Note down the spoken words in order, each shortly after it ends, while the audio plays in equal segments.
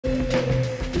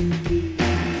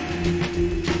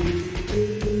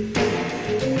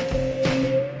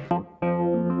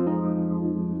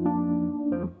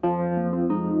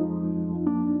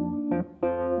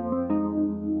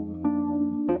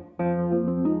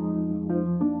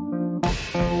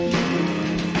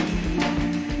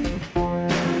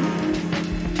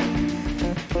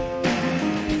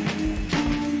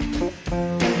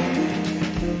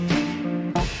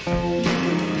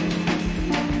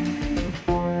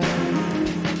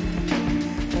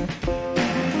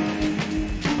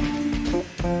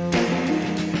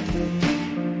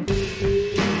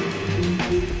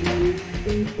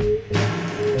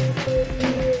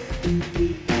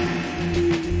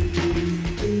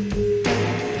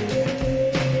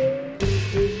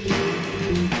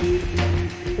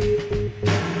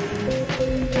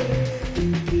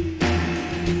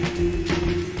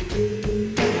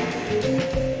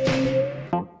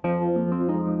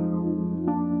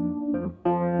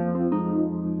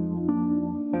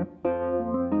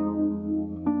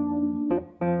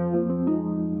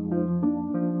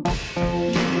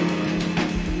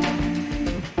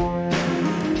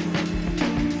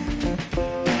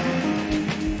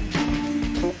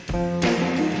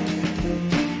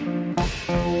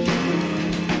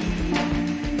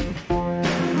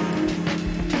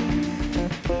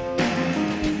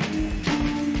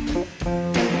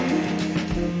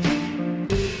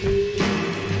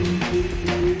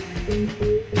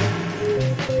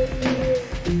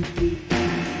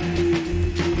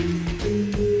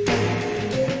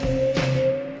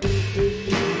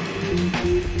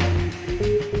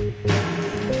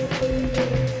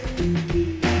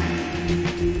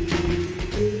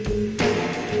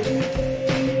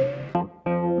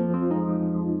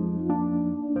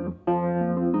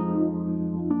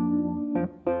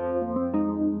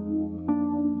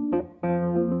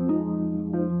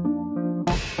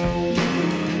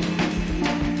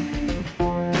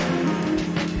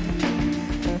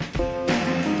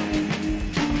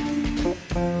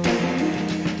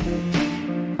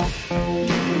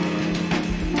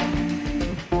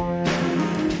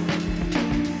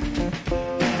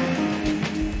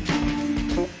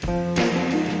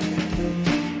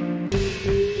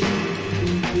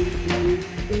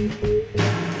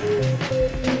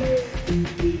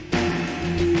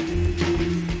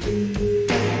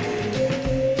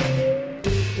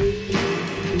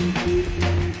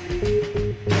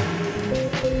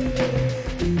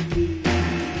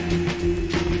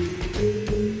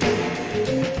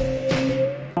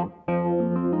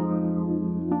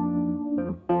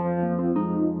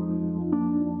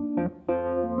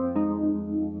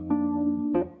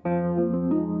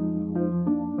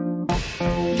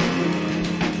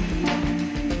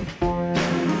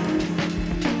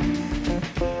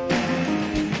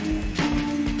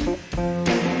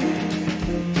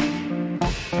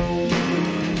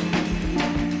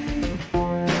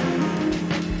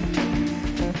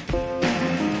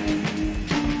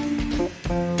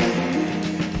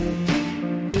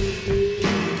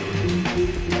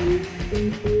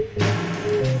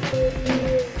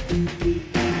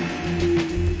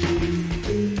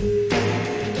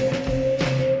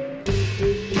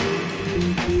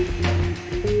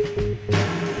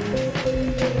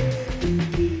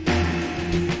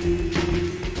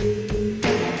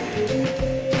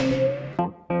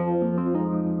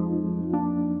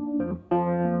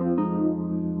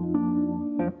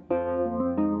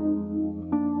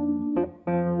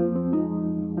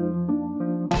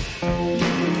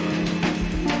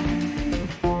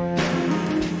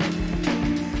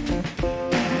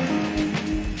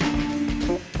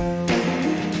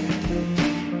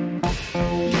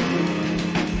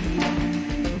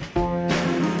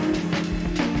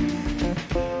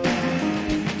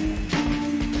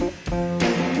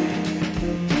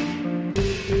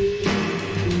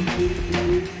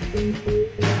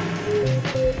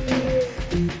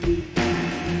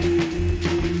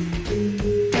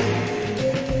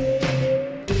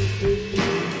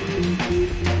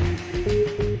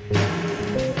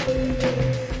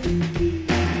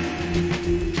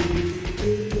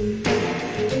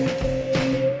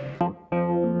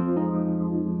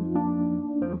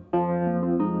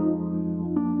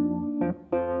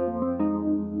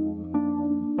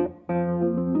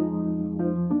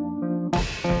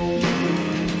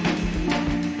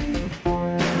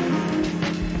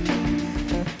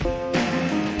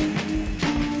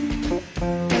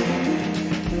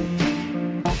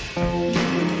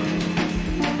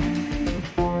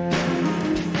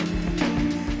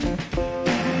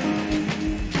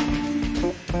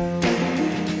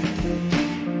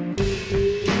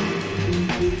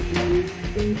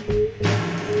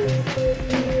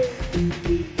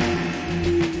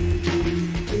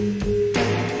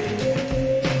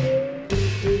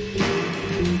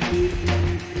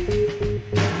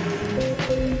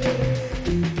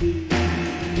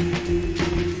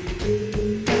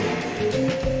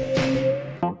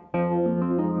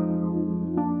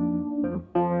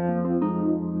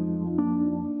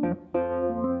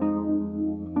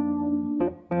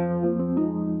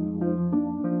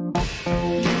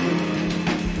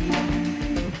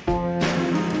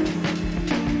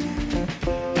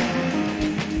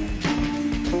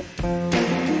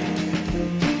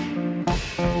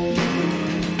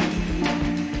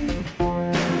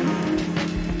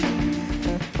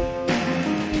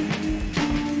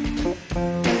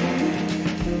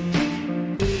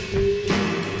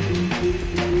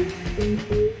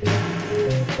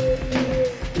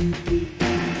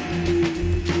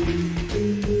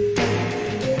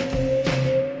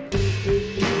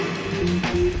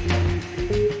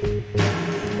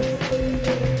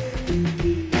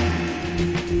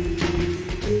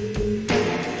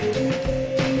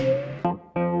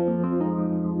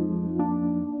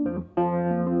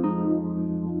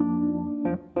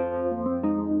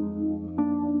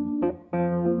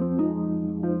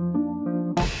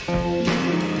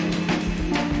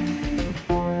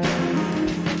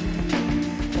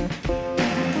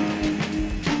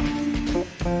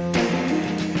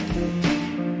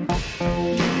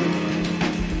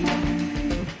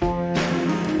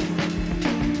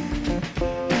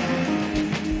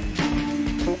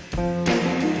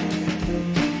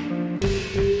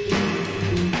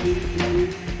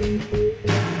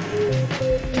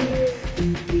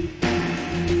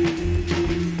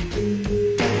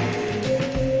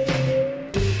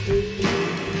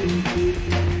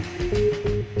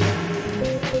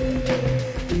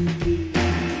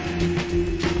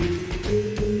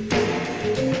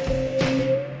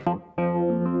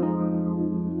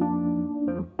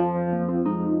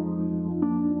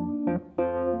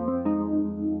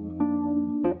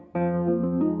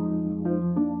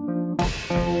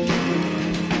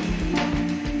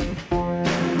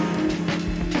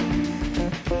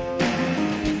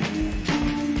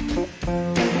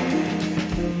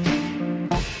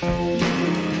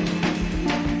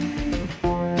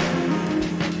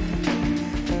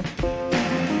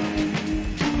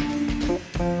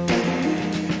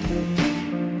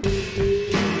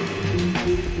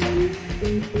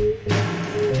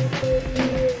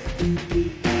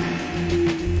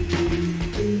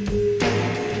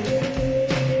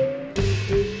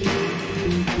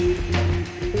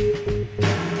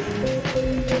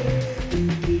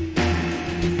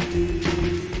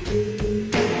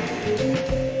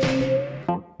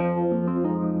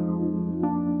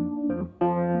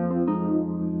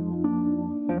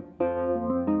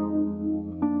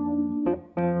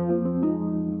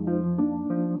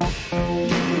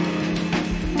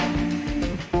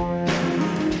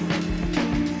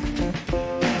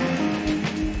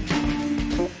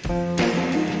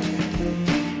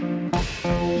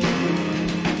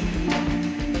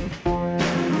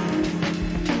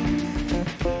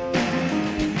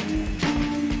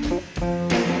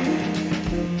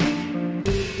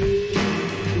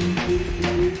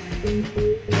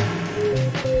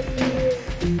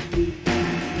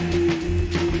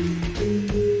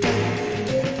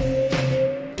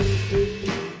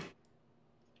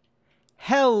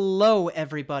Hello,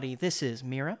 everybody. This is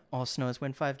Mira, also known as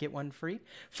Win 5 Get 1 Free,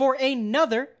 for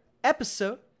another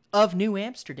episode of New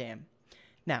Amsterdam.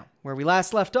 Now, where we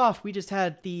last left off, we just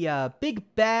had the big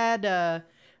bad...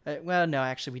 well, no,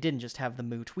 actually, we didn't just have the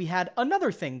moot. We had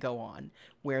another thing go on,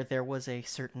 where there was a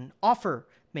certain offer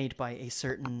made by a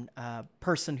certain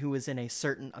person who was in a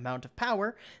certain amount of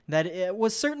power that it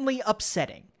was certainly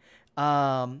upsetting.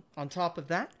 On top of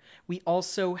that, we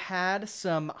also had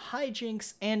some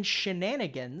hijinks and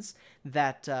shenanigans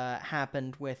that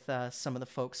happened with some of the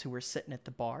folks who were sitting at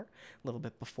the bar a little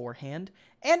bit beforehand.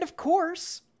 And of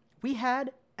course, we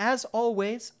had, as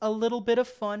always, a little bit of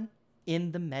fun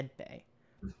in the medbay.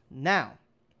 Now,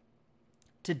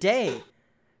 today,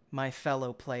 my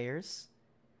fellow players,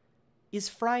 is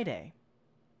Friday.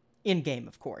 In-game,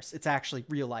 of course. It's actually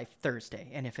real-life Thursday.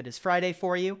 And if it is Friday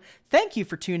for you, thank you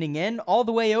for tuning in all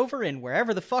the way over in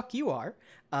wherever the fuck you are.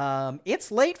 It's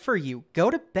late for you.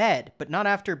 Go to bed, but not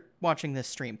after watching this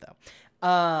stream, though.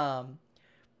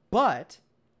 But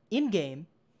in-game,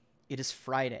 it is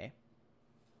Friday.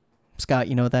 Scott,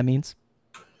 you know what that means?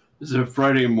 Is it a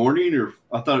Friday morning, or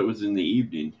I thought it was in the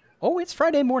evening? Oh, it's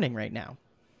Friday morning right now.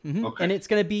 Mm-hmm. Okay. And it's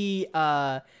going to be...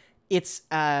 It's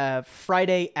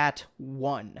Friday at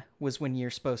 1 was when you're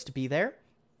supposed to be there.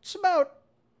 It's about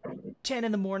 10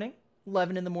 in the morning,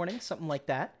 11 in the morning, something like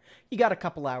that. You got a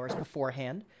couple hours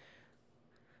beforehand.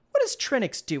 What is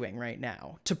Trinix doing right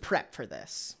now to prep for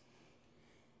this?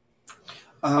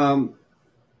 I'm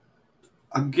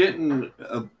getting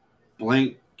a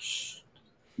blank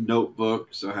notebook,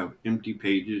 so I have empty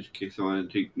pages in case I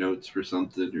want to take notes for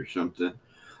something or something.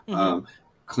 Mm-hmm.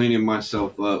 Cleaning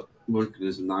myself up, looking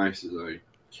as nice as I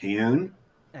can.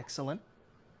 Excellent.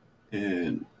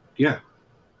 And yeah.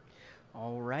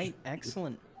 All right,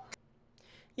 excellent.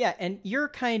 Yeah, and you're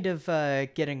kind of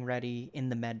getting ready in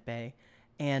the med bay,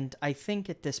 and I think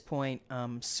at this point,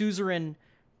 Suzerain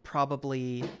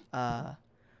probably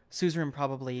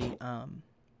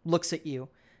looks at you,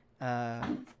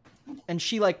 and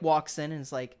she like walks in and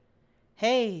is like,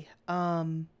 "Hey,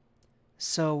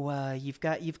 so you've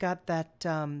got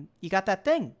that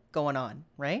thing going on,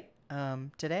 right?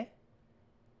 Today?"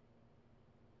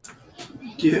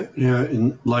 Yeah,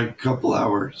 in like a couple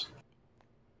hours.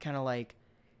 Kind of like,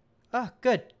 "Oh,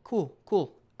 good, cool.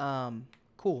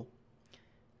 Cool.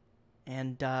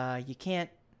 And you can't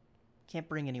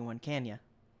bring anyone, can you?"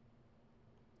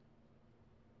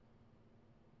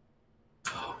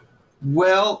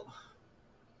 Well,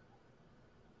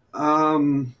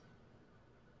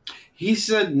 he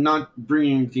said not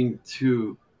bring anything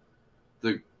to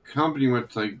the company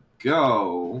once I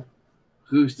go.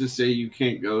 Who's to say you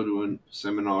can't go to a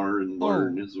seminar and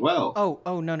learn as well? No.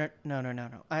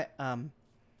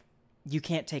 You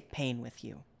can't take Pain with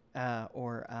you,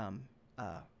 or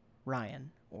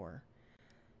Ryan, or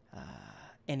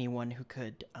anyone who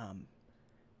could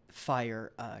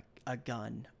fire a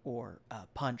gun or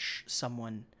punch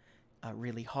someone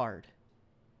really hard.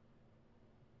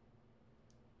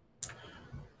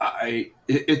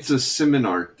 It's a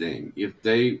seminar thing. If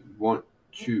they want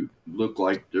to look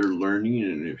like they're learning,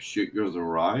 and if shit goes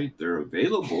awry, they're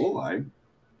available.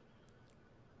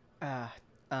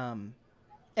 And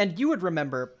you would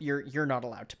remember you're not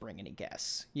allowed to bring any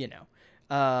guests, you know.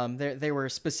 They were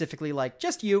specifically like,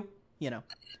 just you know.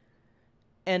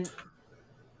 And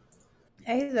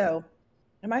hey, though,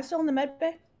 am I still in the med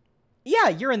bay? Yeah,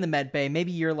 you're in the med bay.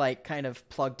 Maybe you're like kind of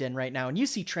plugged in right now, and you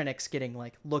see Trinix getting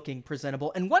like looking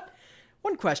presentable. And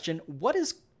one question, what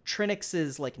does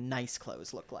Trinix's like nice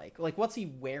clothes look like? Like, what's he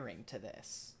wearing to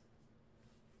this?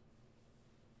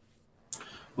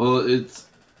 Well,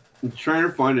 I'm trying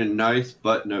to find a nice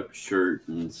button-up shirt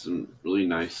and some really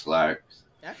nice slacks.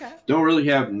 Okay. Don't really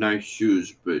have nice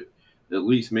shoes, but at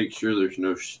least make sure there's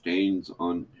no stains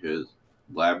on his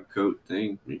lab coat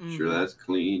thing. Make sure that's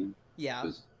clean.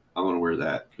 Yeah. I want to wear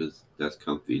that because that's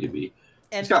comfy to me.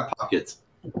 And it's got pockets.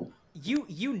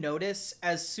 You notice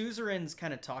as Suzerain's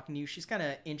kind of talking to you, she's kind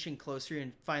of inching closer,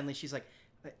 and finally she's like,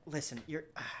 "Listen,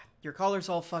 your collar's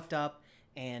all fucked up,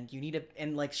 and you need a..."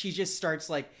 And like she just starts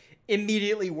like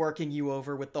immediately working you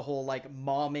over with the whole like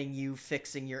momming you,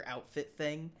 fixing your outfit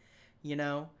thing, you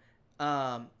know.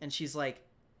 And she's like,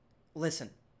 "Listen,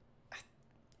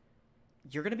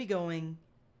 you're gonna be going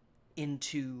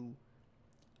into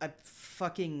a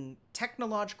fucking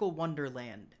technological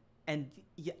wonderland, and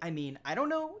I mean, I don't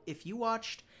know if you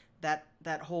watched that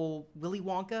whole Willy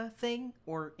Wonka thing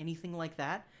or anything like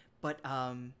that, but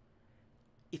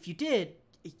if you did,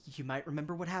 you might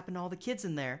remember what happened to all the kids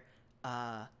in there.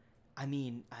 I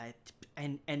mean,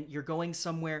 and you're going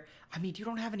somewhere. I mean, you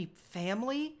don't have any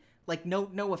family. like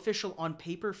no official on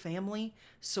paper family.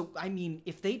 So I mean,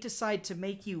 if they decide to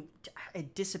make you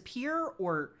disappear,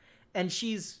 or and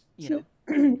she's So,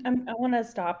 I want to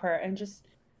stop her and just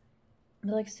be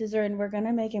like, Suzerain, we're going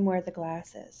to make him wear the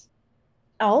glasses.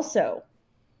 Also,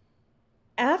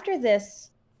 after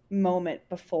this moment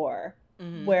before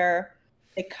where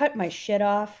they cut my shit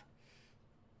off,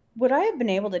 would I have been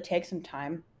able to take some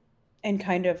time and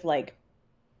kind of like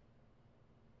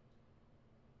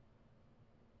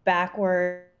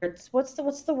backwards? What's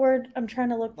the word I'm trying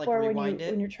to look Like for rewind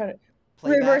when you're trying to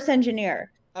playback? reverse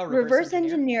engineer? Oh, Reverse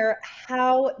engineer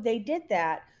how they did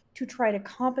that to try to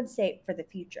compensate for the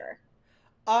future.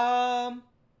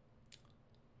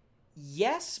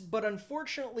 Yes, but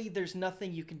unfortunately, there's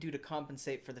nothing you can do to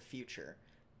compensate for the future,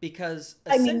 because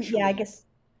I mean, yeah, I guess.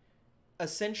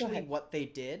 essentially what they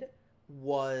did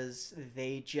was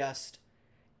they just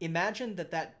imagine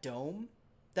that dome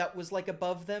that was like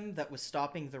above them that was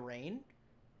stopping the rain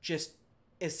just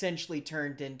essentially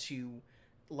turned into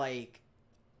like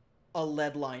a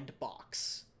lead-lined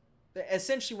box.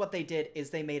 Essentially what they did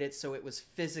is they made it so it was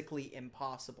physically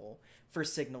impossible for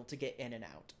signal to get in and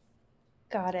out.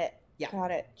 Got it. Yeah.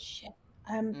 Got it. Shit.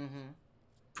 I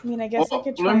mean, I guess I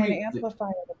could try and amplify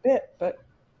it a bit, but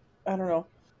I don't know.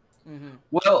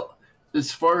 Well,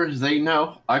 as far as they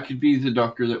know, I could be the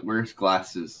doctor that wears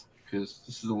glasses, because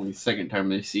this is only the second time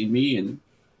they see me, and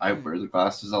I wear the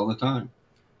glasses all the time.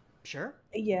 Sure.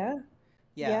 Yeah.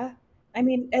 I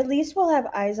mean, at least we'll have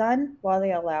eyes on while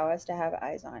they allow us to have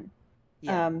eyes on.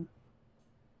 Yeah.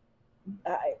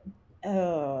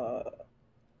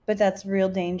 But that's real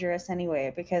dangerous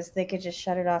anyway, because they could just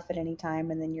shut it off at any time,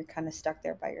 and then you're kind of stuck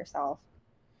there by yourself.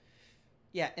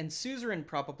 Yeah, and Suzerain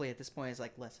probably at this point is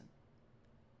like, listen,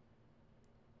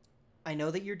 I know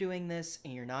that you're doing this,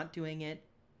 and you're not doing it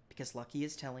because Lucky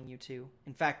is telling you to.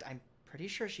 In fact, I'm pretty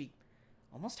sure she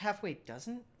almost halfway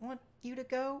doesn't want you to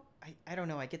go. I don't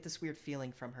know, I get this weird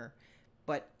feeling from her.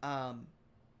 But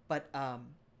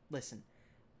listen.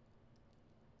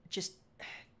 Just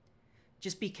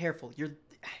be careful. You're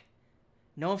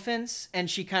no offense. And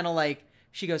she kind of like,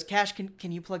 she goes, Cash,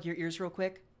 can you plug your ears real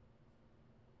quick?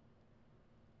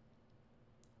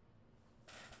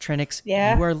 Trenix,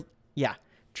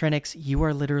 Trenix, you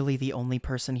are literally the only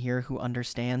person here who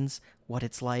understands what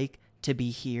it's like to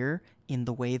be here in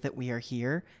the way that we are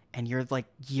here, and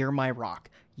you're my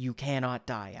rock. You cannot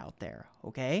die out there,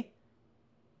 okay?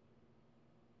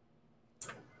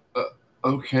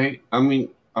 Okay. I mean,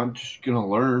 I'm just gonna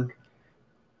learn.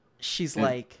 She's and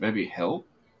like... maybe help?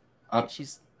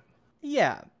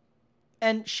 Yeah.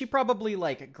 And she probably,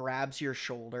 like, grabs your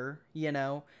shoulder, you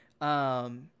know?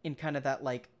 In kind of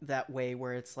that way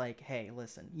where it's like, hey,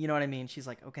 listen, you know what I mean? She's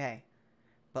like, okay,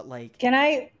 but like, can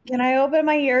I open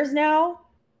my ears now?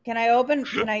 Can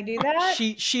I do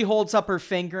that? She holds up her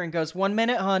finger and goes, 1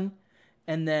 minute, hun,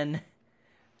 and then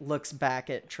looks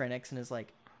back at Trinix and is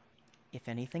like, if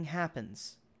anything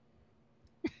happens,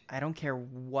 I don't care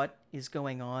what is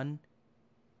going on,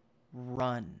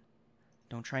 run.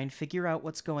 Don't try and figure out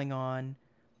what's going on.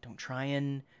 Don't try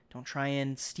and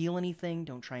steal anything.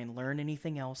 Don't try and learn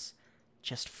anything else.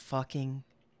 Just fucking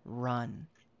run.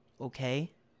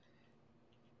 Okay?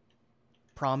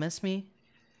 Promise me?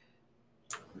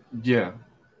 Yeah.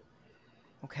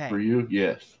 Okay. For you,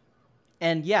 yes.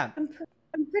 And yeah.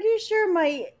 I'm pretty sure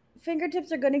my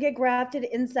fingertips are going to get grafted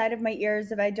inside of my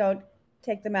ears if I don't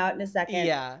take them out in a second.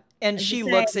 Yeah. And she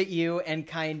looks at you and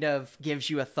kind of gives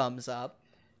you a thumbs up.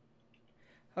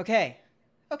 Okay.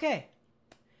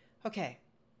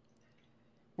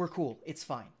 We're cool. It's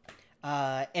fine.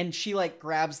 And she like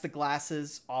grabs the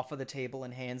glasses off of the table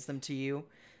and hands them to you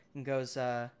and goes,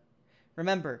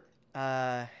 remember,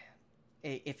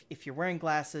 if you're wearing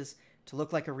glasses, to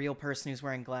look like a real person who's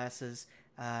wearing glasses.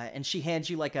 And she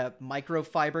hands you like a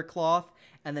microfiber cloth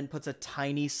and then puts a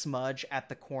tiny smudge at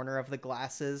the corner of the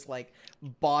glasses, like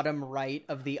bottom right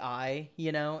of the eye,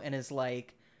 you know, and is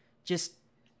like, just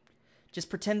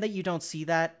pretend that you don't see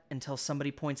that until somebody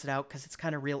points it out, because it's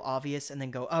kind of real obvious, and then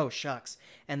go, oh, shucks,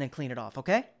 and then clean it off,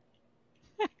 okay?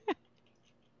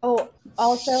 Oh,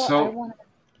 also, so, I want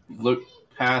to look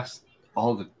past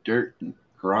all the dirt and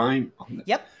grime on the...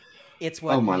 Yep. It's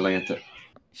what... Oh, my Lanta.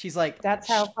 She's like... That's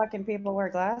how fucking people wear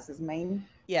glasses, man.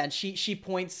 Yeah, and she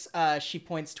points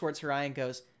towards her eye and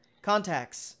goes,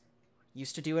 contacts.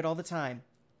 Used to do it all the time.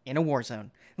 In a war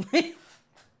zone.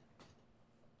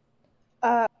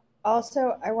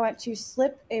 Also, I want to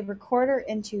slip a recorder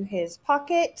into his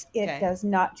pocket. It does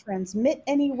not transmit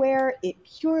anywhere. It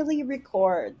purely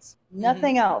records.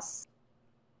 Nothing else.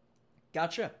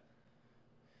 Gotcha.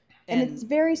 And it's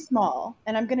very small.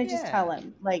 And I'm going to just tell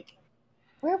him, like,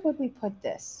 where would we put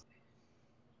this?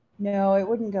 No, it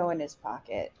wouldn't go in his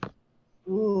pocket.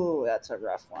 Ooh, that's a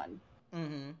rough one.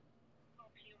 Mm-hmm.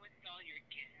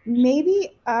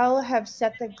 Maybe I'll have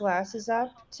set the glasses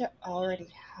up to already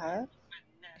have.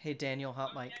 Hey, Daniel,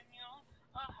 hot mic.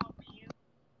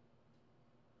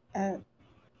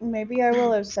 Maybe I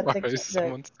will have set Sorry,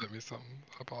 someone sent me something.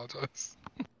 I apologize.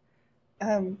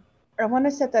 I want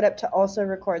to set that up to also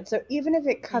record. So even if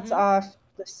it cuts off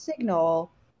the signal,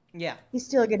 Yeah. he's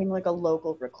still getting like a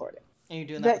local recording. Are you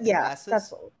doing that with the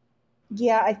glasses?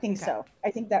 Yeah, I think so.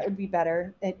 I think that would be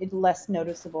better. It's less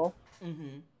noticeable.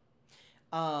 Mm-hmm.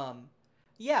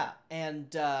 Yeah,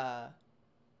 and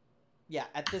yeah,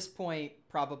 at this point,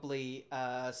 probably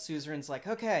Suzerain's like,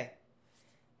 okay,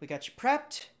 we got you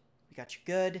prepped, we got you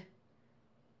good.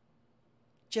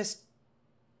 Just,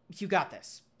 you got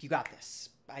this. You got this.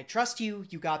 I trust you.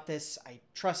 You got this. I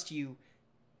trust you.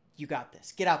 You got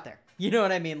this. Get out there. You know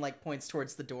what I mean? Like, points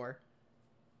towards the door.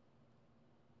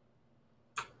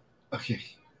 Okay.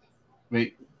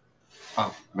 Wait.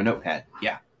 Oh, my notepad.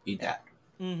 Yeah, need that.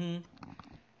 Mm-hmm.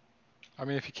 I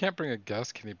mean, if he can't bring a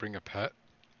guest, can he bring a pet?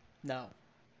 No.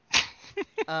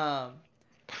 Yeah.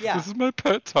 This is my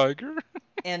pet tiger.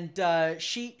 And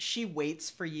she waits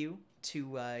for you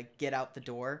to get out the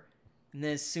door. And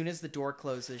then as soon as the door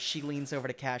closes, she leans over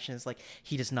to Cash and is like,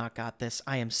 he does not got this.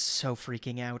 I am so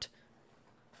freaking out.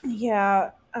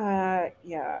 Yeah, I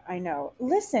know.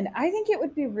 Listen, I think it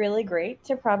would be really great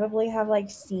to probably have like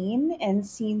Scene and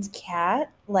Scene's cat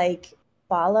like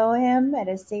follow him at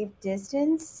a safe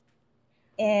distance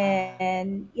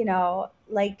and you know,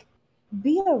 like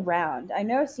be around. I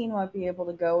know Scene won't be able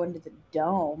to go into the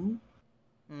dome.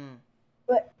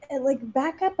 But like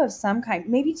backup of some kind.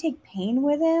 Maybe take Pain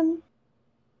with him.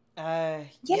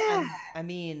 Yeah. I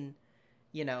mean,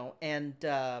 you know, and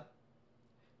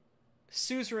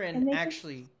Suzerain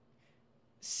actually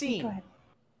Scene. Go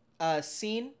ahead.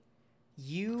 Scene,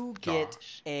 you get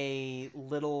a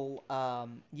little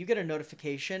you get a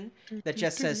notification that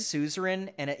just says Suzerain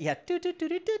and it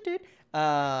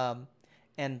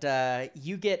and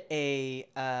you get a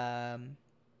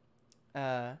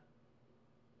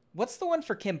what's the one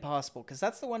for Kim Possible? Because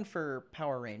that's the one for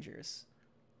Power Rangers.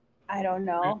 I don't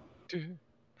know. Wait.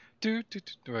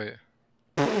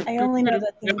 I only know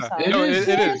the theme song. No, it is.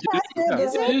 It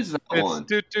is that one.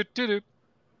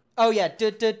 Oh yeah,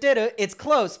 it's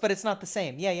close, but it's not the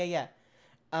same. Yeah.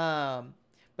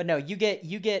 But no, you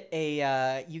get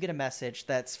a message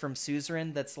that's from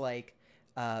Suzerain that's like,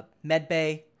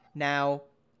 Medbay now,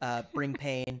 bring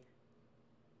Pain.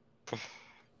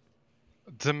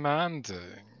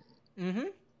 Demanding. Mm-hmm.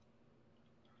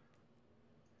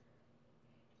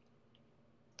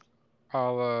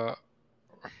 I'm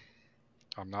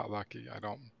not lucky. I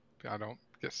don't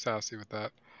get sassy with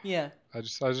that. Yeah. I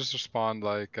just respond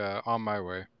like, on my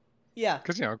way. Yeah.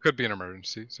 Because, you know, it could be an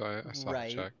emergency, so I stop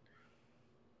and check.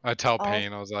 I tell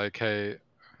Pain, I was like, hey,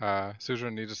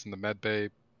 Suzerain needs us in the med bay.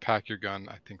 Pack your gun.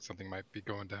 I think something might be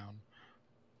going down.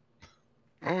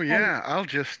 Oh, yeah. I'll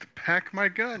just pack my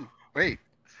gun. Wait.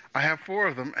 I have 4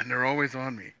 of them, and they're always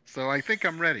on me. So I think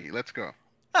I'm ready. Let's go.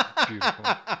 Beautiful.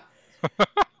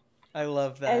 I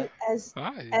love that. As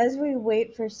we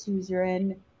wait for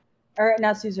Suzerain, or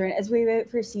not Suzerain, as we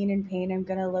wait for Scene and Pain, I'm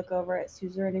gonna look over at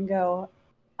Suzerain and go,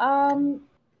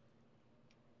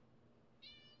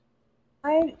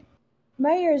 my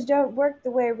ears don't work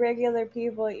the way regular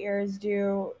people ears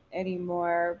do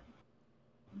anymore,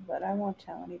 but I won't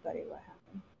tell anybody what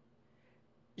happened.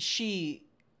 She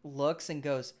looks and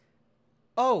goes,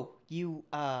 oh, you,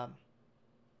 I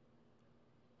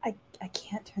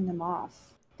can't turn them off.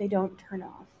 They don't turn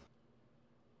off.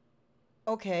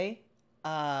 Okay.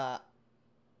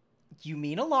 You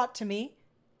mean a lot to me.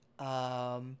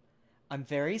 I'm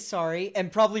very sorry.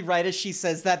 And probably right as she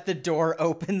says that, the door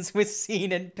opens with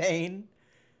Scene and Pain.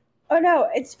 Oh, no,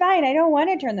 it's fine. I don't want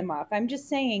to turn them off. I'm just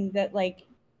saying that, like,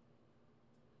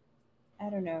 I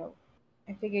don't know.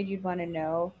 I figured you'd want to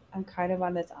know. I'm kind of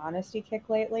on this honesty kick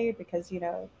lately because, you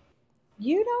know,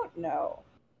 you don't know.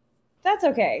 That's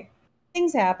okay.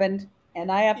 Things happened, and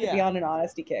I have to be on an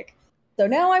honesty kick. So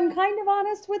now I'm kind of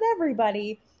honest with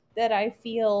everybody that I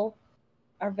feel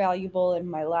are valuable in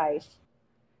my life.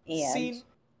 And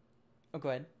oh, go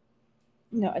ahead.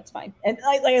 No, it's fine. And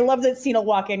I love that Scene will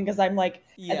walk in because I'm like,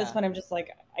 at this point, I'm just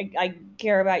like, I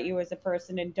care about you as a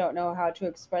person and don't know how to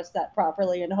express that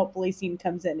properly. And hopefully Scene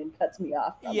comes in and cuts me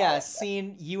off.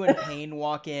 Scene, you and Pain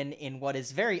walk in what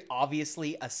is very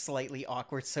obviously a slightly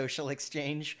awkward social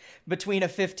exchange between a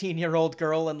 15-year-old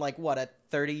girl and like, what, a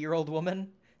 30-year-old woman?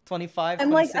 25? I'm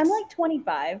 26? like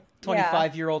 25.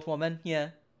 25-year-old woman, yeah.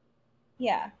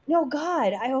 Yeah. No,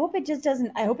 God, I hope it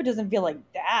doesn't feel like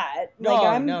that. No, Like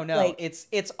I'm no. like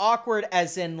It's awkward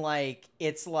as in like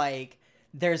it's like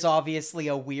there's obviously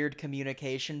a weird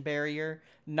communication barrier,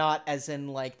 not as in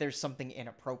like there's something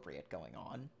inappropriate going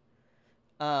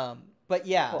on. But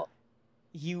yeah, cool.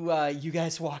 you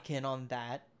guys walk in on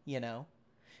that, and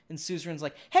Suzerain's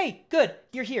like, "Hey, good,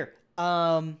 you're here."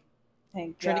 Thank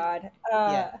Trini- God.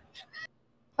 yeah.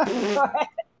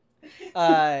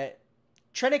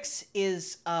 Trenix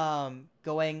is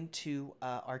going to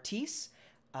Artis.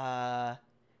 I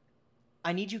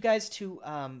need you guys to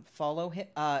follow him.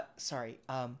 Sorry.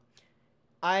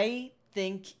 I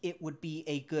think it would be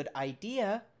a good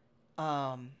idea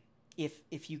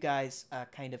if you guys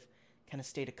kind of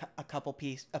stayed a couple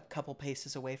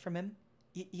paces away from him.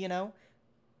 You know.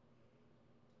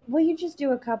 Will you just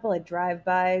do a couple of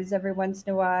drive-bys every once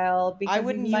in a while? Because I you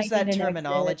wouldn't might use that need an exit.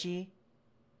 terminology.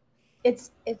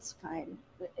 It's fine.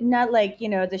 Not like, the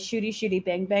shooty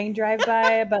bang bang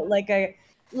drive-by, but like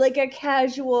a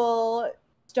casual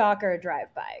stalker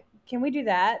drive-by. Can we do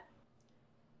that?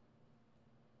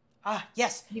 Ah,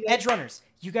 yes, You guys- edge runners.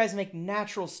 You guys make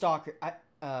natural stalker.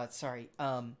 Sorry.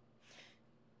 Yeah.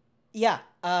 Yeah,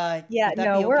 would that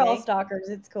no, be we're all okay? stalkers.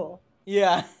 It's cool.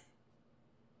 Yeah.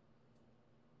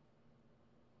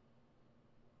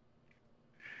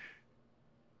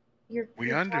 We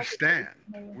you're understand.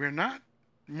 talking- We're not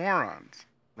morons,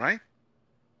 right?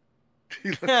 He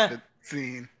looks at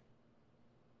Scene.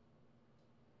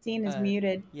 Scene is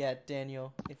muted. Yeah,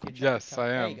 Daniel. If you're trying Yes, to come. I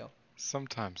am. There you go.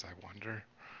 Sometimes I wonder.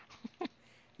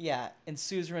 Yeah, and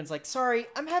Suzerain's like, "Sorry,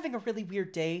 I'm having a really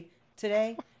weird day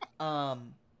today."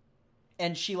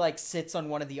 And she like sits on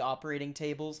one of the operating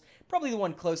tables, probably the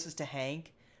one closest to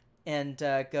Hank, and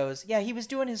goes, "Yeah, he was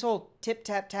doing his whole tip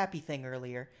tap tappy thing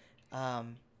earlier.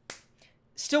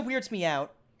 Still weirds me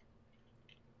out."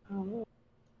 Oh,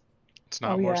 It's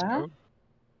not Morse yeah? code.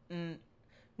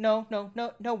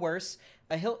 No worse.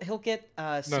 He'll get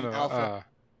some No. alpha.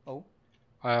 Oh,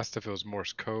 I asked if it was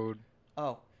Morse code.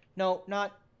 oh, no,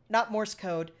 not Morse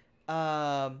code.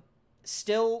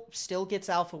 Still gets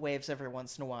alpha waves every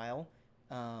once in a while.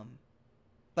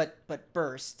 But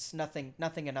bursts. Nothing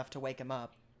enough to wake him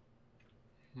up.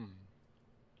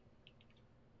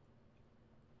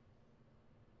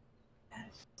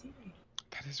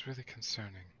 That is really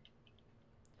concerning.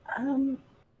 Never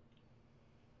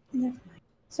mind.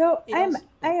 So It I is-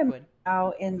 am good.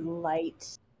 now in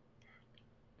light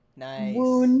Nice.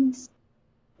 wounds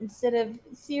instead of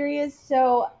serious.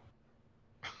 So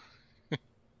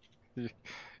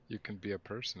You can be a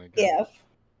person again.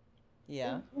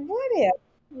 Yeah. what if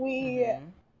we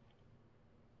Mhm.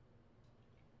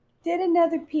 did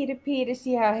another P2P to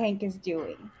see how Hank is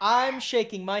doing? I'm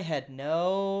shaking my head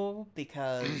no,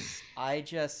 because I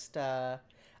just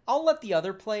I'll let the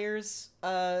other players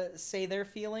say their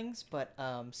feelings, but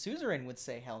Suzerain would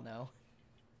say hell no.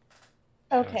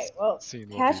 Okay, Yes, well, Scene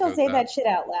will Cash will veto say that. that shit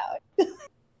out loud.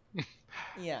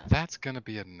 Yeah. That's gonna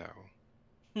be a no.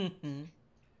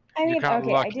 I You mean, got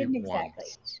okay, I lucky didn't exactly.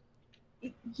 once.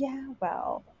 Yeah,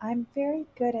 well, I'm very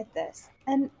good at this.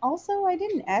 And also, I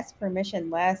didn't ask permission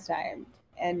last time.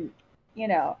 And,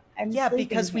 I'm Yeah, sleeping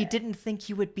because we here. didn't think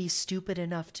you would be stupid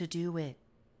enough to do it.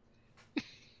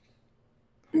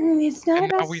 It's not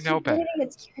And now about we know stupidity, better.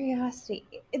 it's curiosity.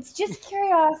 It's just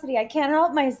curiosity. I can't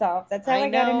help myself. That's how I I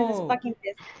got into this know. fucking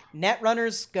business.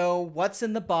 Netrunners go, "What's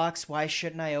in the box? Why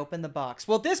shouldn't I open the box?"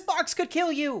 Well, this box could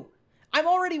kill you. I'm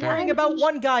already Fair. worrying about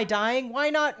one guy dying. Why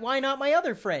not my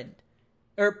other friend?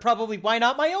 Or probably why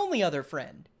not my only other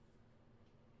friend?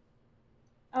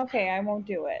 Okay, I won't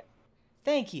do it.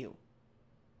 Thank you.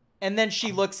 And then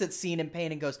she looks at Scene in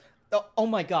pain and goes, "Oh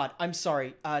my god, I'm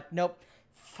sorry. Nope.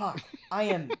 Fuck.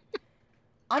 I'm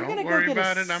Don't gonna worry go get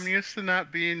about it. I'm used to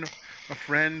not being a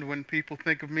friend when people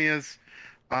think of me as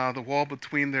the wall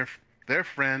between their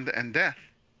friend and death.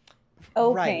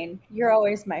 Oh, Right. Payne, you're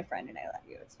always my friend and I love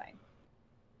you. It's fine.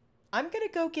 I'm gonna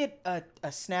go get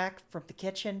a snack from the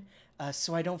kitchen,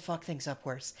 so I don't fuck things up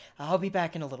worse. I'll be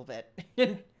back in a little bit."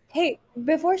 Hey,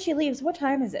 before she leaves, what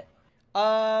time is it?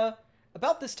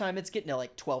 About this time, it's getting to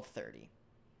like 12:30.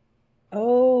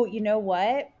 Oh, you know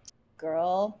what?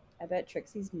 Girl, I bet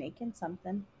Trixie's making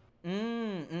something.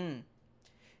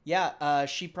 Yeah,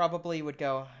 she probably would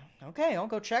go, "Okay, I'll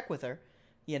go check with her,"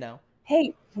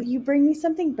 Hey, will you bring me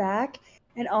something back?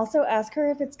 And also ask her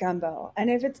if it's gumbo. And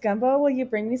if it's gumbo, will you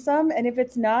bring me some? And if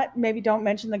it's not, maybe don't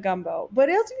mention the gumbo. But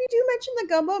else, if you do mention the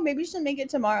gumbo, maybe she'll make it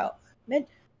tomorrow.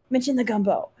 Mention the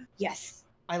gumbo. Yes.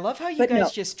 I love how you But guys no.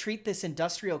 just treat this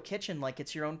industrial kitchen like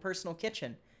it's your own personal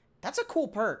kitchen. That's a cool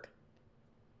perk.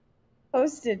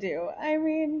 Supposed to do. I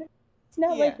mean, It's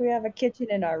not Yeah. like we have a kitchen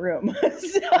in our room.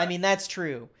 So- I mean, that's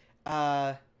true.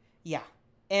 Yeah.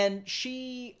 And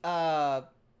she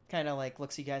kind of like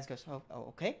looks at you guys and goes, oh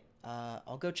okay.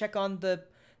 I'll go check on the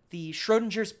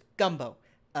Schrodinger's gumbo.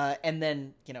 And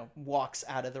then, walks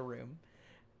out of the room.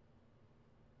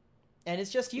 And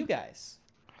it's just you guys.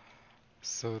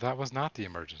 So that was not the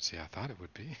emergency I thought it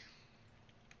would be.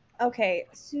 Okay,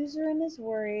 Suzerain is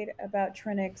worried about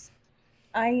Trinix.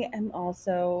 I am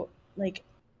also, like,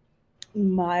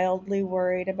 mildly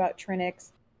worried about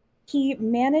Trinix. He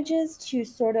manages to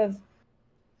sort of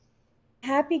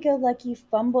happy-go-lucky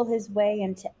fumble his way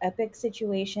into epic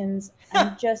situations.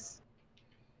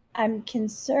 I'm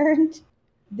concerned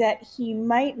that he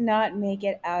might not make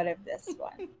it out of this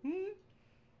one.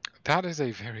 That is a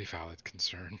very valid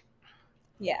concern,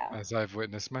 Yeah. as I've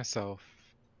witnessed myself.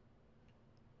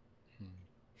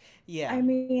 Yeah. I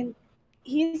mean,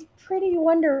 he's pretty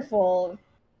wonderful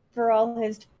for all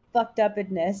his fucked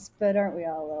upness, but aren't we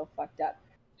all a little fucked up?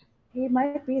 He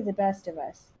might be the best of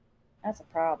us. That's a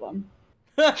problem.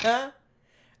 And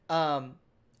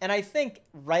I think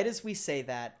right as we say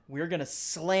that, we're gonna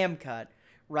slam cut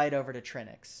right over to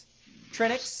Trinix.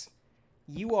 Trinix,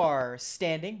 you are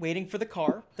standing, waiting for the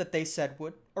car that they said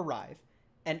would arrive,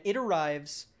 and it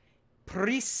arrives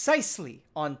precisely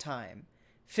on time,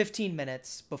 15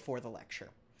 minutes before the lecture.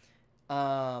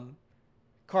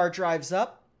 Car drives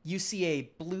up. You see a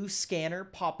blue scanner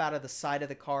pop out of the side of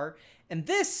the car, and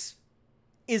this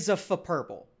is a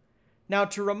Fapurble. Now,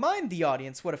 to remind the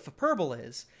audience what a Fapurble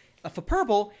is a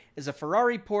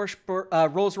Ferrari, Porsche,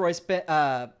 Rolls-Royce,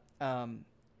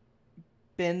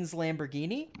 Benz,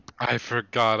 Lamborghini. I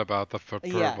forgot about the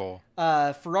Fapurble.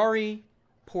 Yeah. Ferrari,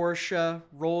 Porsche,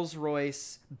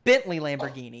 Rolls-Royce, Bentley,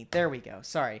 Lamborghini. There we go.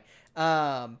 Sorry.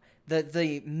 The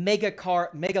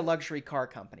mega luxury car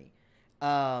company.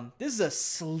 This is a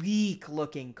sleek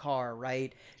looking car,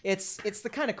 right? It's the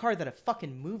kind of car that a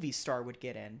fucking movie star would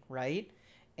get in, right?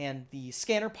 And the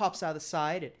scanner pops out of the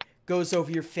side. It goes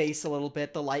over your face a little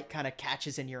bit. The light kind of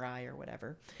catches in your eye or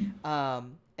whatever.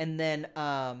 And then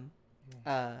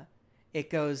it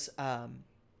goes,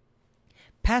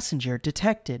 passenger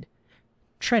detected.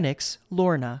 Trinix,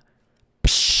 Lorna.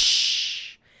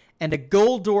 Psh! And a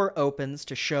gold door opens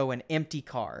to show an empty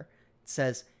car. It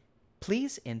says,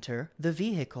 please enter the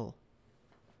vehicle.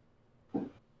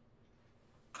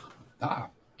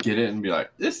 Get in and be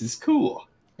like, this is cool.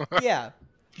 Yeah.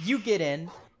 You get in,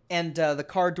 and the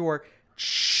car door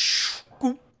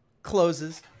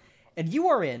closes, and you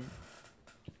are in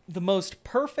the most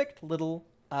perfect little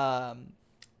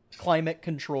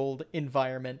climate-controlled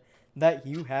environment that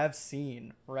you have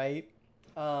seen, right?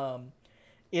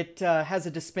 It has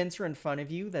a dispenser in front of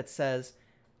you that says,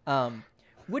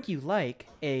 would you like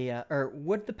or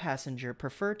would the passenger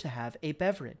prefer to have a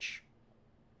beverage?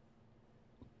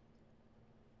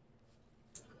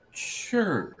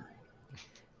 Sure.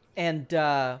 And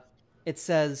it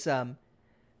says,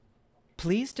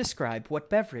 please describe what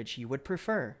beverage you would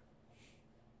prefer.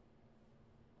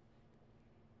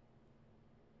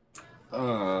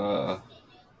 Wine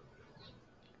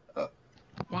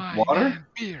Water? and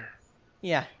beer.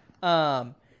 Yeah.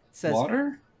 It says,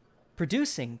 Water?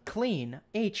 producing clean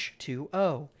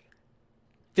H2O.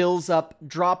 Fills up,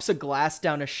 drops a glass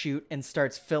down a chute and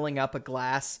starts filling up a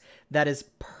glass that is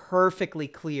perfectly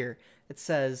clear. It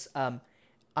says,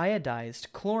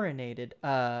 iodized, chlorinated,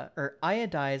 or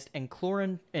iodized and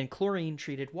chlorine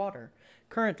treated water,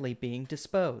 currently being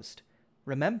disposed.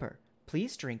 Remember,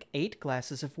 please drink 8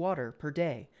 glasses of water per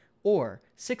day, or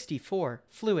 64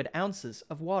 fluid ounces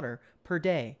of water per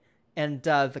day. And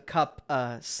the cup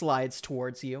slides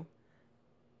towards you.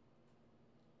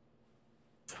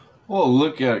 Well,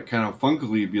 look at it kind of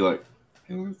funkily, be like,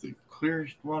 hey, that's the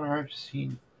clearest water I've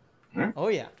seen. Huh? Oh,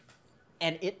 yeah.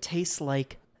 And it tastes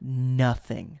like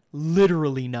nothing.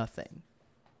 Literally nothing.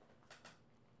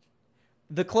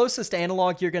 The closest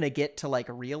analog you're going to get to, like,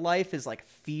 real life is, like,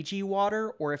 Fiji water,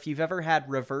 or if you've ever had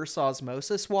reverse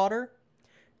osmosis water,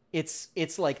 it's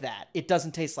like that. It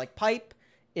doesn't taste like pipe.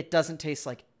 It doesn't taste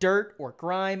like dirt or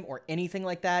grime or anything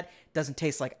like that. It doesn't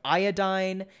taste like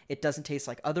iodine. It doesn't taste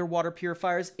like other water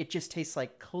purifiers. It just tastes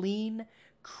like clean,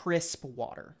 crisp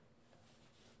water.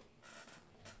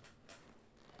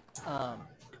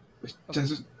 It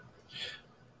doesn't.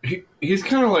 He's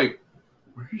kind of like,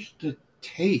 where's the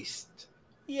taste?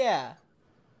 Yeah.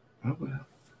 Oh, well.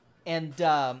 And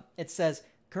it says,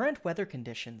 current weather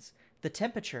conditions. The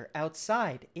temperature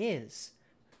outside is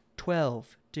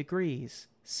 12 degrees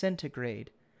centigrade.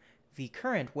 The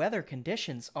current weather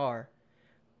conditions are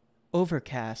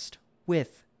overcast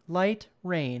with light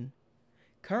rain.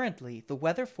 Currently, the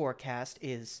weather forecast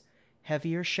is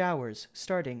heavier showers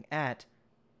starting at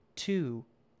 2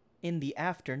 in the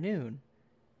afternoon.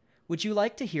 Would you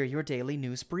like to hear your daily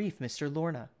news brief, Mr.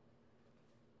 Lorna?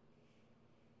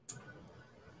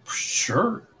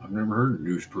 Sure. I've never heard of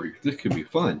news brief. This could be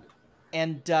fun.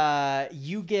 And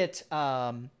you get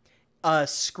a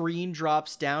screen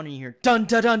drops down and you hear dun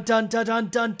dun dun dun dun dun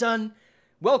dun dun.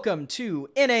 Welcome to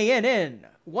NANN,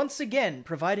 once again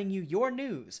providing you your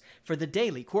news for the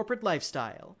daily corporate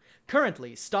lifestyle.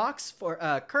 Currently, stocks for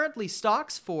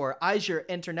Azure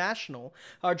International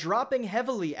are dropping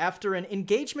heavily after an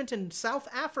engagement in South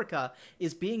Africa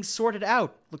is being sorted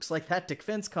out. Looks like that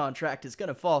defense contract is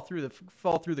gonna fall through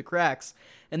the cracks.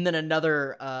 And then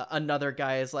another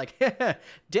guy is like,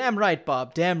 "Damn right,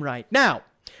 Bob. Damn right." Now,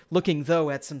 looking though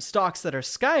at some stocks that are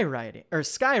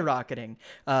skyrocketing.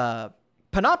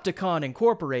 Panopticon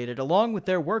Incorporated, along with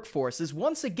their workforce, is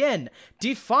once again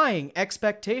defying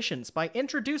expectations by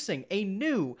introducing a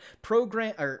new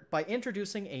program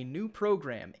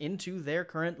into their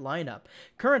current lineup.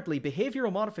 Currently,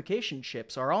 behavioral modification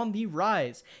chips are on the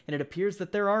rise, and it appears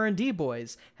that their R&D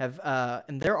boys are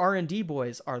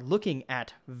looking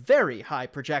at very high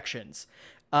projections.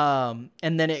 And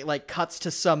then it like cuts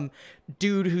to some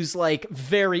dude who's like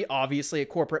very obviously a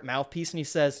corporate mouthpiece, and he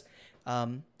says,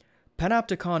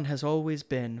 Panopticon has always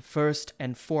been first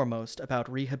and foremost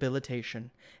about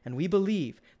rehabilitation, and we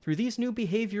believe through these new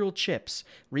behavioral chips,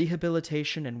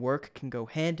 rehabilitation and work can go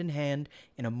hand in hand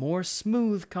in a more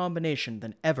smooth combination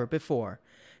than ever before.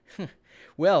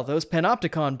 Well, those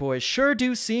Panopticon boys sure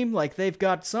do seem like they've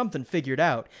got something figured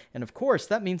out, and of course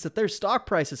that means that their stock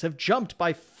prices have jumped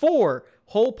by 4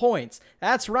 whole points.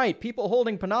 That's right, people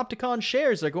holding Panopticon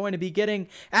shares are going to be getting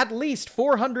at least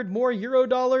 400 more euro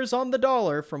dollars on the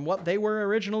dollar from what they were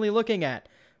originally looking at.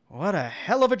 What a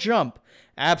hell of a jump.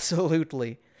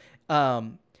 Absolutely.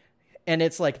 And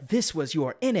it's like, this was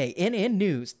your NANN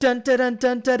news. Dun dun dun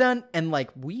dun dun dun. And like,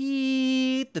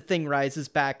 the thing rises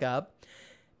back up.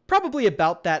 Probably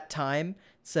about that time,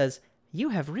 it says, you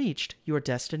have reached your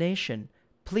destination.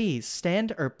 Please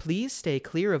stay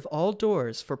clear of all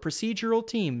doors for procedural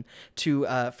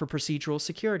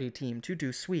security team to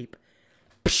do sweep.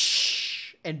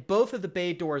 Psh! And both of the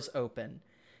bay doors open.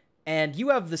 And you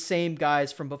have the same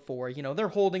guys from before. You know, they're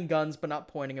holding guns but not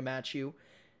pointing them at you.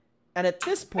 And at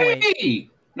this point... Hey!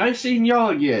 Nice seeing y'all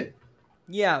again.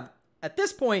 Yeah. At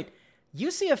this point, you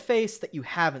see a face that you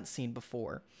haven't seen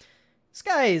before. This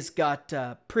guy's got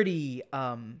a pretty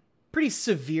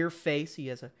severe face. He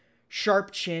has a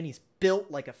sharp chin. He's built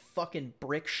like a fucking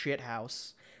brick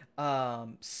shithouse,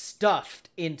 stuffed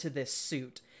into this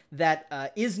suit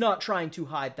that is not trying to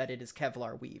hide that it is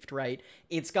Kevlar weaved, right?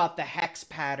 It's got the hex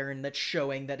pattern that's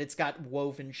showing that it's got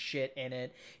woven shit in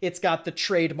it. It's got the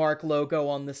trademark logo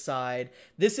on the side.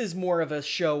 This is more of a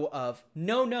show of,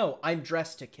 no, I'm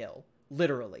dressed to kill,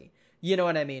 literally. You know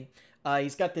what I mean?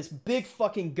 He's got this big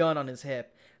fucking gun on his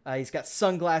hip. He's got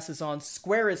sunglasses on,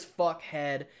 square as fuck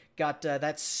head, got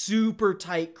that super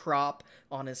tight crop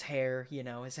on his hair. You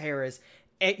know, his hair is,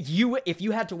 if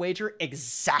you had to wager,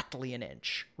 exactly an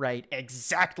inch, right?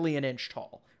 Exactly an inch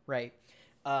tall, right?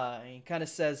 He kind of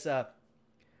says,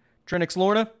 Trinix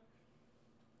Lorna?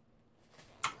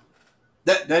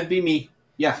 That'd be me,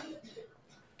 yeah.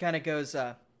 Kind of goes,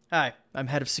 hi, I'm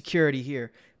head of security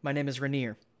here. My name is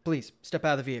Rainier. Please, step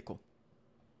out of the vehicle.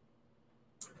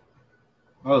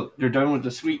 Oh, they're done with the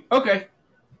sweep. Okay.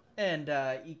 And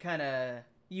you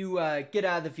get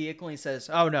out of the vehicle and he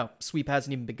says, oh no, sweep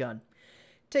hasn't even begun.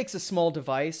 Takes a small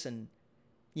device and,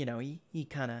 you know, he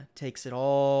kind of takes it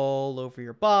all over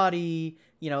your body.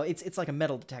 You know, it's like a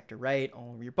metal detector, right?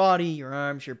 All over your body, your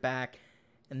arms, your back.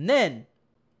 And then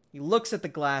he looks at the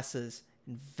glasses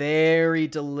and very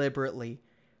deliberately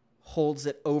holds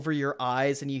it over your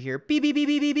eyes and you hear beep, beep, beep,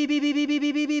 beep, beep, beep, beep, beep, beep, beep,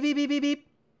 beep, beep, beep, beep, beep, beep.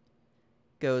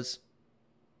 Goes,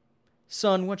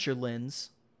 son, what's your lens?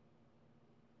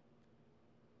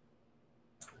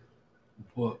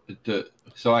 What?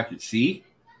 So I could see?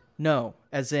 No,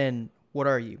 as in, what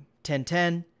are you?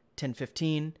 10-10?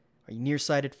 10-15? Are you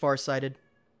nearsighted, farsighted?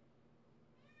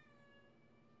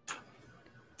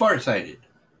 Farsighted.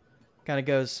 Kind of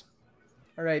goes,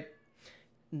 all right.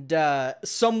 And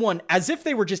someone, as if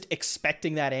they were just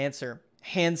expecting that answer,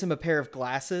 hands him a pair of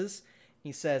glasses.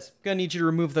 He says, gonna need you to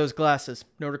remove those glasses.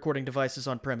 No recording devices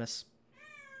on premise.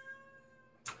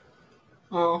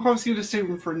 Oh, I was going to save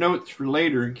them for notes for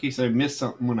later in case I missed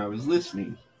something when I was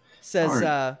listening. Says,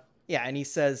 yeah, and he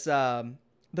says,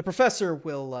 the professor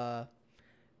will,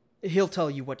 he'll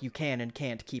tell you what you can and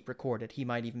can't keep recorded. He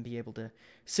might even be able to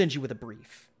send you with a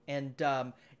brief. And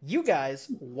you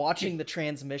guys, watching the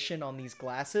transmission on these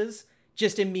glasses,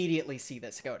 just immediately see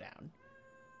this go down.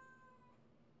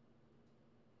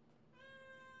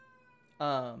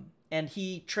 And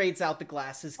he trades out the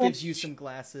glasses, gives you some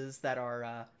glasses that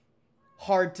are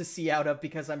hard to see out of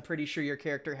because I'm pretty sure your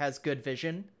character has good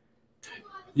vision.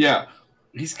 Yeah,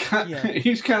 he's kind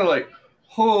of like,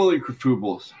 holy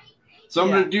quadruplets. So I'm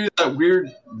gonna do that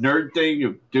weird nerd thing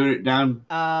of doing it down.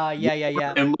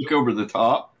 Yeah. And look over the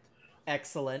top.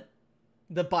 Excellent.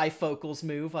 The bifocals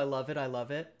move. I love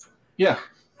it. Yeah.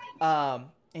 And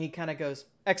he kind of goes,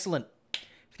 excellent.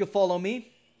 If you'll follow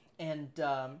me, and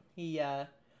he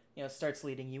starts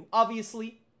leading you.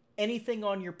 Obviously, anything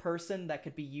on your person that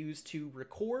could be used to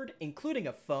record, including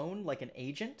a phone, like an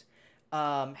agent,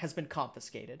 has been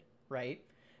confiscated, right?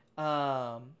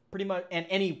 Pretty much, and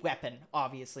any weapon,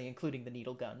 obviously, including the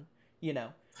needle gun.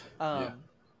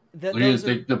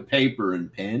 The paper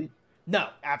and pen. No,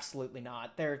 absolutely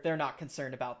not. They're not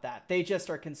concerned about that. They just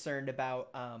are concerned about,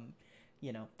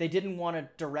 they didn't want a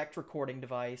direct recording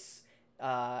device,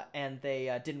 and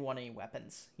they didn't want any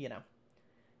weapons.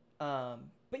 But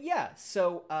yeah,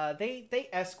 so they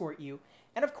escort you,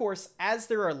 and of course, as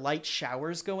there are light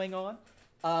showers going on,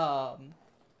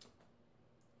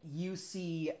 you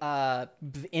see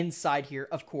inside here,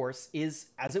 of course, is,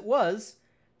 as it was,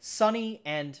 sunny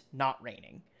and not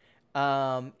raining.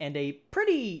 And a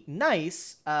pretty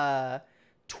nice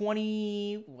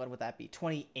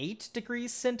 28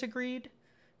 degrees centigrade,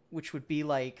 which would be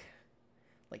like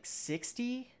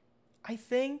 60, I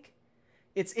think.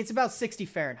 It's about 60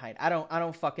 Fahrenheit. I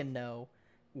don't fucking know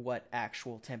what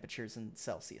actual temperatures in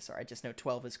Celsius are. I just know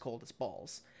 12 is cold as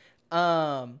balls.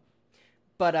 But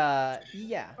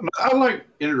yeah. I like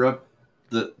interrupt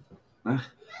the. I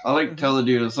like tell the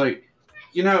dude, it's like,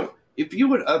 if you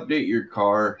would update your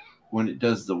car when it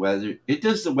does the weather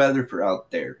for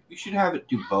out there. You should have it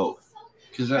do both,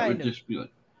 because that would just be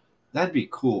like, that'd be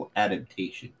cool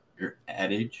adaptation or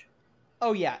adage.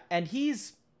 Oh yeah, and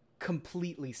he's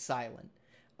completely silent,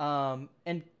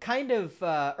 and kind of,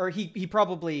 or he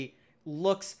probably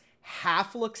looks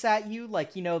at you,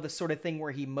 like, the sort of thing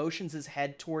where he motions his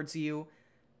head towards you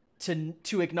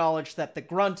to acknowledge that the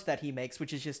grunt that he makes,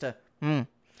 which is just a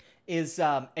is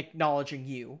acknowledging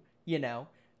you,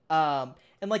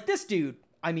 and like this dude,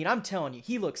 I mean, I'm telling you,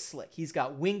 he looks slick. He's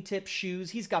got wingtip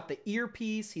shoes, he's got the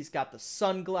earpiece, he's got the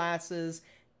sunglasses,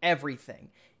 everything.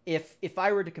 If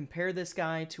I were to compare this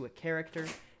guy to a character,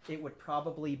 it would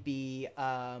probably be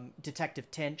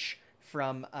Detective Tinch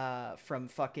from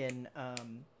fucking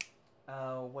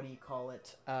what do you call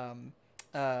it?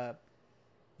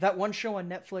 That one show on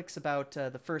Netflix about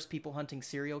the first people hunting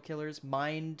serial killers,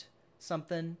 Mind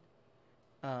something.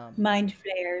 Mind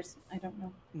Flayers. I don't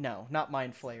know. No, not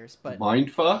Mind Flayers, but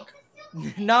Mindfuck?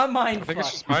 Not Mindfuck. I think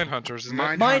it's just Mind Hunters, isn't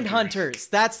it? Mind Hunters.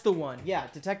 That's the one. Yeah,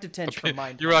 Detective Tinch from Mind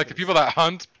Hunters. You were like, the people that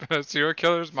hunt serial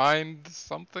killers mind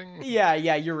something? Yeah,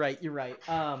 you're right.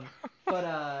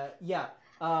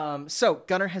 So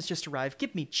Gunnar has just arrived.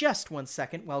 Give me just 1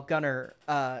 second while Gunnar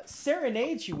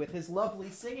serenades you with his lovely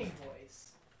singing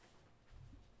voice.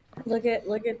 Look at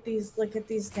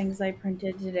these things I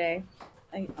printed today.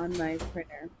 On my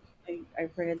printer. I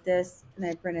printed this, and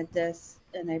I printed this,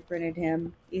 and I printed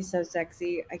him. He's so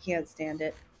sexy. I can't stand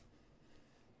it.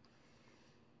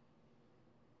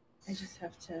 I just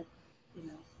have to,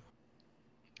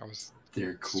 I was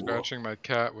They're cool. scratching my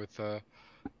cat with for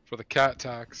the cat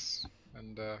tax,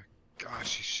 and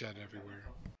gosh, she shed everywhere.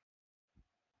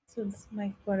 This one's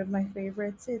one of my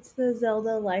favorites. It's the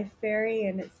Zelda Life Fairy,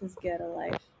 and it says "Get a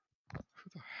Life." Who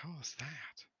the hell is that?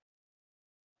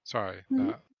 Sorry,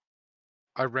 Hmm?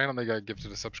 I randomly got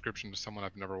gifted a subscription to someone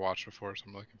I've never watched before, so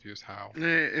I'm really confused how.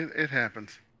 It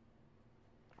happens.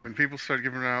 When people start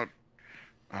giving out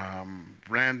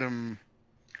random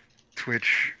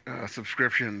Twitch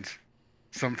subscriptions,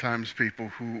 sometimes people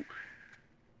who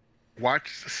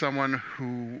watched someone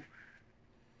who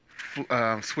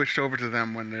switched over to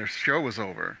them when their show was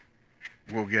over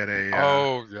will get a...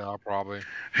 oh, yeah, probably.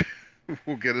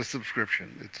 will get a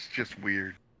subscription. It's just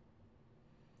weird.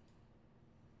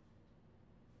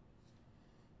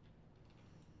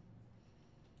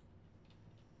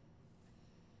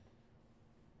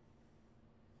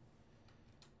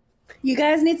 You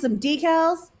guys need some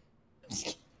decals?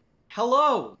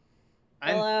 Hello.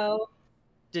 Hello.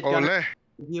 Did Ole. Gunnar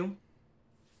you?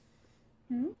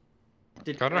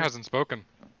 Gunnar hasn't spoken.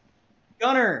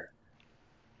 Gunnar,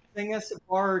 sing us a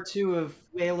bar or two of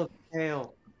Whale of the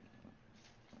Tale.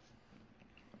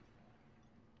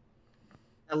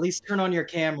 At least turn on your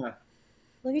camera.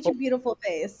 Look at your beautiful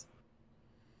face.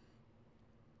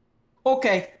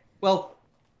 Okay, well,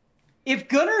 if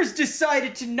Gunnar's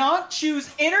decided to not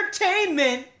choose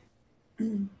entertainment,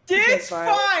 it's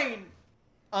fine.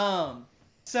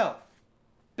 So,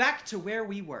 back to where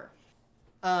we were.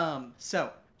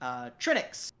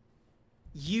 Trinix,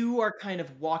 you are kind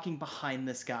of walking behind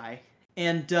this guy,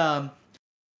 and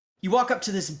you walk up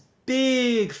to this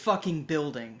big fucking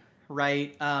building,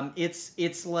 right?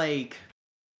 It's like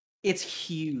it's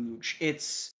huge.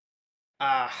 It's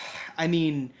I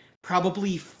mean,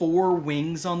 probably 4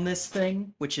 wings on this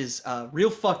thing, which is a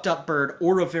real fucked up bird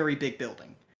or a very big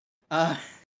building. I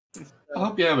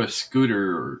hope you have a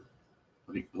scooter or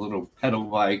like a little pedal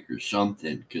bike or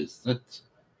something, because that's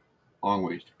a long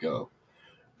ways to go.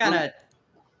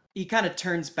 He kind of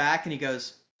turns back and he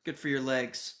goes, "Good for your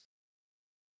legs."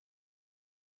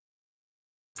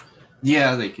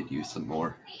 Yeah, they could use some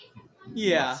more.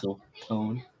 Yeah. Muscle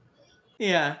tone.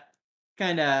 Yeah.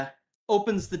 Kind of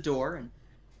opens the door and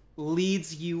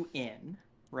leads you in,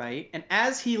 right? And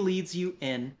as he leads you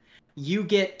in, you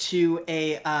get to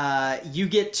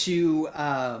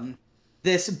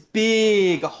this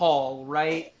big hall,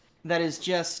 right? That is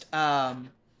just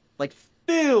like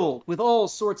filled with all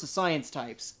sorts of science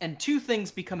types, and 2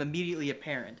 things become immediately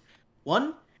apparent.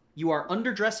 1, you are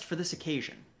underdressed for this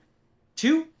occasion.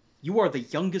 2, you are the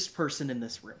youngest person in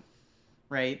this room,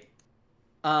 right?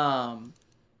 I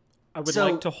would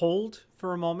like to hold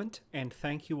for a moment and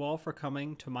thank you all for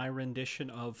coming to my rendition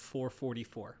of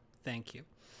 444. Thank you.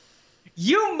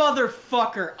 You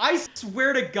motherfucker! I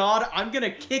swear to God, I'm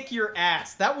gonna kick your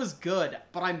ass. That was good,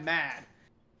 but I'm mad.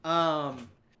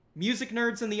 Music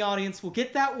nerds in the audience will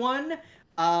get that one.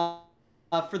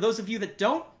 For those of you that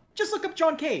don't, just look up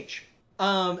John Cage.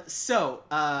 God,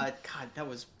 that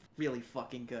was really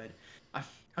fucking good. I'm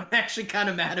actually kind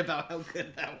of mad about how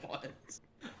good that was.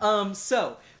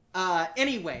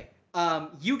 Anyway,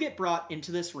 you get brought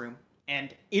into this room,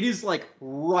 and it is like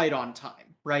right on time,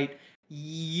 right?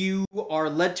 You are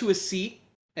led to a seat.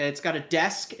 It's got a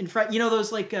desk in front. You know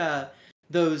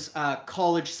those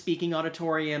college speaking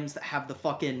auditoriums that have the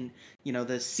fucking,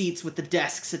 the seats with the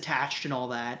desks attached and all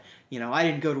that. I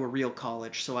didn't go to a real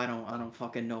college, so I don't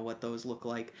fucking know what those look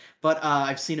like. But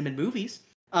I've seen them in movies.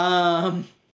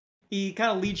 He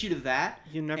kind of leads you to that.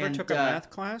 You never took a math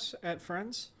class at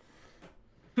Friends?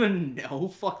 No,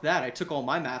 fuck that. I took all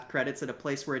my math credits at a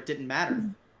place where it didn't matter.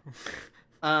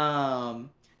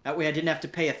 That way I didn't have to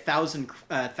pay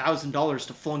 $1,000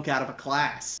 to flunk out of a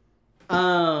class.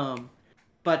 Kind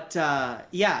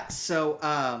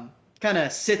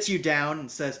of sits you down and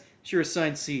says, "It's your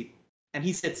assigned seat." And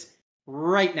he sits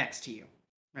right next to you,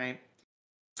 right?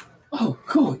 Oh,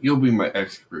 cool. You'll be my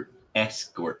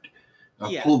escort.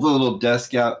 I'll pull the little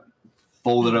desk out,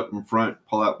 fold it up in front,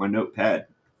 pull out my notepad,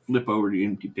 flip over the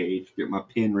empty page, get my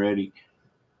pen ready.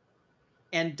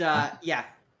 And,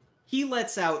 he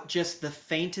lets out just the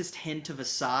faintest hint of a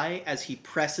sigh as he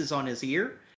presses on his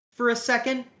ear for a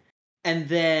second, and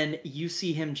then you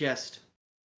see him just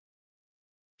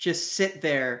sit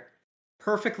there,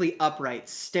 perfectly upright,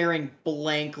 staring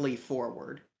blankly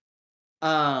forward.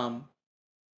 As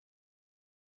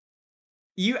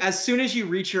soon as you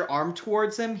reach your arm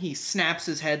towards him, he snaps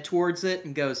his head towards it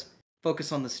and goes,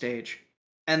 "Focus on the stage."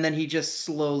 And then he just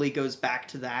slowly goes back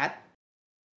to that.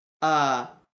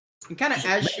 And kind of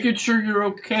making sure you're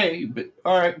okay, but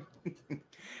all right.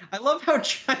 I love how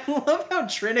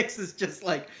Trinix is just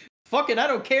like, "Fucking, I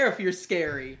don't care if you're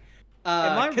scary."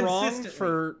 Am I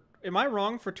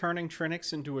wrong for turning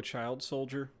Trinix into a child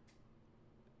soldier?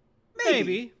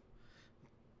 Maybe.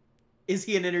 Is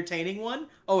he an entertaining one?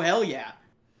 Oh hell yeah.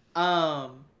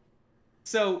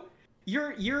 So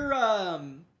you're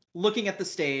looking at the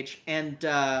stage, and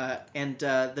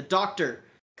the doctor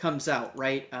comes out,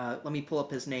 right? Let me pull up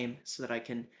his name so that I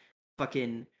can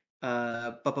fucking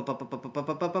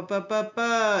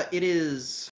it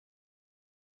is,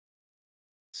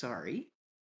 sorry.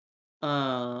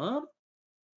 Jabbar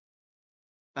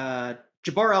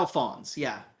Alphonse,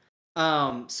 yeah.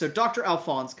 So Dr.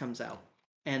 Alphonse comes out,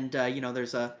 and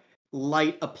there's a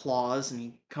light applause, and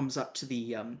he comes up to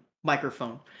the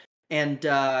microphone and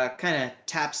kind of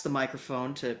taps the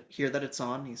microphone to hear that it's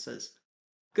on. He says,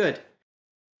 "Good.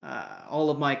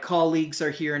 All of my colleagues are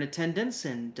here in attendance,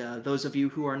 and those of you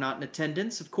who are not in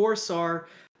attendance, of course, are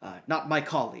not my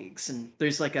colleagues." And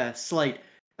there's like a slight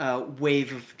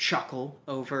wave of chuckle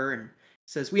over, and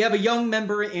says, "We have a young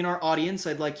member in our audience.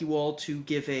 I'd like you all to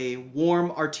give a warm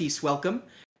artiste welcome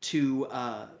to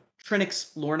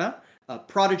Trinix Lorna, a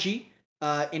prodigy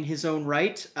in his own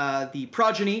right, the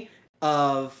progeny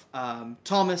of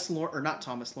Thomas Lorna, or not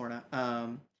Thomas Lorna,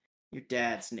 your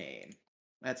dad's name.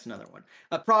 That's another one.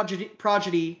 A progeny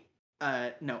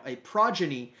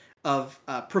of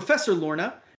Professor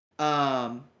Lorna.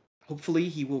 Hopefully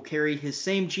he will carry his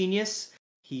same genius.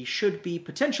 He should be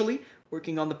potentially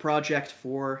working on the project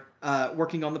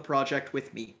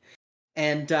with me."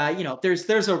 And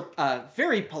there's a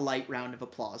very polite round of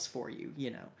applause for you.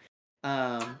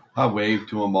 I wave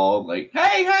to them all like,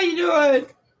 "Hey, how you doing?"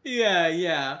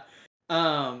 Yeah.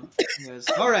 He goes,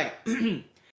 all right.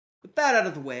 With that out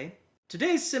of the way,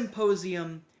 today's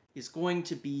symposium is going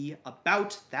to be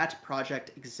about that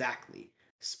project exactly.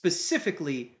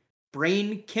 Specifically,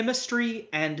 brain chemistry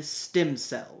and stem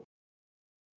cells.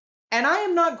 And I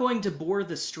am not going to bore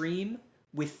the stream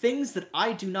with things that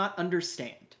I do not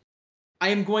understand. I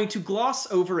am going to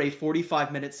gloss over a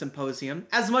 45-minute symposium,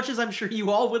 as much as I'm sure you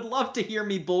all would love to hear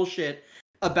me bullshit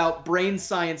about brain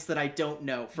science that I don't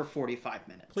know for 45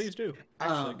 minutes. Please do.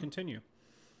 Actually, continue.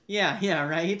 Yeah,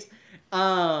 right?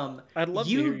 I'd love to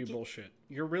hear you bullshit.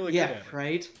 You're really good at it.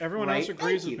 Right? Everyone else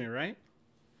agrees with me, right?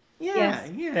 Yeah,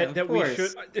 yes. That we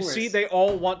should see. They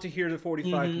all want to hear the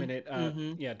 45-minute.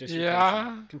 Dissertation.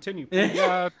 Yeah. Continue.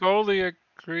 Yeah, totally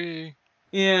agree.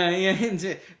 Yeah.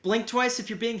 Blink twice if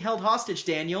you're being held hostage,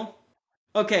 Daniel.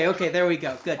 Okay, there we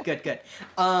go. Good.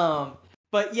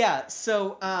 But yeah,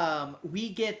 so we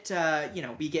get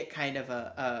kind of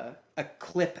a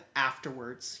clip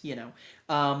afterwards,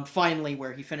 finally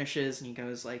where he finishes and he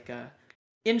goes like,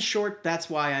 in short, that's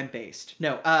why I'm based.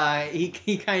 No,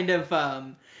 he kind of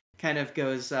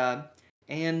goes, well,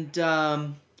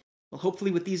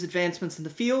 hopefully with these advancements in the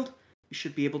field, we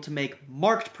should be able to make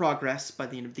marked progress by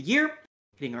the end of the year,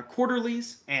 hitting our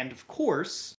quarterlies, and of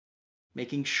course,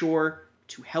 making sure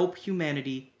to help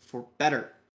humanity for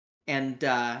better. And,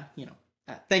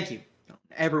 thank you,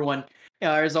 everyone.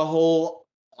 There's a whole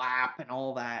clap and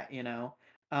all that,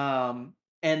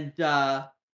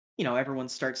 everyone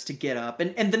starts to get up.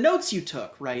 And the notes you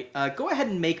took, right? Go ahead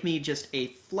and make me just a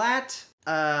flat,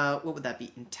 what would that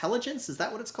be? Intelligence? Is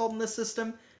that what it's called in this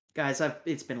system? Guys,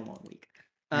 it's been a long week.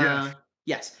 Yes.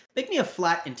 Yes. Make me a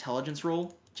flat intelligence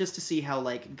roll just to see how,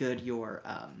 like, good your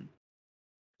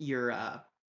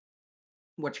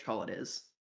whatchamacallit is.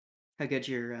 How good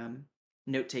your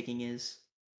note-taking is.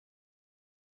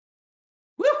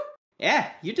 Woo! Yeah,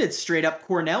 you did straight up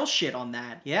Cornell shit on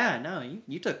that. Yeah, no,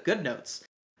 you took good notes.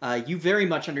 You very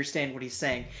much understand what he's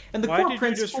saying. And Why did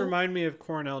you just remind me of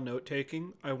Cornell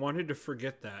note-taking? I wanted to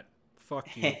forget that.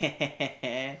 Fuck you.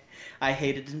 I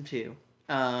hated him too.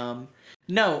 So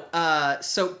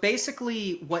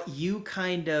basically what you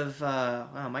kind of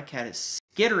my cat is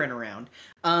skittering around.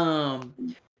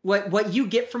 What you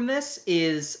get from this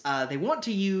is they want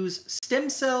to use stem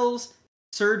cells,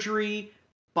 surgery,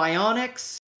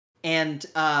 bionics, and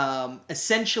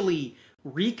essentially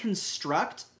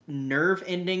reconstruct nerve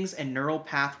endings and neural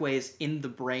pathways in the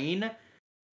brain,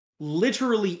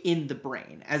 literally in the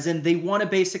brain. As in, they want to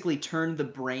basically turn the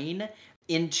brain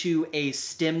into a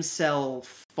stem cell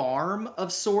farm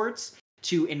of sorts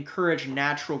to encourage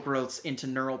natural growths into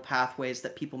neural pathways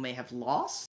that people may have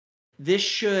lost. This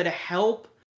should help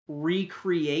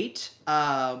recreate.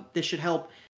 This should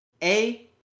help.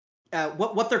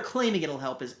 What they're claiming it'll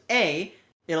help is A,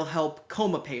 it'll help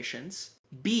coma patients.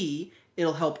 B,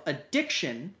 it'll help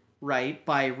addiction, right,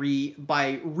 by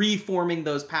reforming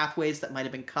those pathways that might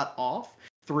have been cut off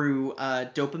through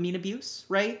dopamine abuse,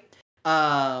 right?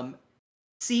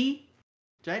 C,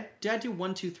 did I do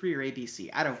 1, 2, 3 or A, B, C?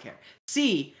 I don't care.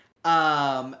 C,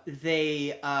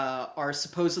 they are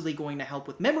supposedly going to help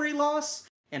with memory loss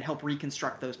and help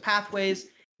reconstruct those pathways.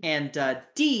 And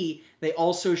D, they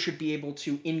also should be able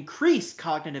to increase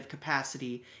cognitive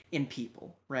capacity in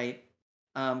people, right?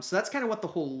 So that's kind of what the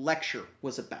whole lecture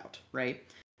was about, right?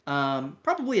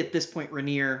 Probably at this point,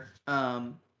 Rainier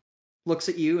looks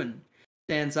at you and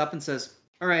stands up and says,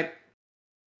 all right,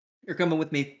 you're coming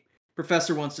with me.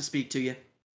 Professor wants to speak to you.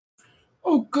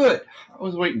 Oh, good. I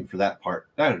was waiting for that part.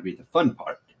 That would be the fun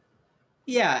part.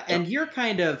 Yeah, and you're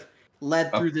kind of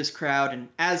led through this crowd, and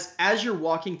as you're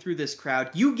walking through this crowd,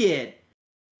 you get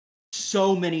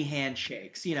so many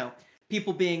handshakes.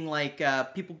 People being like,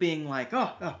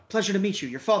 oh, pleasure to meet you.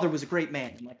 Your father was a great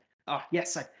man. And like, oh,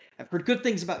 yes, I've heard good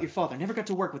things about your father. Never got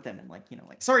to work with him. And like,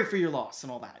 sorry for your loss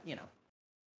and all that.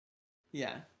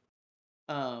 Yeah.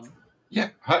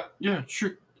 Yeah,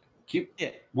 sure. Keep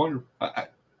one.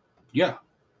 Yeah,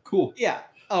 cool. Yeah.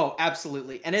 Oh,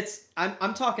 absolutely. And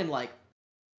I'm talking like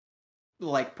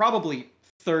probably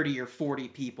 30 or 40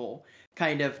 people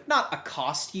kind of not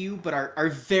accost you, but are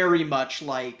very much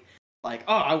like, oh,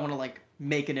 I want to like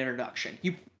make an introduction.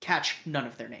 You catch none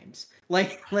of their names.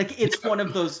 Like it's one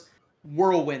of those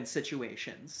whirlwind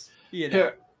situations. Yeah.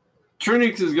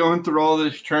 Trinix is going through all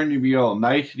this trying to be all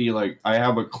nice, and like, I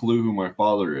have a clue who my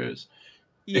father is.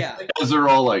 Yeah. As they're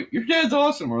all like, your dad's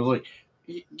awesome. I was like,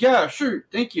 yeah, sure,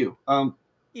 thank you.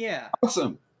 Yeah.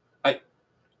 Awesome.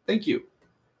 Thank you.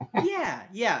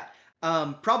 Yeah.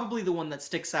 Probably the one that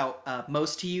sticks out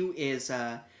most to you is,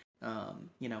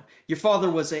 your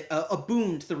father was a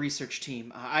boon to the research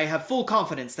team. I have full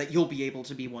confidence that you'll be able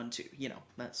to be one too.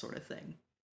 That sort of thing.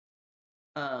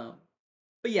 But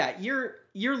yeah,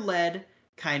 you're led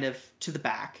kind of to the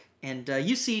back, and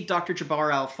you see Dr.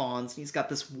 Jabbar Alphonse. He's got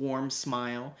this warm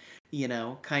smile,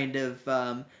 kind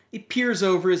of. He peers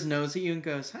over his nose at you and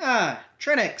goes,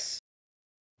 Trinix,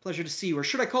 pleasure to see you. Or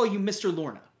should I call you Mr.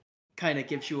 Lorna? Kind of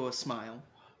gives you a smile.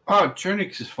 Oh,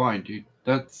 Trinix is fine, dude.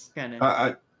 That's kind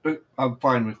of. I'm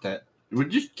fine with that. We'll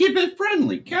just keep it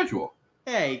friendly, casual.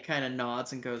 Yeah, he kind of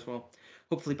nods and goes, well,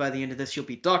 hopefully by the end of this you'll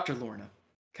be Dr. Lorna.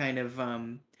 Kind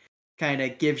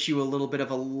of gives you a little bit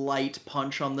of a light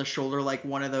punch on the shoulder, like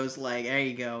one of those, like, there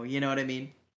you go, you know what I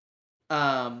mean?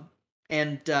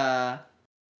 And I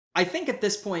think at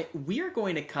this point we are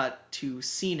going to cut to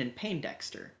Scene and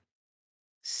Paindexter.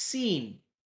 Scene,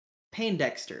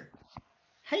 Paindexter.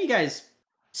 How you guys...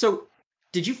 So,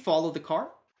 did you follow the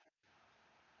car?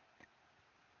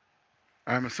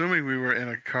 I'm assuming we were in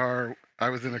a car. I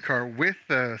was in a car with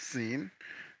the Scene.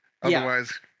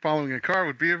 Otherwise, following a car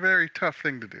would be a very tough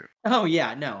thing to do. Oh,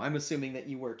 yeah, no. I'm assuming that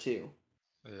you were too.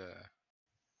 Yeah.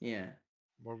 Yeah.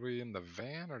 Were we in the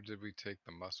van or did we take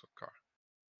the muscle car?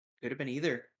 Could have been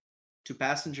either. 2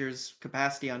 passengers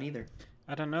capacity on either.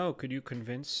 I don't know. Could you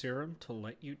convince Serum to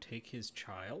let you take his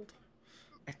child?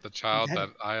 The child that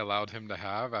I allowed him to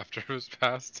have after it was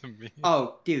passed to me.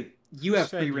 Oh, dude, you have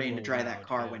free reign to drive that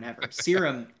car whenever.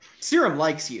 Serum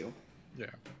likes you. Yeah.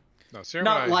 No, Serum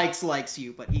Not likes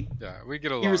you, but he we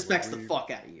get along. He respects the fuck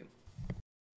out of you.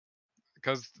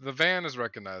 Because the van is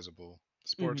recognizable.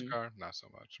 Sports car, not so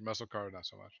much. Muscle car, not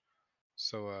so much.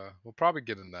 So we'll probably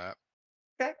get in that.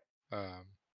 Okay.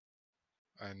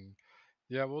 And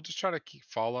yeah, we'll just try to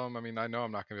follow him. I mean, I know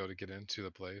I'm not gonna be able to get into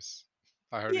the place.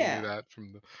 I already knew that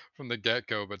from the get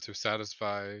go. But to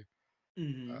satisfy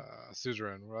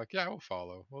Suzerain, we're like, yeah, we'll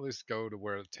follow. We'll at least go to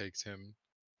where it takes him.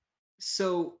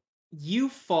 So you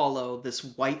follow this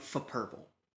white for purple,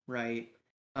 right?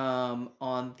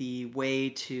 On the way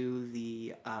to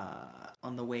the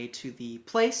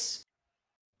place,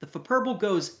 the purple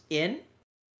goes in,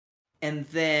 and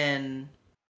then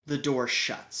the door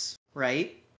shuts,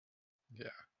 right? Yeah.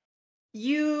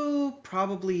 You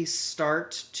probably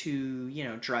start to,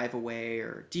 drive away,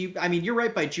 or do you? I mean, you're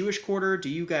right by Jewish Quarter. Do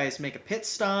you guys make a pit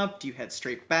stop? Do you head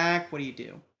straight back? What do you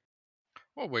do?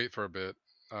 We'll wait for a bit.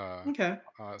 Okay.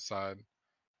 Outside,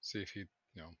 see if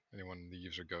anyone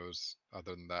leaves or goes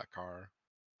other than that car.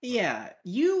 Yeah,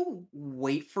 you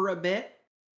wait for a bit,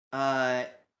 and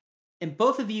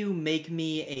both of you make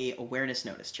me a awareness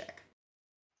notice check.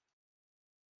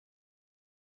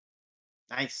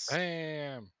 Nice.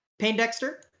 Damn.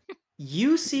 Paindexter,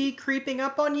 you see creeping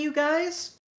up on you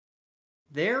guys.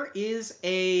 There is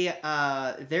a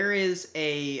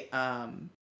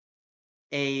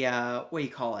what do you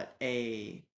call it?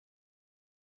 A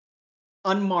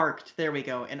unmarked, there we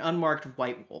go, an unmarked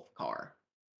White Wolf car.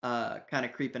 Kind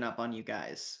of creeping up on you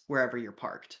guys wherever you're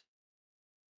parked.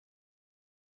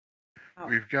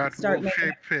 We've got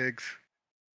wolf-shaped pigs.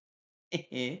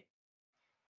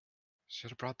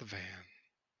 Should have brought the van.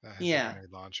 That has a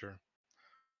grenade launcher.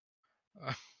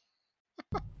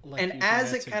 And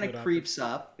as it kind of creeps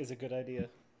up, is a good idea.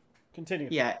 Continue.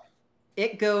 Yeah,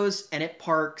 it goes and it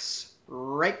parks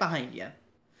right behind you.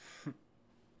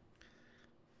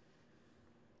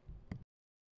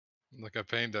 Look at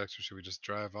Paindexter. Should we just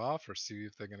drive off or see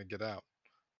if they're gonna get out?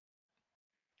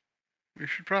 We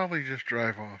should probably just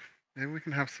drive off. Maybe we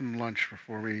can have some lunch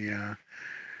before we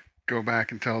go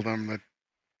back and tell them that,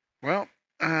 well,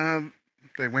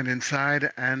 they went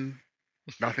inside and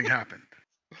nothing happened.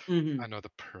 Mm-hmm. I know the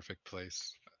perfect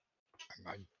place.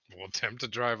 I will attempt to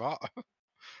drive off.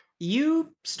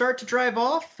 You start to drive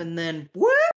off, and then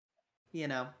whoop,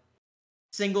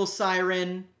 single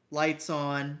siren, lights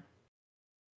on.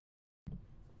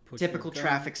 Typical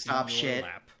traffic stop shit.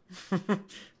 I'm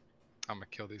gonna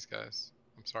kill these guys.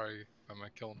 I'm sorry, I'm gonna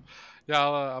kill them. Yeah,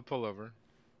 I'll pull over.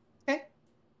 Okay.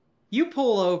 You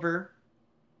pull over,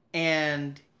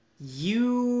 and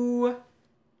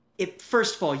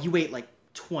first of all, you wait like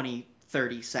 20,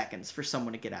 30 seconds for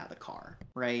someone to get out of the car,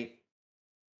 right?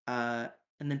 And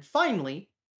then finally,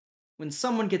 when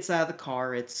someone gets out of the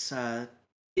car, it's a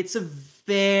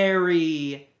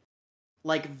very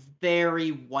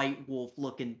White Wolf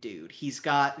looking dude. He's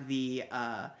got the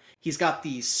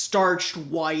starched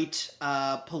white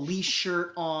police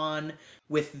shirt on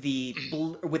with the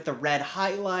red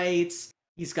highlights.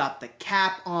 He's got the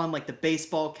cap on, like the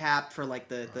baseball cap for like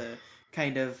the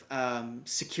kind of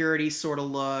security sort of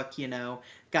look,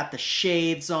 got the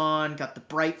shades on, got the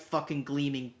bright fucking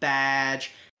gleaming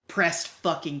badge, pressed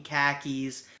fucking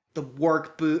khakis, the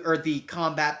work boot or the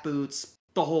combat boots,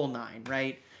 the whole nine,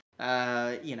 right?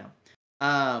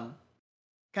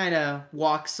 Kind of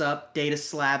walks up, data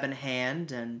slab in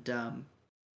hand, and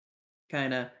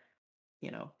kind of,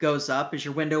 goes up. Is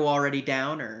your window already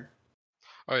down, or?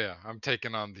 Oh yeah, I'm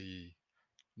taking on the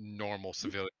normal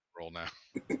civilian role now.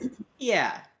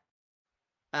 Yeah.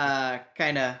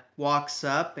 Kind of walks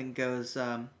up and goes,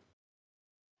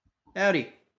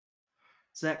 howdy.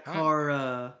 Is that Hi.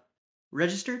 car,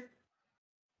 registered?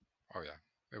 Oh yeah,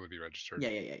 it would be registered.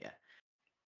 Yeah.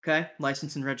 Okay,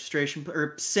 license and registration,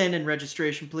 or SIN and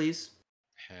registration, please.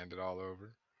 Hand it all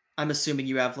over. I'm assuming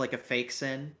you have like a fake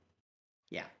SIN.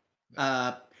 Yeah.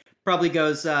 Yeah. Probably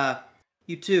goes,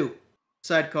 you too.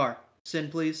 Sidecar. SIN,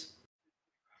 please.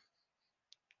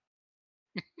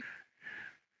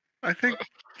 I think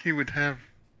he would have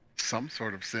some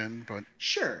sort of sin, but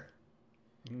Sure.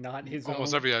 Not his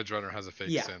Almost own. every edge runner has a fake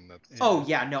Yeah. sin. That's Oh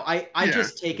yeah, no, I Yeah.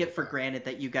 just take it for granted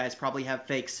that you guys probably have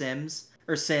fake sims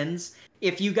or sins.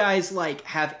 If you guys like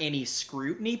have any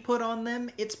scrutiny put on them,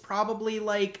 it's probably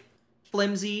like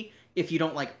flimsy if you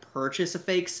don't like purchase a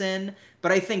fake sin.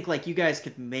 But I think like you guys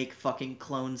could make fucking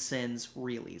clone sins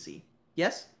real easy.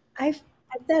 Yes?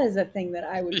 That is a thing that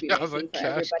I would be Yeah, I was making like, for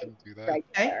Cash everybody can do that. right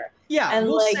Okay. there. Yeah, And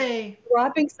we'll like say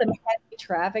dropping some heavy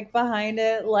traffic behind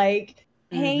it. Like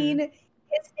Payne,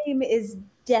 his name is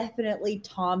definitely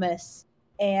Thomas,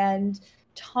 and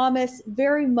Thomas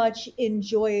very much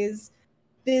enjoys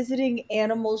visiting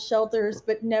animal shelters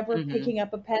but never picking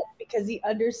up a pet because he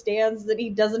understands that he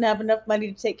doesn't have enough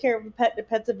money to take care of a pet. A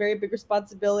pet's a very big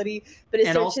responsibility, but his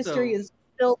And search also- history is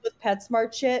filled with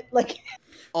PetSmart shit. Like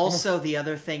Also, the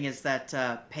other thing is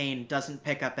that Payne doesn't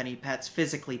pick up any pets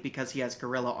physically because he has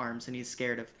gorilla arms and he's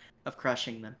scared of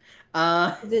crushing them.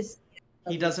 this,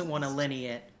 He doesn't want to linny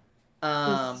it.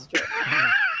 This is true.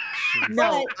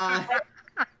 No, I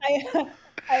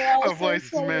A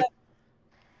voice man.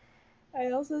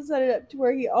 also set it up to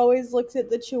where he always looks at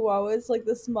the Chihuahuas like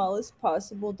the smallest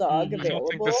possible dog Mhm. I don't think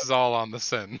available. this is all on the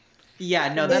sin.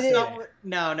 yeah, no, that's It not is. what.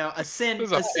 No. A sin. This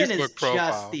is a A sin is Facebook just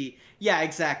profile. the. Yeah,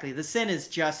 exactly. The sin is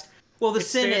just. Well, the It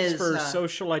sin stands is for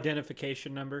social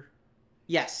identification number.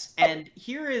 yes, and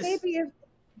here is Maybe if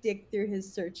dig through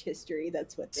his search history,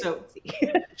 that's what they So- would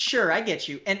see. Sure, I get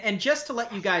you. And just to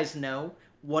let you guys know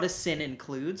what a sin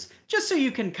includes, just so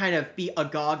you can kind of be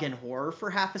agog in horror for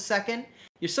half a second,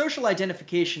 your social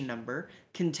identification number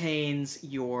contains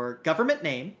your government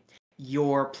name,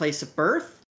 your place of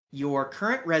birth, your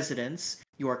current residence,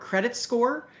 your credit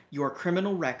score, your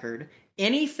criminal record,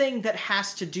 anything that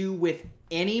has to do with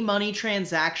any money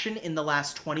transaction in the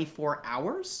last 24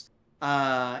 hours.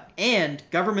 And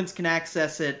governments can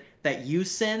access it that use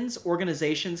sins,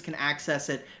 organizations can access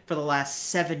it for the last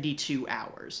 72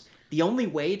 hours. The only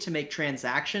way to make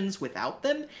transactions without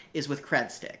them is with cred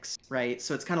sticks, right?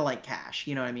 So it's kind of like cash,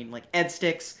 you know what I mean? Like ed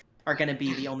sticks are going to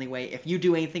be the only way. If you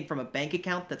do anything from a bank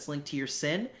account that's linked to your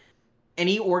sin,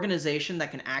 any organization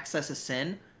that can access a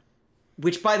sin,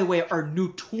 which by the way are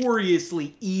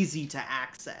notoriously easy to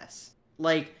access.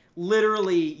 Like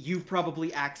literally you've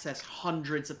probably accessed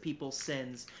hundreds of people's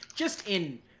sins just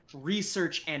in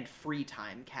research and free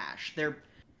time cache. They're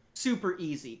super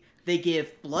easy. They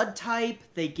give blood type,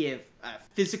 they give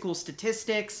physical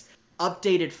statistics,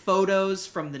 updated photos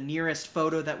from the nearest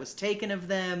photo that was taken of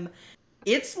them.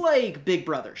 It's like Big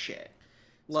Brother shit.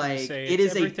 Like it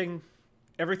is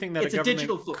everything that it's a a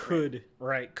digital government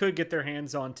footprint. could get their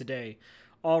hands on today,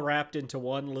 all wrapped into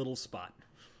one little spot.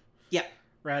 Yeah.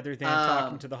 Rather than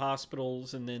talking to the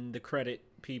hospitals and then the credit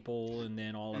people and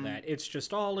then all of that. It's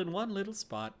just all in one little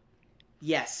spot.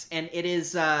 Yes, and it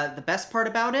is the best part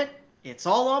about it. It's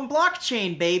all on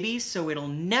blockchain, baby, so it'll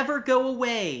never go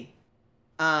away.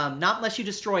 Not unless you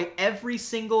destroy every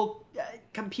single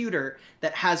computer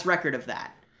that has record of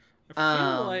that. I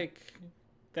feel like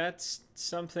that's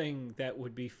something that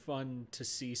would be fun to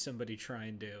see somebody try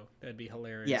and do. That'd be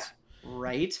hilarious. Yeah,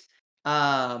 right.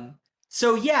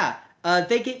 So yeah,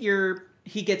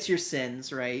 he gets your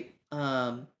sins, right?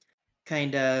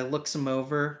 Kind of looks them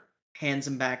over, hands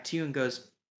them back to you, and goes,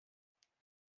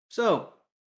 "So,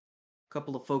 a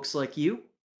couple of folks like you,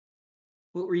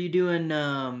 what were you doing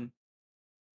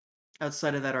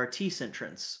outside of that Artis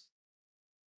entrance?"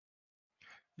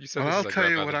 You said Well, this I'll is like tell right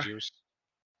you by what the I- Jewish.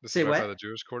 This Say is right by what? the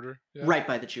Jewish quarter. Yeah. Right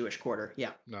by the Jewish quarter.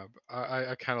 Yeah. No,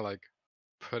 I kind of like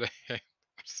put a hand.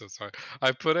 I'm so sorry.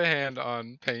 I put a hand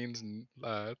on Payne's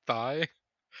thigh,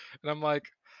 and I'm like,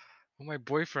 well, my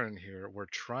boyfriend and here were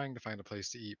trying to find a place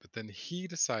to eat, but then he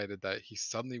decided that he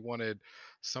suddenly wanted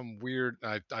some weird.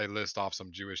 I list off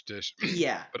some Jewish dish,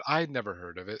 Yeah. but I'd never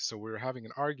heard of it. So we were having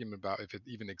an argument about if it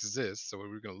even exists. So we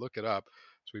were going to look it up.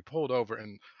 So we pulled over,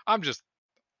 and I'm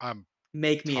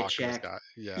Make me a talking to this check. guy.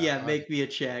 Yeah, Yeah, I'm make me a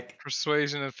check.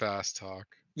 persuasion and fast talk.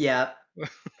 Yeah.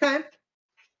 Okay.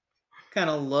 Kind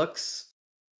of looks,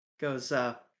 goes,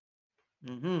 right.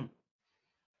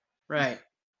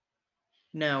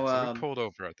 Now, So we pulled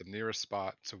over at the nearest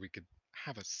spot so we could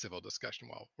have a civil discussion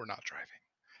while we're not driving.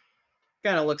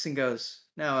 kind of looks and goes,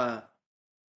 now,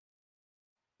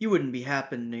 you wouldn't be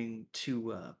happening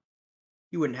to,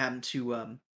 you wouldn't happen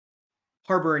to,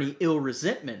 harbor any ill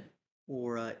resentment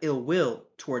or ill will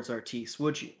towards Artis,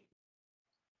 would you?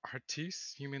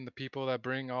 Artistes? You mean the people that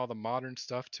bring all the modern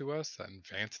stuff to us that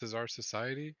advances our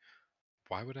society?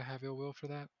 Why would I have ill will for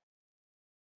that?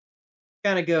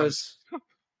 Kind of Um, goes,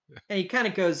 and he kind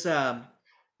of goes,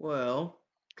 well,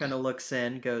 kind of looks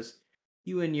in, goes,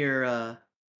 you and your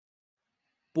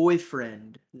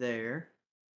boyfriend there.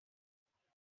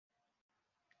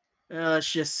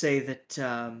 Let's just say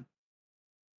that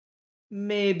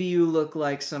maybe you look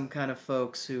like some kind of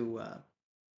folks who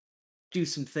do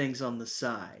some things on the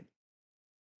side.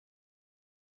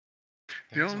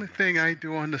 The only thing I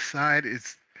do on the side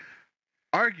is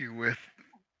argue with.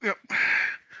 You know,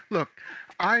 look,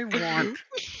 I want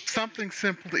something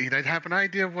simple to eat. I have an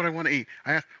idea of what I want to eat.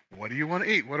 I ask, "What do you want to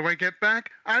eat? What do I get back?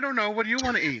 I don't know. What do you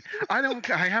want to eat? I don't.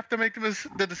 I have to make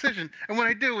the decision. And when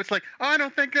I do, it's like, oh, I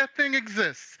don't think that thing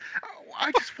exists.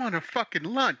 I just want a fucking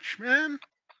lunch, man.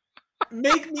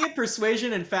 Make me a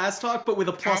persuasion and fast talk, but with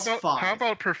a plus 5. How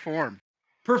about perform?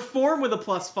 Perform with a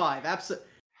plus 5. Absolutely.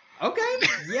 Okay.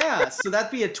 Yeah. So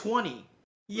that'd be a 20.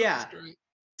 Yeah.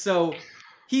 So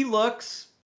he looks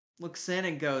in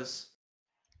and goes,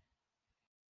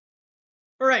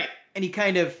 all right. And he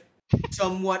kind of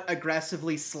somewhat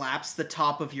aggressively slaps the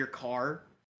top of your car.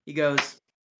 He goes,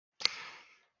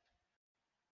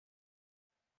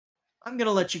 I'm going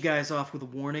to let you guys off with a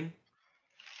warning.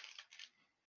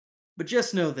 But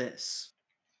just know this.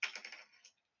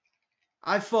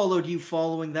 I followed you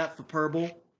following that for Purple.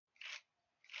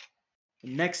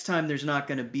 And next time there's not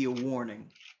going to be a warning.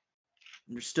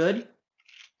 Understood?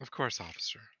 Of course,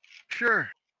 officer. Sure.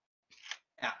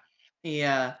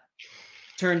 Yeah. He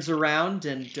turns around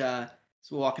and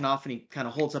is walking off, and he kind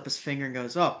of holds up his finger and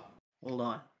goes, oh, hold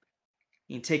on.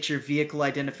 He takes your vehicle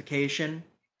identification.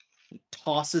 He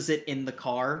tosses it in the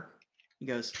car. He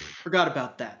goes, forgot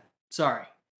about that. Sorry.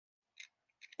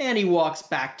 And he walks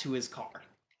back to his car.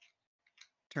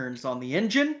 Turns on the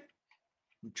engine.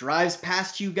 Drives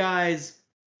past you guys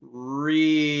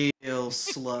real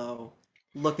slow.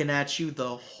 Looking at you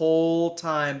the whole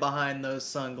time behind those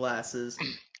sunglasses.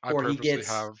 I purposely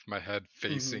have my head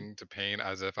facing to Payne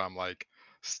as if I'm like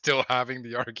still having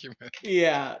the argument.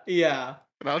 Yeah.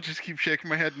 And I'll just keep shaking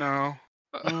my head no.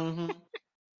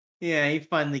 Yeah, he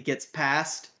finally gets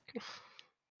past.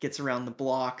 Gets around the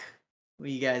block.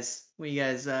 You guys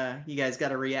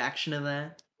got a reaction to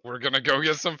that? We're gonna go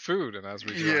get some food, and as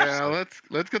we drive, yeah,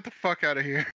 let's get the fuck out of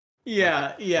here.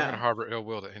 Yeah. I'm gonna harbor ill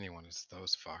will to anyone. It's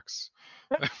those fucks.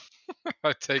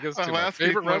 I take us to my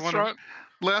favorite restaurant.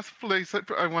 Last place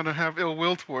I want to have ill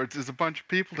will towards is a bunch of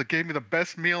people that gave me the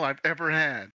best meal I've ever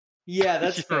had. Yeah,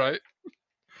 that's fair. Right.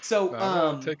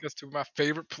 So, take us to my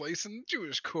favorite place in the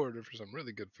Jewish Quarter for some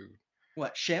really good food.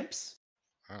 What, Shimps?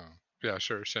 Oh, yeah,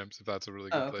 sure, Shimps, if that's a really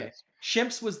good place.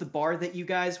 Shimps was the bar that you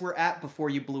guys were at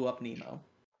before you blew up Nemo.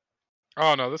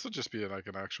 Oh no, this would just be like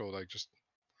an actual just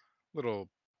little,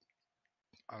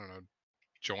 I don't know,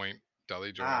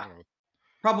 deli joint. I don't know.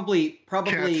 Probably.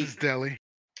 Katz's Deli.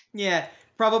 Yeah,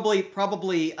 probably.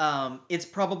 It's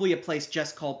probably a place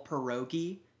just called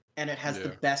Pierogi, and it has the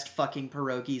best fucking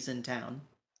pierogies in town.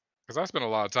 Because I spent a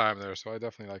lot of time there, so I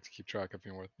definitely like to keep track of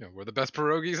where the best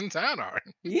pierogies in town are.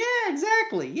 Yeah,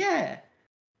 exactly. Yeah.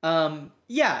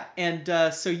 Yeah,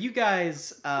 and so you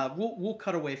guys, we'll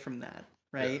cut away from that,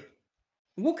 right? Yeah.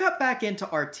 We'll cut back into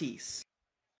Artis.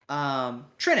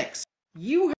 Trinix,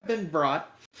 you have been brought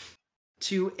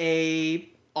to a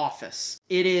office.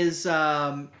 It is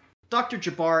Dr.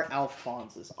 Jabbar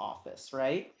Alphonse's office,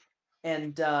 right?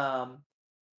 And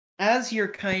as you're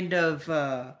kind of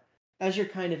in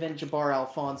Jabbar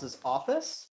Alphonse's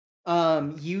office,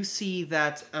 you see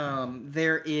that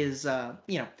there is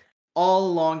all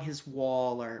along his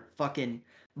wall are fucking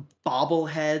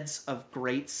bobbleheads of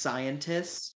great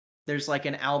scientists. There's like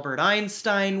an Albert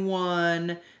Einstein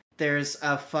one. There's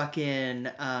a fucking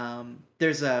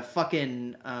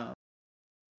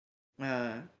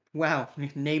Wow,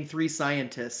 name 3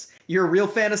 scientists. You're a real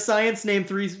fan of science? Name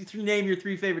your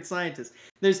 3 favorite scientists.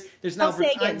 There's an Carl Albert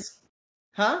Sagan. Einstein.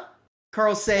 Huh?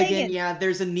 Carl Sagan, Sagan. yeah,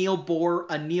 there's a Niels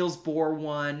Bohr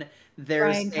one.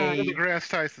 There's Brian Cox. Neil a deGrasse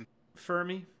Tyson.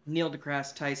 Fermi. Neil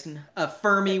deGrasse Tyson, a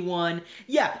Fermi one.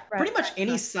 Yeah, pretty much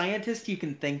any Right. scientist you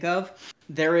can think of,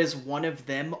 there is one of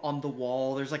them on the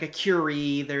wall. There's like a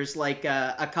Curie, there's like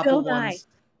a couple Bill Nye.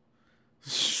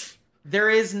 ones.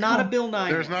 There is not a Bill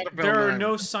Nye There's one. not a Bill There are Nye no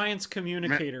one. science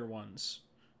communicator ones.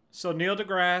 So Neil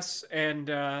deGrasse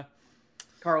and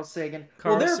Carl Sagan.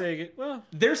 Carl well, Sagan. Well,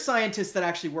 they're scientists that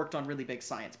actually worked on really big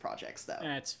science projects, though.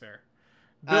 that's fair.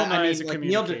 Bill Nye is a like,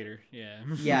 communicator. Yeah.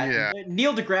 Yeah,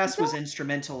 Neil deGrasse was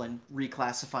instrumental in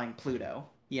reclassifying Pluto.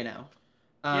 You know.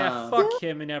 Yeah. Fuck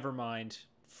him and never mind.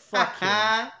 Fuck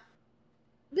him.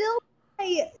 Bill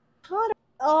Nye taught us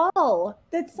all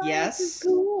that science is Yes.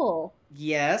 cool.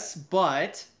 Yes,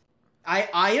 but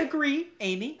I agree,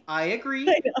 Amy. I agree.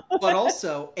 But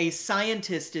also, a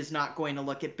scientist is not going to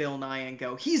look at Bill Nye and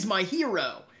go, "He's my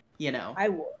hero." You know. I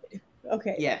would.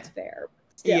 Okay, Yeah. that's fair.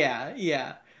 Still.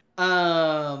 Yeah.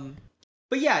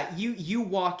 But yeah, you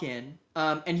walk in,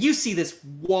 and you see this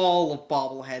wall of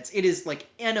bobbleheads. It is like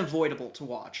unavoidable to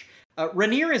watch.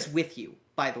 Rainier is with you,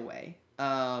 by the way,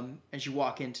 as you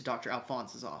walk into Dr.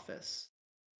 Alphonse's office.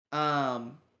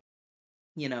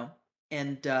 You know,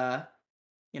 and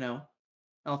you know,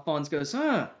 Alphonse goes,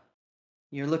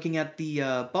 you're looking at the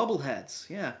bobbleheads.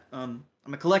 Yeah, I'm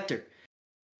a collector.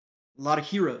 A lot of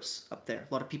heroes up there.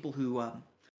 A lot of people who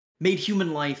made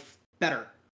human life better,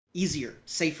 easier,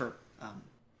 safer,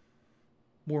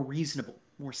 more reasonable,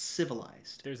 more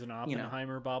civilized. There's an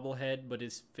Oppenheimer bobblehead, but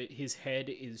his head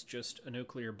is just a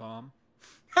nuclear bomb.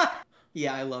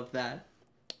 Yeah, I love that.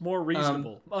 More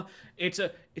reasonable. It's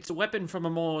a weapon from a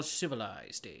more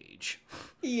civilized age.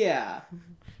 Yeah,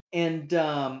 and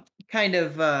kind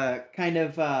of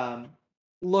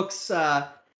looks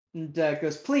and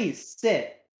goes, "Please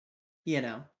sit." You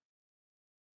know.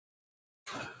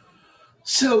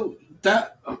 So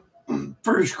that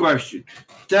first question,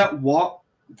 that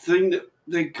thing that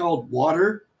they called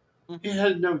water, it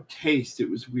had no taste. It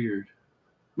was weird,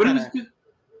 but it was good.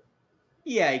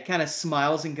 Yeah, he kind of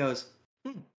smiles and goes,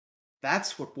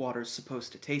 "That's what water's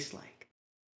supposed to taste like."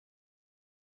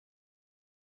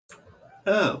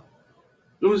 Oh,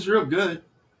 it was real good.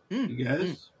 I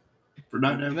guess for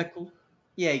not having. Chemical.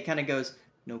 Yeah, he kind of goes,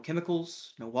 "No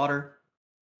chemicals, no water."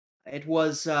 It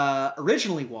was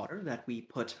originally water that we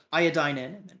put iodine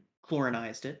in and then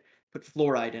chlorinized it, put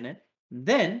fluoride in it. And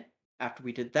then, after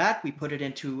we did that, we put it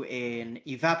into an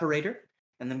evaporator,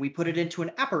 and then we put it into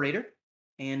an apparator,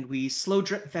 and we slow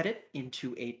drip fed it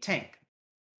into a tank.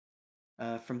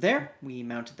 From there, we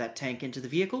mounted that tank into the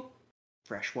vehicle,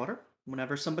 fresh water,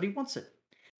 whenever somebody wants it.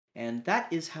 And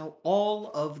that is how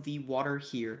all of the water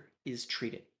here is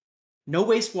treated. No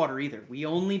wastewater either. We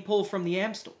only pull from the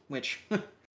Amstel, which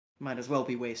might as well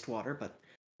be wastewater, but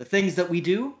the things that we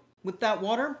do with that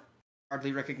water,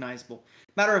 hardly recognizable.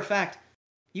 Matter of fact,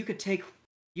 you could take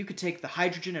the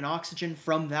hydrogen and oxygen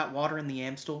from that water in the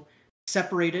Amstel,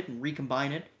 separate it and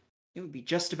recombine it. It would be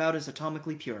just about as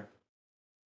atomically pure.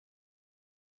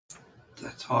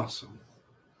 That's awesome.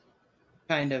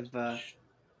 Kind of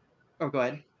oh, go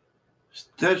ahead.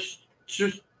 That's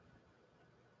just.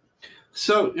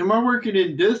 So, am I working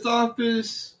in this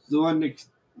office? The one next.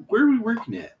 Where are we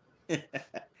working at?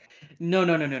 No.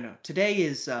 Today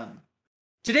is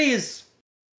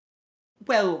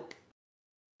well,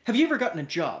 have you ever gotten a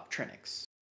job, Trinix?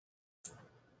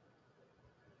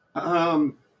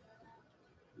 I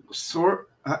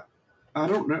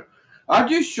don't know. I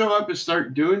just show up and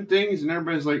start doing things, and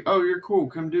everybody's like, "Oh, you're cool.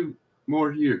 Come do more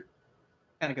here."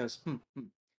 Kind of goes,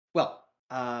 Well,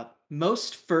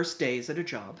 most first days at a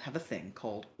job have a thing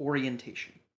called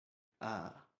orientation.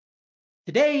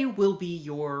 Today will be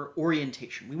your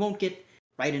orientation. We won't get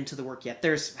right into the work yet.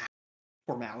 There's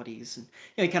formalities, and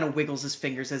he kind of wiggles his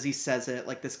fingers as he says it,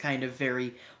 like this kind of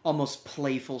very almost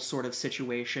playful sort of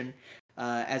situation.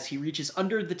 As he reaches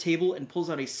under the table and pulls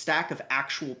out a stack of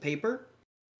actual paper,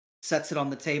 sets it on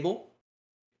the table,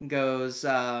 and goes,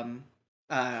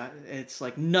 it's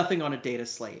like nothing on a data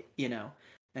slate, you know.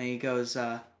 And he goes,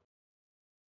 and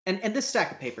this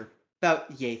stack of paper,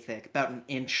 about yay thick, about an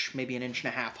inch, maybe an inch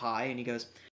and a half high, and he goes,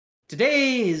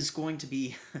 "Today is going to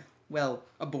be, well,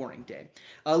 a boring day.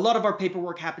 A lot of our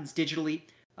paperwork happens digitally.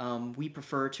 We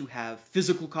prefer to have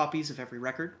physical copies of every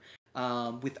record,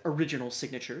 with original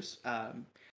signatures.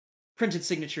 Printed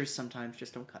signatures sometimes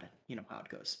just don't cut it. You know how it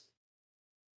goes."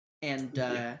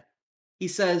 And he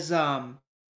says, "Now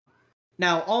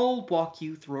I'll walk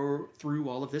you through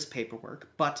all of this paperwork,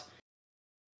 but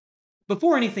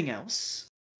before anything else,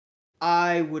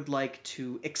 I would like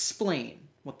to explain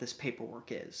what this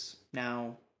paperwork is.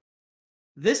 Now,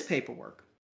 this paperwork,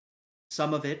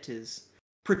 some of it is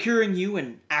procuring you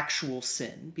an actual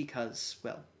sin because,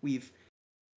 well, we've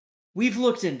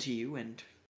looked into you and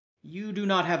you do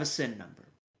not have a sin number.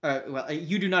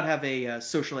 You do not have a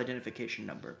social identification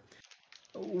number.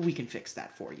 We can fix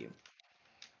that for you.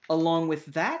 Along with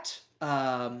that,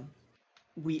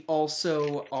 we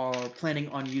also are planning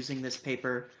on using this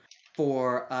paper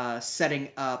for setting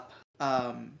up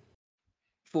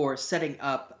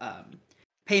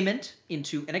payment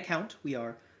into an account. We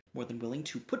are more than willing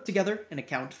to put together an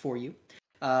account for you.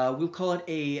 We'll call it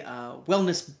a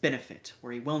wellness benefit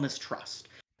or a wellness trust.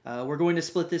 We're going to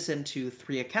split this into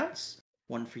 3 accounts.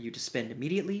 One for you to spend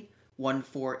immediately, one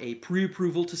for a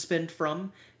pre-approval to spend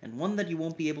from, and one that you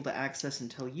won't be able to access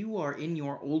until you are in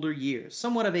your older years.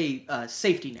 Somewhat of a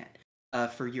safety net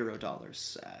for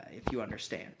Eurodollars, if you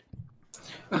understand.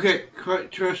 Okay,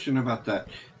 question about that.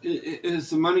 Is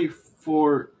the money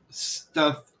for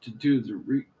stuff to do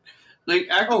the like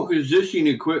acquisition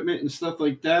equipment and stuff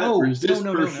like that, or is this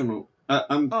personal?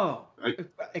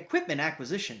 Equipment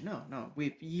acquisition? No.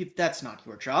 That's not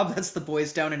your job. That's the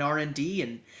boys down in R&D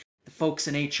and the folks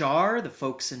in HR, the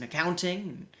folks in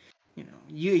accounting. And,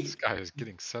 This guy is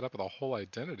getting set up with a whole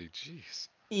identity. Jeez.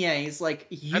 Yeah, he's like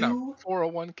And a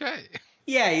 401k.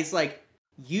 Yeah, he's like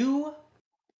you.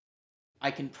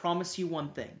 I can promise you one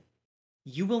thing: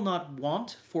 you will not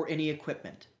want for any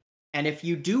equipment, and if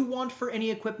you do want for any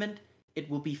equipment, it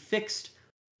will be fixed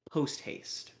post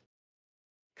haste.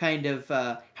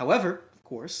 However, of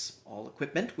course, all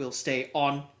equipment will stay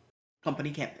on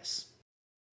company campus.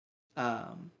 Yeah,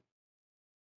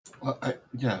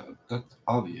 that's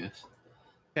obvious.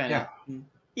 Yeah,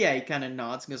 he kind of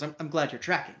nods and goes, I'm glad you're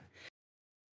tracking.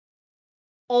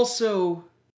 Also,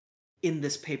 in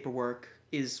this paperwork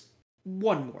is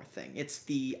one more thing. It's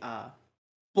the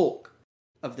bulk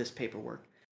of this paperwork.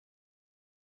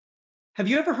 Have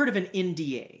you ever heard of an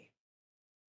NDA?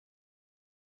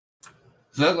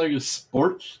 Is that like a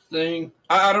sports thing?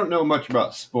 I don't know much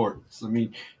about sports. I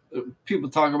mean, people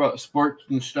talk about sports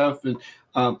and stuff, and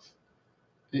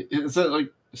is that like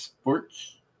a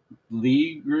sports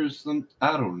league or something?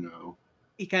 I don't know.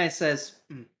 He kind of says,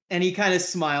 and he kind of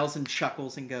smiles and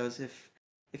chuckles and goes, if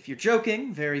you're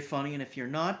joking, very funny, and if you're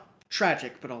not,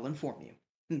 tragic, but I'll inform you.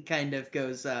 And kind of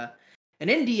goes, an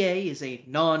NDA is a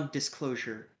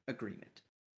non-disclosure agreement.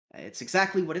 It's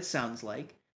exactly what it sounds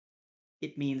like.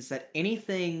 It means that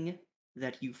anything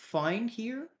that you find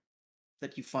here,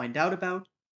 that you find out about,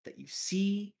 that you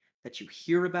see, that you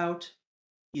hear about,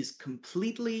 is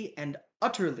completely and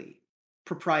utterly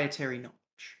proprietary knowledge.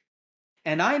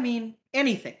 And I mean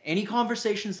anything, any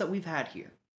conversations that we've had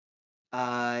here,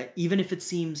 even if it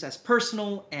seems as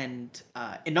personal and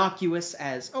innocuous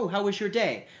as, oh, how was your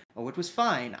day? Oh, it was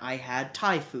fine. I had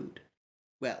Thai food.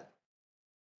 Well,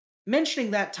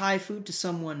 mentioning that Thai food to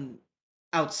someone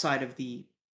outside of the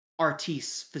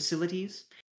Artis facilities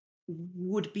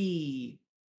would be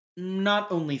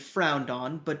not only frowned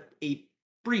on, but a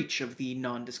breach of the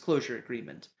non-disclosure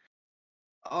agreement.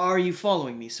 Are you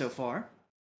following me so far?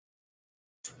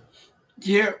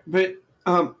 Yeah, but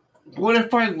what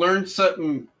if I learn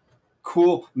something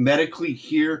cool medically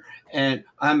here and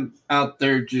I'm out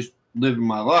there just living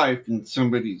my life and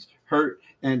somebody's hurt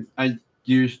and I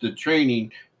use the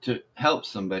training to help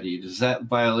somebody? Does that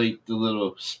violate the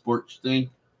little sports thing?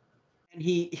 And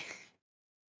he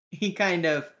kind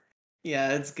of,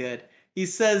 yeah, it's good. He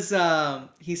says,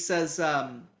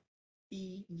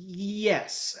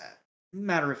 yes.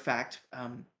 Matter of fact,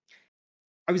 I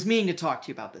was meaning to talk to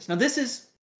you about this. Now, this is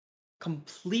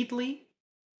completely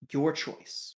your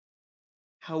choice.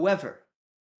 However,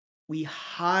 we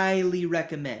highly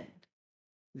recommend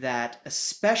that,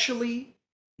 especially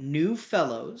new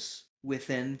fellows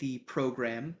within the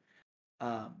program,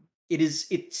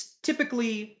 it's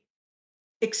typically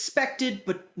expected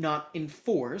but not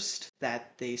enforced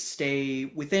that they stay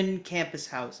within campus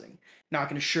housing. Now, I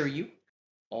can assure you,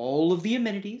 all of the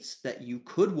amenities that you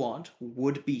could want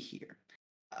would be here.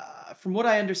 From what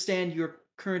I understand, you're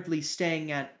currently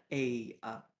staying at a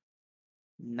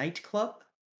nightclub?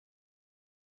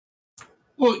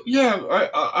 Well, yeah,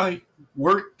 I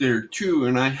work there too,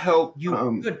 and I help.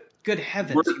 Good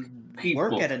heavens! You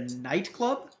work at a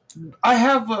nightclub? I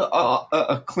have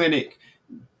a clinic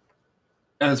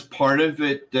as part of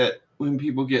it that when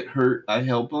people get hurt, I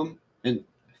help them and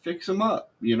fix them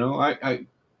up. I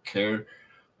care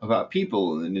about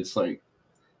people, and it's like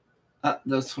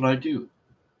that's what I do.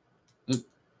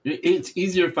 It's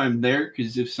easier if I'm there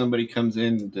because if somebody comes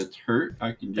in that's hurt,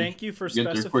 I can just Thank you for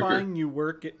specifying you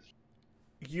work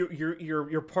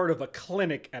you're part of a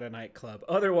clinic at a nightclub.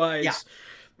 Otherwise,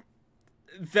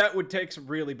 that would take some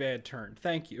really bad turn.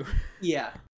 Thank you.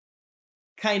 Yeah.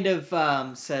 Kind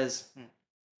of says,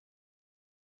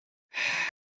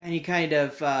 and he kind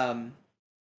of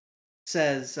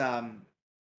says,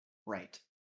 right.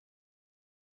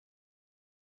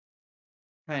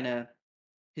 Kind of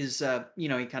his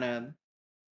he kind of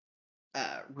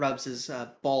rubs his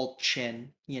bald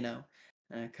chin,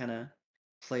 kind of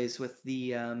plays with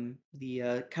the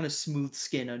kind of smooth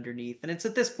skin underneath. And it's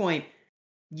at this point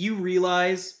you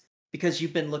realize, because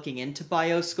you've been looking into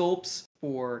biosculpts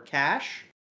for cash,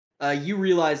 you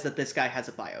realize that this guy has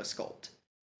a biosculpt.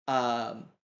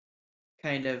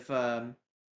 Kind of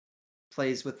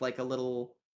plays with like a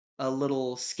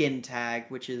little skin tag,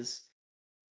 which is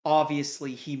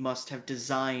obviously he must have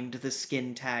designed the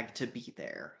skin tag to be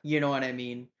there. You know what I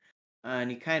mean? And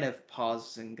he kind of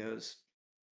pauses and goes,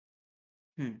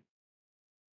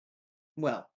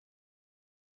 Well,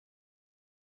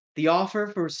 the offer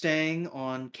for staying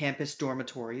on campus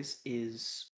dormitories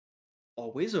is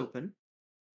always open.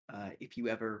 If you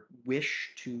ever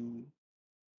wish to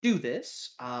do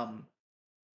this,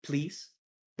 please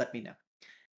let me know.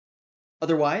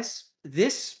 Otherwise,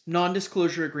 this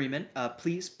non-disclosure agreement,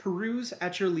 please peruse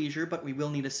at your leisure, but we will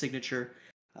need a signature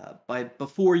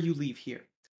before you leave here.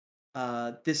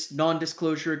 This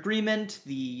non-disclosure agreement,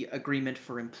 the agreement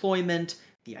for employment,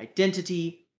 the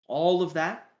identity, all of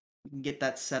that, we can get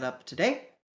that set up today,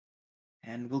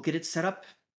 and we'll get it set up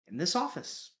in this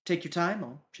office. Take your time.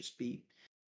 I'll just be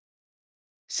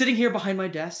sitting here behind my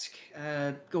desk,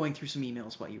 going through some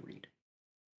emails while you read.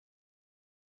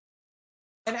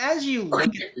 And as you look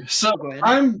at... So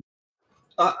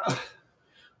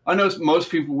I know most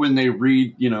people, when they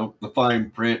read, the fine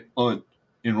print on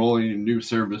enrolling in a new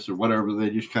service or whatever,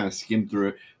 they just kind of skim through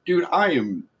it. Dude, I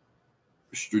am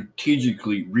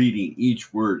strategically reading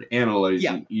each word,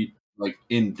 analyzing each, like,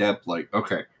 in depth, like,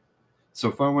 okay, so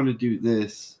if I want to do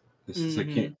this is, I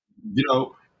can't,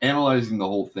 analyzing the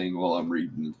whole thing while I'm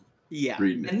reading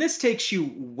it. And this takes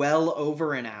you well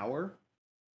over an hour,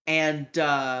 and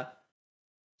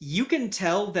you can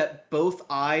tell that both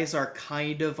eyes are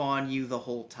kind of on you the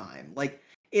whole time. Like,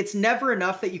 it's never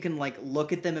enough that you can, like,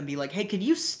 look at them and be like, hey, can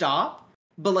you stop?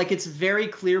 But, like, it's very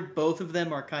clear both of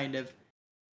them are kind of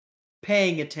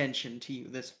paying attention to you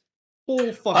this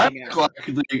whole fucking hour.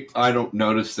 Luckily, I don't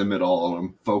notice them at all.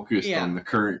 I'm focused on the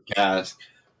current task,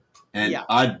 and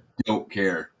I don't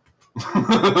care.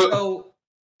 So,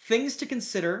 things to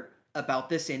consider about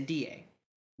this NDA.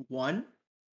 One,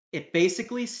 it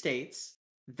basically states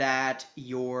that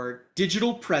your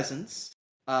digital presence,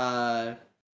 the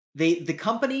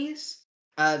companies,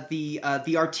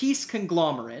 the Artiste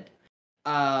conglomerate,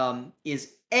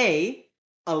 is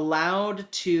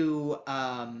allowed to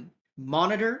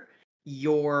monitor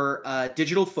your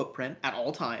digital footprint at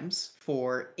all times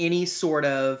for any sort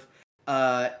of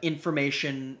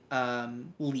information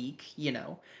leak.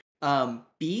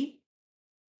 B,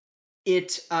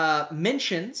 it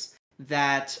mentions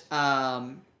that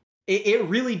it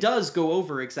really does go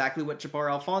over exactly what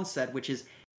Jabbar Alphonse said, which is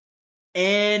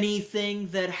anything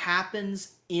that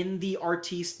happens in the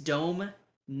Artiste Dome,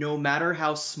 no matter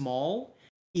how small,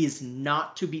 is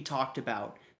not to be talked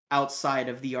about outside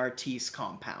of the Artiste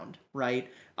compound, right?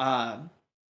 And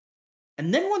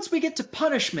then once we get to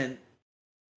punishment,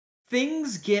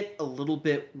 things get a little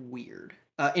bit weird.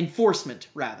 Enforcement,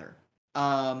 rather.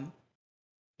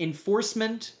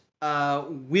 Enforcement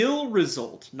will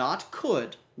result, not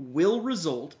could, will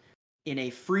result in a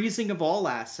freezing of all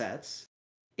assets,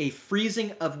 a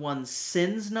freezing of one's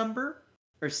SIN number,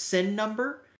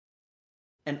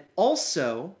 and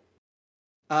also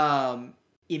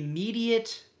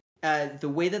immediate, the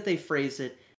way that they phrase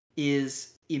it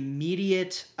is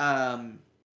immediate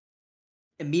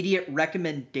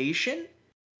recommendation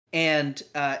and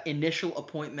initial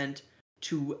appointment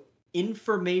to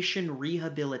information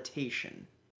rehabilitation.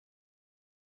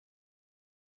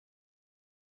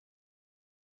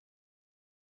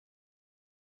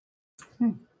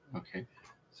 Okay,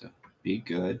 so be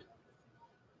good,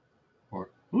 or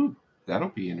that'll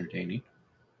be entertaining.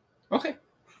 Okay,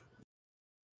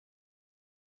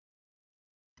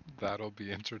 that'll be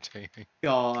entertaining.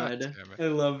 God I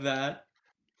love that.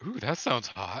 Ooh, that sounds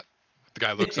hot. The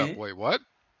guy looks up. Wait, what?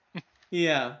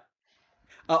 Yeah.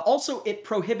 Also, it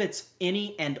prohibits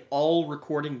any and all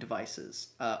recording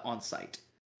devices on site.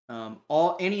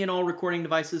 Any and all recording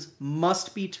devices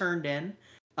must be turned in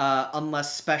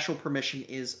unless special permission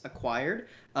is acquired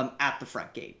at the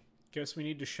front gate. Guess we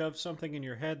need to shove something in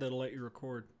your head that'll let you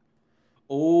record.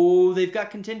 Oh, they've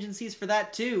got contingencies for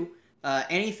that too.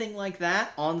 Anything like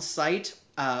that on site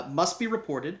must be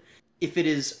reported. If it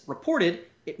is reported,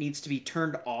 it needs to be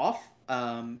turned off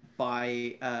it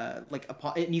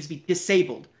needs to be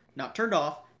disabled, not turned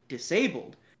off,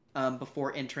 disabled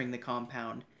before entering the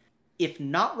compound. If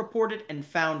not reported and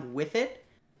found with it,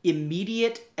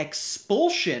 immediate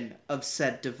expulsion of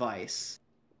said device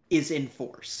is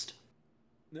enforced.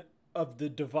 Of the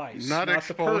device, not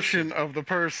expulsion the of the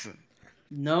person.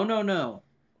 No, no, no.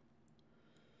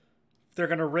 They're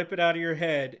gonna rip it out of your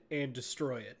head and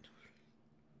destroy it.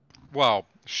 Well,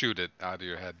 shoot it out of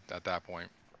your head at that point.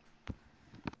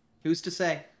 Who's to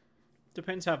say?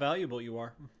 Depends how valuable you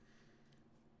are.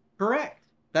 Correct.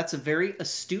 That's a very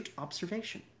astute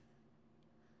observation.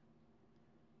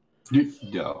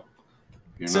 No.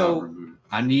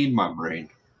 I need my brain.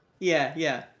 Yeah,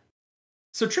 yeah.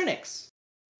 So Trinix,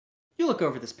 you look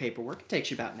over this paperwork. It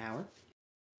takes you about an hour.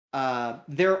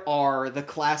 There are the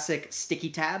classic sticky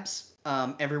tabs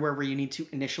everywhere where you need to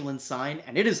initial and sign,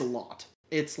 and it is a lot.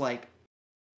 It's like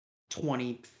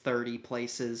 20, 30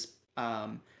 places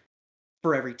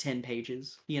for every 10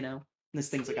 pages, you know? This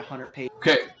thing's like 100 pages.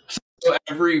 Okay, so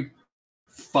every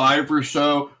 5 or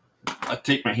so, I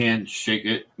take my hand, shake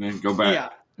it, and then go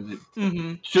back. Yeah.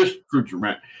 It's just for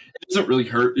dramatic. It doesn't really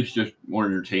hurt. It's just more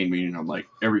entertainment. And I'm like,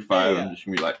 every 5, I'm just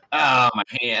going to be like, my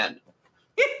hand.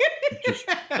 Just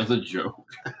as a joke.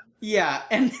 Yeah,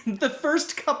 and the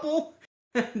first couple,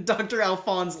 Dr.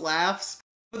 Alphonse laughs,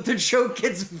 but the joke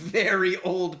gets very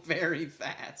old very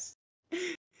fast.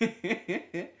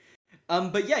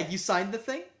 But yeah, you signed the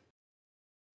thing?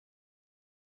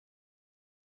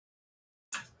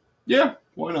 Yeah,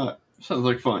 why not? Sounds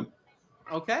like fun.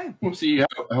 Okay. We'll see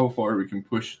how far we can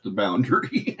push the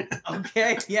boundary.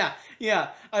 Okay, yeah.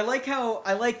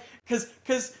 Because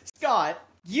Scott,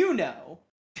 you know,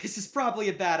 this is probably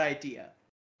a bad idea.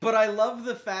 But I love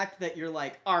the fact that you're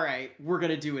like, all right, we're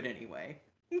going to do it anyway.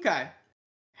 Okay.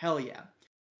 Hell yeah.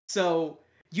 So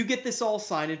you get this all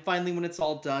signed, and finally when it's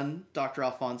all done, Dr.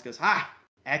 Alphonse goes,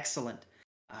 excellent.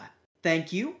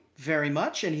 Thank you very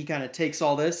much. And he kind of takes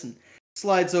all this and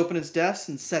slides open his desk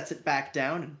and sets it back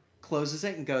down and closes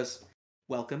it and goes,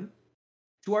 welcome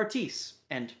to Artis.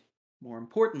 And more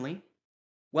importantly,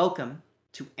 welcome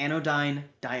to Anodyne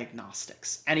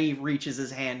Diagnostics. And he reaches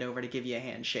his hand over to give you a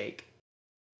handshake.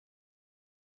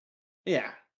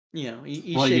 Yeah. You know,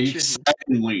 he shakes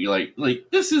your hand. Like,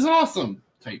 this is awesome.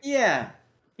 Type. Yeah.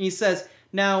 He says,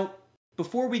 now,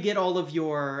 before we get all of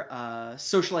your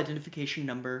social identification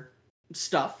number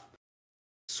stuff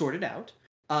sorted out,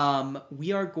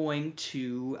 we are going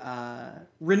to,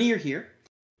 Rainier here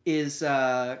is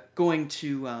going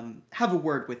to have a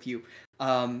word with you.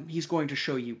 He's going to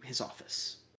show you his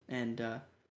office. And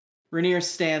Rainier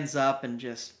stands up and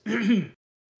just, if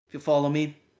you follow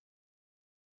me.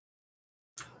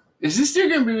 Is this dude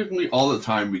going to be with me all the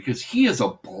time? Because he is a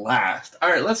blast.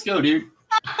 All right, let's go, dude.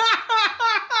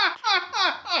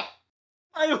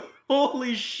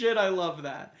 Holy shit, I love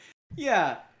that.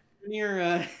 Yeah.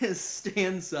 Rainier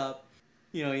stands up.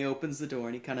 You know, he opens the door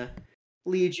and he kind of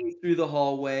leads you through the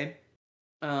hallway.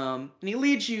 And he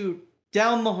leads you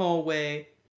down the hallway,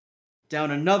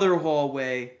 down another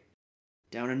hallway,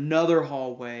 down another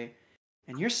hallway,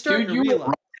 and you're starting to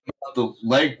realize about the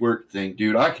legwork thing,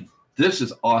 dude. This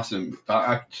is awesome.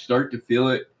 I can start to feel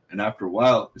it, and after a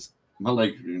while, my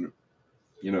legs are,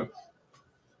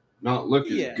 not look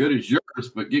as good as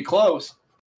yours, but get close.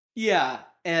 Yeah,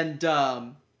 and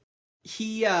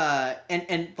he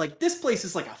and like this place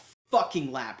is like a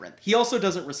fucking labyrinth. He also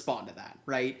doesn't respond to that,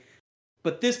 right?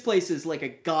 But this place is like a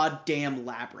goddamn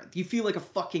labyrinth. You feel like a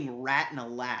fucking rat in a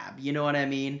lab, you know what I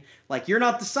mean? Like, you're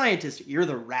not the scientist, you're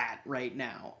the rat right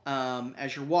now.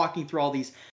 As you're walking through all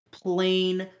these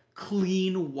plain,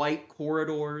 clean, white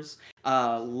corridors,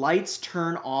 lights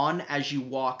turn on as you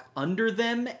walk under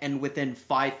them and within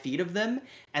 5 feet of them,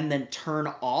 and then turn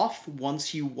off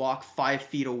once you walk 5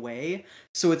 feet away.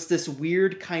 So it's this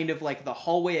weird kind of like the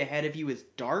hallway ahead of you is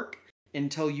dark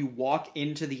until you walk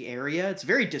into the area. It's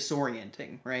very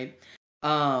disorienting, right?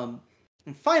 And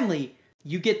finally,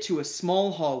 you get to a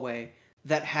small hallway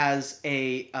that has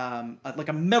a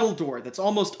metal door that's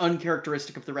almost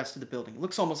uncharacteristic of the rest of the building. It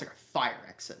looks almost like a fire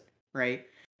exit, right?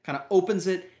 Kind of opens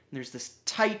it, and there's this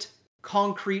tight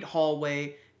concrete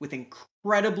hallway with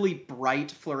incredibly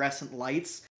bright fluorescent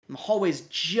lights. And the hallway's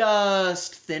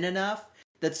just thin enough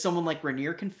that someone like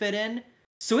Rainier can fit in.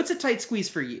 So it's a tight squeeze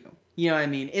for you. You know what I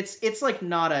mean? It's like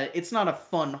not a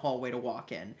fun hallway to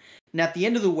walk in. And at the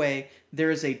end of the way, there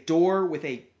is a door with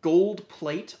a gold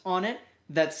plate on it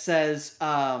that says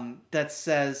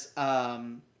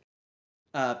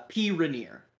P.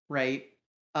 Rainier, right?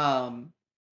 And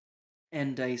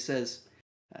he says,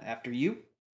 after you.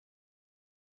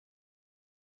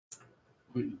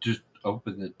 Just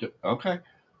open the door. Okay.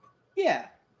 Yeah.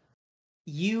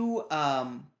 You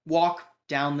walk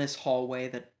down this hallway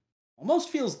that almost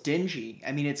feels dingy.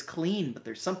 I mean, it's clean, but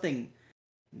there's something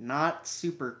not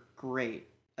super great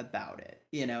about it.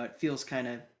 You know, it feels kind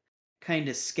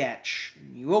of sketch.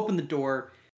 You open the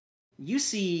door, you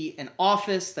see an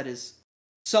office that is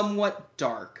somewhat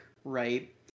dark,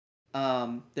 right?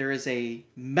 There is a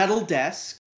metal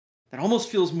desk that almost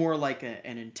feels more like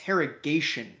an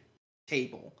interrogation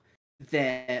table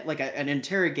than like an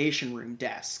interrogation room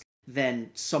desk than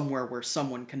somewhere where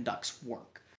someone conducts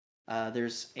work.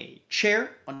 There's a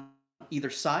chair on either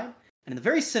side, and in the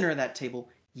very center of that table,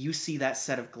 you see that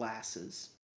set of glasses.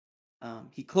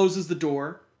 He closes the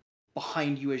door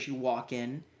behind you as you walk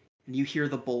in, and you hear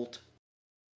the bolt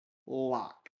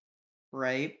lock,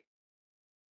 right?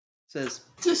 Says,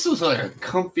 This was like a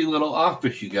comfy little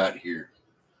office you got here.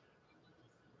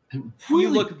 You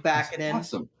look back at him.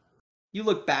 Awesome. You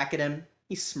look back at him.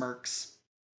 He smirks.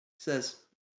 Says,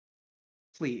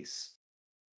 please,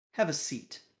 have a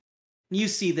seat. You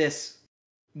see this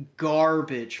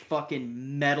garbage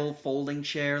fucking metal folding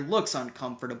chair. Looks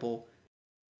uncomfortable.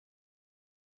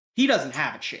 He doesn't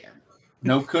have a chair.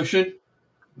 No cushion?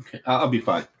 Okay, I'll be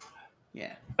fine.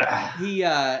 Yeah.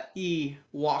 He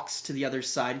walks to the other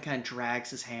side and kind of drags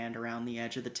his hand around the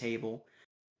edge of the table.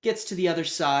 Gets to the other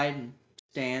side and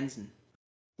stands and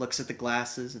looks at the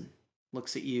glasses and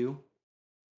looks at you.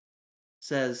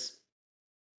 Says,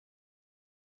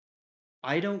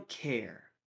 I don't care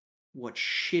what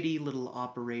shitty little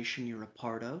operation you're a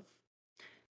part of.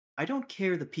 I don't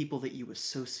care the people that you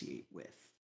associate with.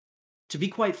 To be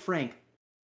quite frank,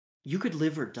 you could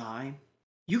live or die.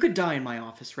 You could die in my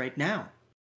office right now.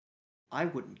 I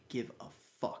wouldn't give a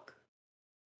fuck.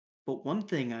 But one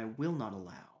thing I will not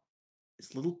allow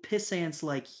is little piss ants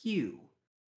like you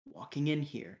walking in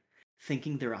here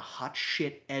thinking they're a hot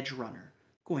shit edge runner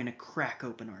going to crack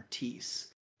open our teeth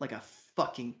like a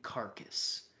fucking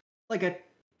carcass. Like a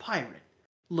pirate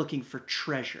looking for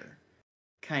treasure.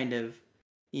 Kind of,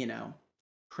 you know,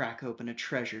 crack open a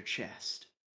treasure chest.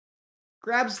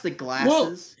 Grabs the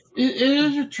glasses. Well, it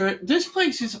is a trick. This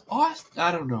place is awesome.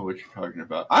 I don't know what you're talking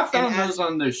about. I found those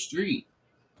on the street.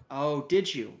 Oh,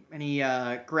 did you? And he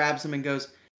grabs them and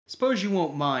goes, suppose you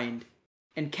won't mind.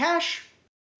 And Cash,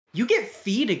 you get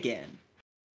feed again.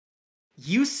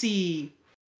 You see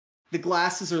the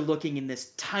glasses are looking in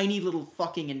this tiny little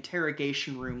fucking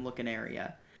interrogation room looking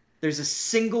area. There's a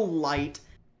single light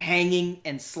hanging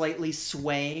and slightly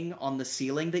swaying on the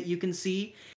ceiling that you can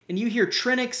see. And you hear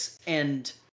Trinix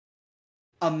and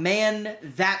a man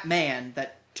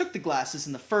that took the glasses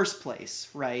in the first place,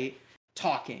 right,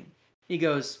 talking. He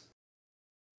goes,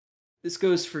 this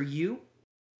goes for you,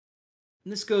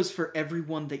 and this goes for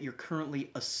everyone that you're currently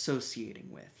associating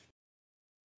with.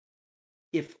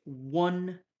 If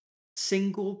one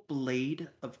single blade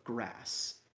of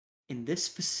grass in this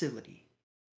facility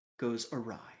goes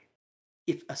awry,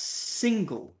 if a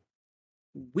single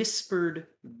whispered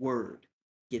word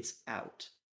gets out,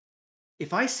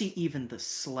 if I see even the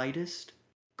slightest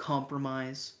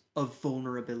compromise of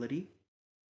vulnerability,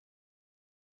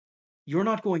 you're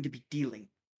not going to be dealing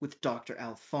with Dr.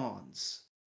 Alphonse.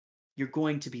 You're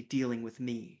going to be dealing with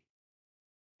me.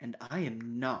 And I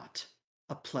am not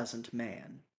a pleasant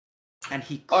man. And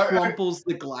he crumples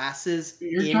the glasses in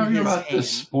his hand. You're talking about the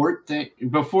sport thing?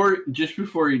 Just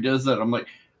before he does that, I'm like,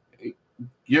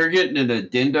 you're getting an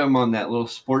addendum on that little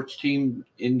sports team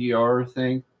NDR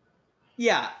thing?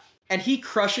 Yeah, and he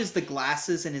crushes the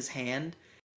glasses in his hand.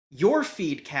 Your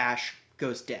feed, Cash,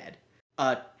 goes dead.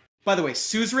 By the way,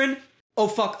 Suzerain, oh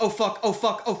fuck, oh fuck, oh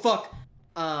fuck, oh fuck.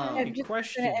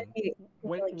 Question.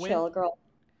 Chill, girl.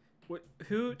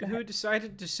 Who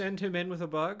decided to send him in with a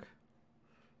bug?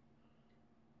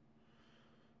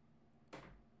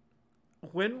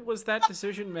 When was that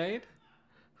decision made?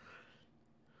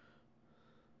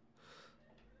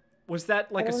 Was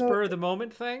that like a spur of the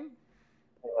moment thing?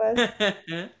 It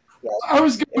was. I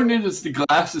was going in as the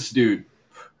glasses dude.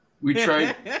 We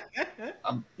tried.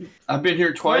 I've been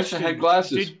here twice. I had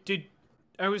glasses. Did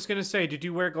I was gonna say, did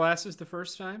you wear glasses the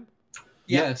first time?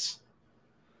 Yes.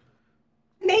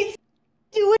 Nate,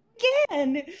 do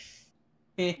it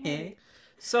again.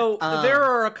 So there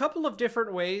are a couple of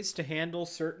different ways to handle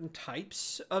certain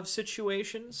types of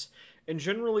situations, and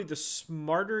generally the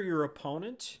smarter your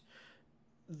opponent,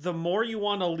 the more you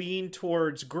want to lean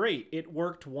towards, great, it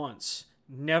worked once.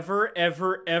 Never,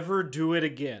 ever, ever do it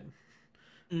again.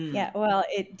 Yeah, well,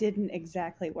 it didn't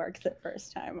exactly work the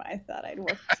first time. I thought I'd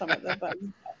work some of the bugs.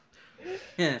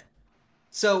 Yeah.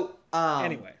 So,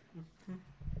 anyway.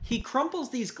 he crumples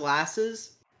these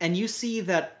glasses, and you see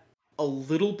that a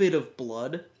little bit of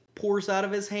blood pours out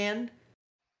of his hand,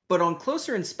 but on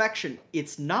closer inspection,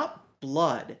 it's not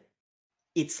blood.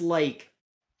 It's like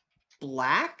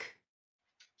black.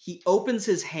 He opens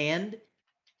his hand,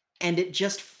 and it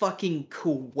just fucking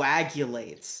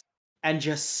coagulates and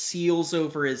just seals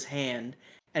over his hand.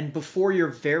 And before your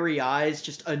very eyes,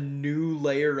 just a new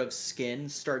layer of skin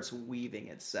starts weaving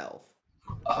itself.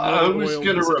 I was Oil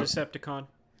gonna is a Decepticon.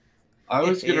 I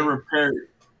was gonna repair.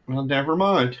 Well, never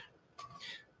mind.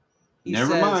 He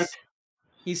Never says, mind.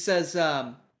 He says,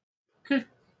 Okay.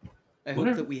 I hope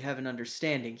Whatever. that we have an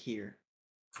understanding here.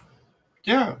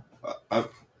 Yeah,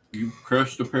 you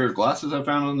crushed a pair of glasses I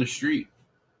found on the street.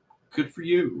 Good for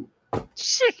you.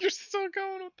 You're still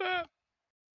going with that.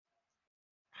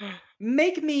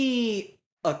 Make me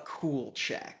a cool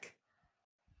check.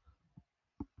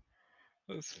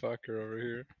 This fucker over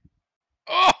here.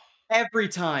 Oh! Every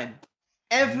time.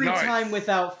 Every Nice. time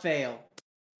without fail.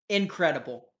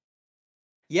 Incredible.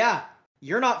 Yeah,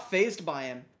 you're not fazed by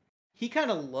him. He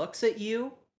kind of looks at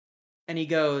you, and he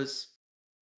goes,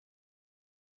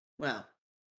 well,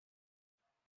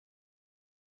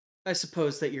 I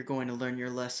suppose that you're going to learn your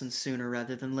lesson sooner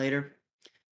rather than later.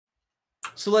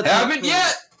 So let's... Haven't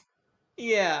yet!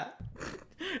 Yeah.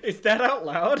 Is that out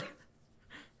loud?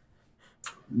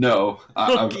 No,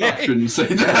 I shouldn't say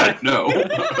that. No.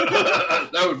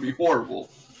 That would be horrible.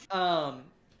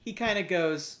 He kind of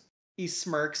goes, he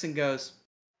smirks and goes,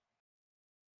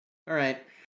 all right,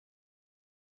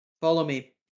 follow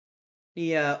me.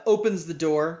 He opens the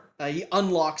door. He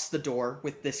unlocks the door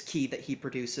with this key that he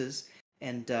produces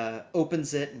and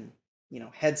opens it and,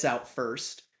 heads out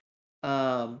first.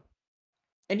 And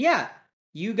yeah,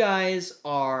 you guys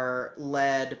are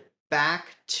led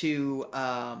back to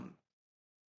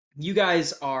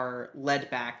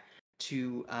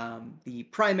the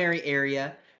primary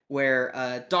area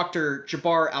where Dr.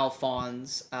 Jabbar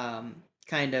Alphonse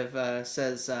kind of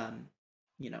says,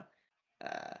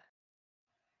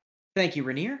 thank you,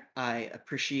 Rainier. I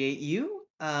appreciate you.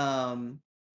 I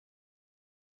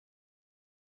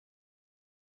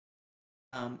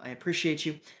appreciate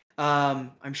you.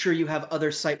 I'm sure you have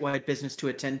other site-wide business to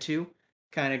attend to.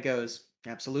 Kind of goes,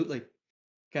 absolutely.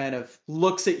 Kind of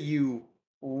looks at you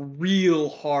real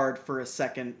hard for a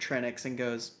second, Trenix, and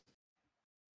goes,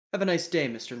 have a nice day,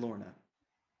 Mr. Lorna.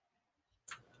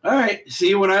 All right, see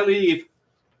you when I leave.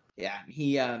 Yeah,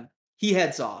 he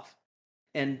heads off.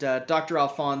 And Dr.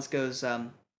 Alphonse goes,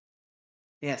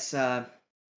 yes,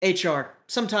 HR.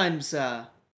 Sometimes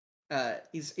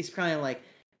he's kind of like,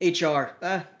 HR,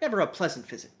 never a pleasant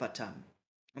visit, but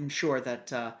I'm sure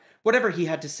that whatever he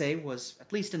had to say was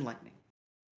at least enlightening.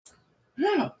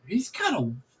 Yeah, he's got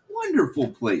a wonderful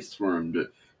place for him to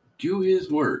do his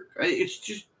work. It's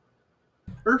just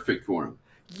perfect for him.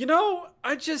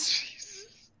 I just...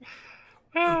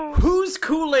 Whose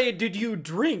Kool-Aid did you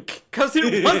drink? Because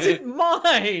it wasn't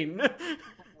mine!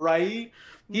 Right?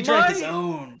 He drank his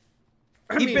own.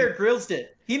 Bear Grylls did.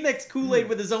 He mixed Kool-Aid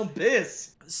with his own piss.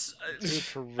 Dude,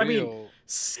 for real.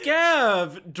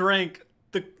 Scav drank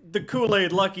the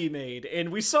Kool-Aid Lucky made, and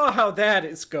we saw how that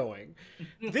is going.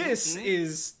 This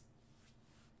is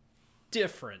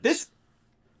different.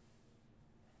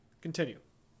 Continue.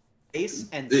 Ace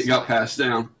and it got passed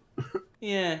down.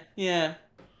 Yeah. Yeah,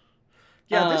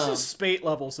 this is spate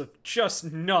levels of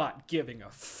just not giving a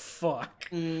fuck.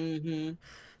 Mm-hmm.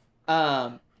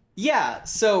 Yeah,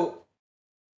 so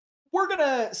we're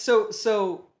gonna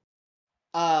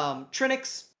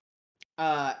Trinix,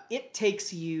 it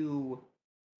takes you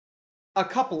a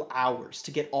couple hours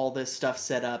to get all this stuff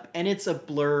set up, and it's a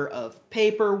blur of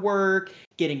paperwork,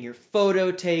 getting your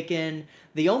photo taken.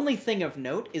 The only thing of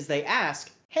note is they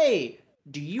ask, hey,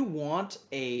 do you want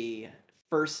a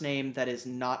first name that is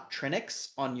not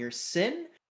Trinix on your SIN?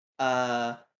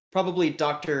 Probably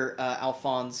Dr.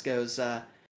 Alphonse goes,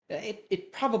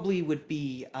 it probably would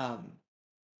be,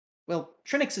 well,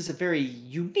 Trinix is a very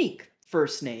unique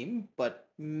first name, but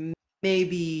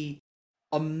maybe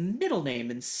a middle name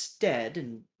instead,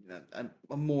 and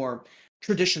a more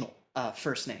traditional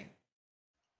first name.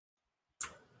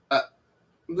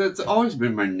 That's always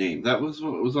been my name. That was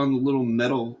what was on the little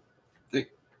metal thing.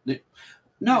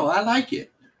 No, I like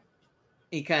it.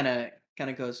 He kind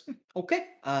of goes, okay,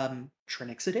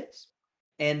 Trinix it is.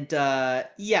 And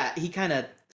yeah, he kind of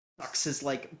sucks his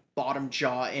bottom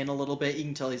jaw in a little bit. You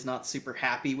can tell he's not super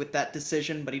happy with that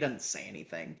decision, but he doesn't say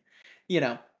anything.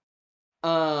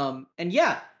 And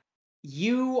yeah,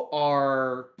 you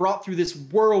are brought through this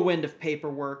whirlwind of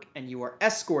paperwork, and you are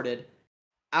escorted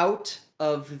out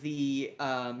of the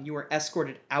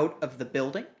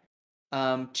building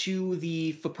to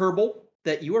the Fapurble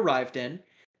that you arrived in.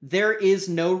 There is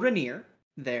no Rainier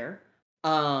there.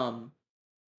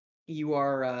 You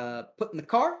are put in the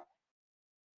car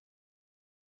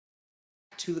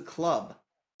to the club.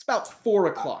 It's about 4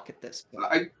 o'clock at this point.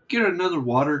 I get another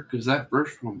water because that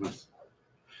first one was.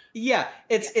 Yeah,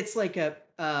 it's like a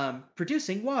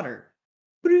producing water.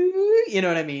 You know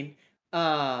what I mean?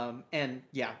 And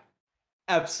yeah,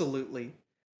 absolutely.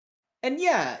 And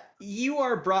yeah, you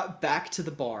are brought back to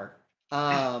the bar.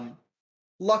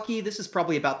 Lucky, this is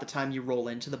probably about the time you roll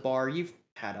into the bar. You've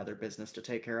had other business to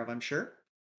take care of, I'm sure.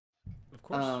 Of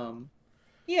course.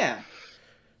 Yeah.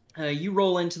 You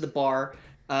roll into the bar,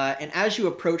 and as you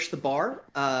approach the bar,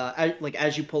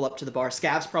 as you pull up to the bar,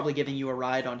 Scav's probably giving you a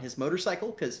ride on his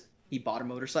motorcycle because he bought a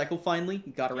motorcycle finally.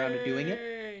 He got around to doing it.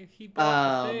 Yay, he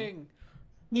bought the thing.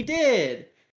 He did.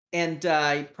 And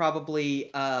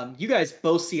probably, you guys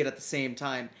both see it at the same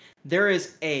time. There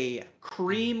is a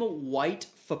cream white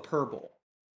Fapurble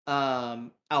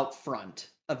out front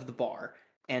of the bar.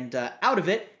 And out of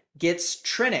it gets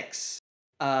Trinix.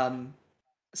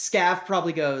 Scav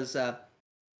probably goes,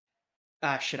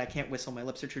 shit, I can't whistle. My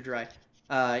lips are too dry.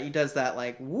 He does that,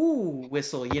 like, woo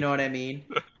whistle, you know what I mean?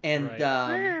 And,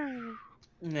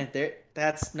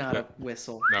 that's not a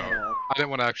whistle No, at all. I didn't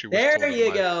want to actually whistle. There into you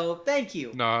the mic. go. Thank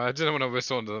you. No, I didn't want to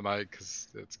whistle into the mic because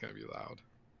it's going to be loud.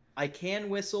 I can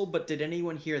whistle, but did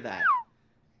anyone hear that?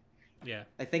 Yeah.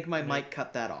 I think my mic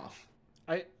cut that off.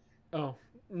 Oh.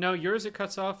 No, yours it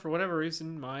cuts off for whatever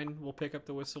reason. Mine will pick up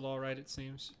the whistle all right, it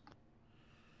seems.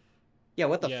 Yeah,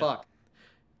 what the fuck?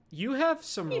 You have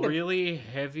some really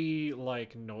heavy,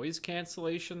 like, noise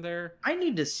cancellation there. I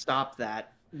need to stop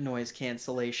that noise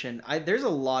cancellation. There's a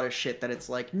lot of shit that it's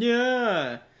like,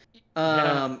 yeah.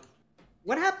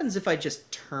 What happens if I just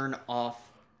turn off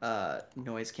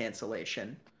noise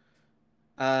cancellation?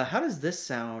 How does this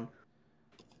sound?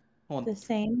 Hold on. The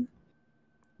same.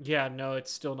 Yeah, no,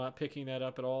 it's still not picking that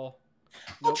up at all.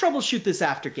 I'll troubleshoot this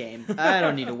after game. I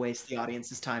don't need to waste the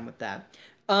audience's time with that.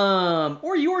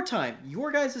 Or your time.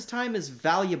 Your guys' time is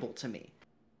valuable to me.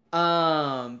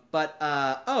 Oh,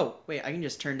 wait, I can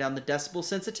just turn down the decibel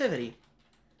sensitivity.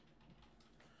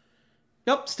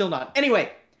 Nope, still not.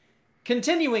 Anyway,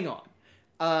 continuing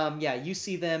on. Yeah, you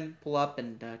see them pull up,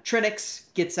 and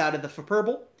Trinix gets out of the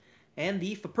Fapurble, and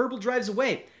the Fapurble drives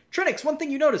away. Trinix, one thing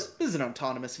you notice, this is an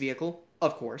autonomous vehicle,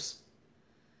 of course.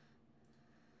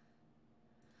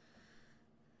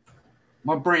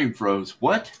 My brain froze.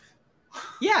 What?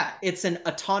 Yeah, it's an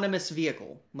autonomous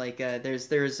vehicle. Like, there's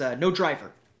no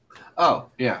driver. Oh,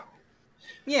 yeah.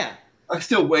 Yeah. I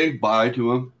still wave bye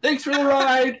to him. Thanks for the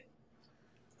ride!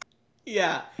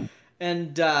 Yeah.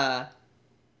 And, yeah,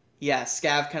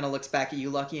 Scav kind of looks back at you,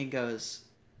 Lucky, and goes,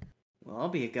 well, I'll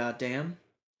be a goddamn.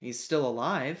 He's still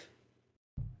alive.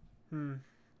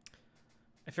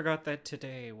 I forgot that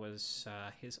today was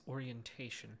his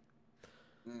orientation.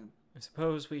 I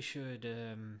suppose we should,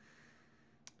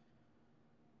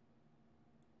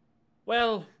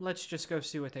 well, let's just go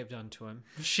see what they've done to him,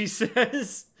 she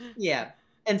says. Yeah.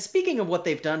 And speaking of what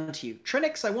they've done to you,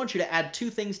 Trinix, I want you to add 2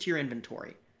 things to your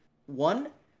inventory. 1,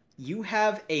 you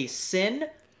have a sin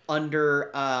under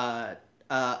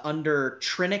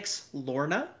Trinix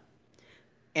Lorna.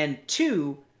 And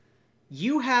 2,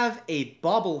 you have a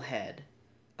bobblehead.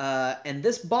 And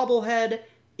this bobblehead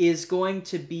is going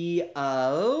to be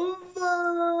of...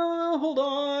 hold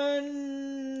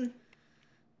on...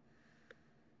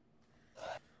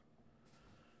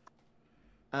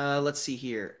 let's see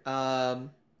here.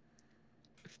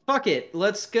 Fuck it.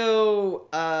 Let's go,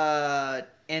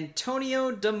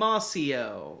 Antonio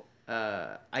Damasio.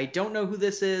 I don't know who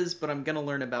this is, but I'm gonna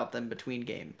learn about them between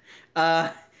game.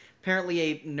 Apparently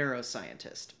a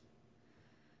neuroscientist.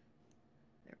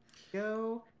 There we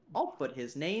go. I'll put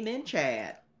his name in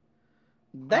chat.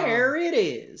 There it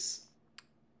is.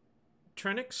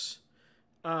 Trinix,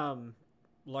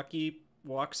 Lucky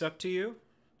walks up to you.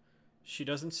 She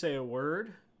doesn't say a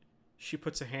word. She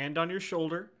puts a hand on your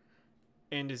shoulder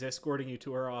and is escorting you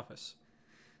to her office.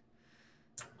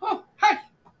 Oh, hi!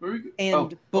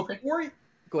 And before...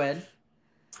 Go ahead.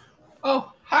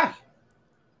 Oh, hi!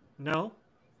 No.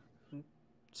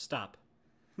 Stop.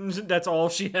 That's all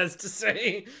she has to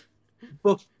say.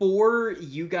 Before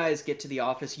you guys get to the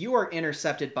office, you are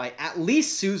intercepted by at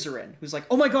least Suzerain, who's like,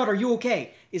 oh my god, are you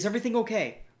okay? Is everything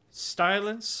okay?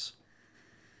 Silence.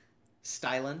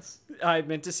 Silence? I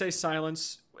meant to say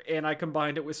silence, and I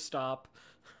combined it with stop.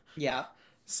 Yeah.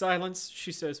 Silence,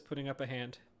 she says, putting up a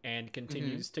hand, and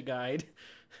continues to guide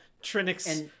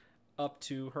Trinix up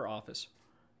to her office.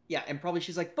 Yeah, and probably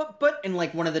she's like, but, and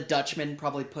like one of the Dutchmen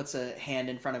probably puts a hand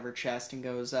in front of her chest and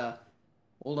goes,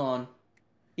 hold on.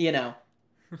 You know.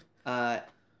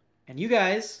 And you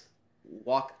guys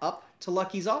walk up to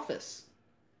Lucky's office.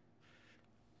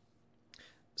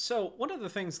 So, one of the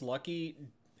things Lucky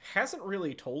hasn't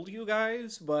really told you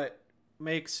guys, but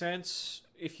makes sense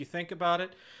if you think about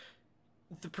it.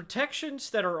 The protections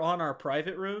that are on our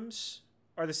private rooms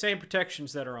are the same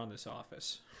protections that are on this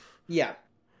office. Yeah.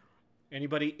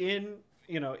 Anybody in,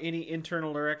 any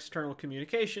internal or external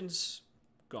communications,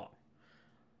 gone.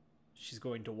 She's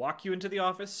going to walk you into the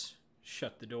office,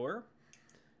 shut the door,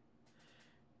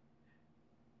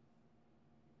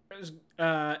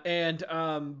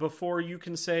 and before you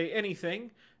can say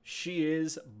anything, she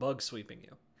is bug sweeping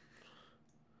you.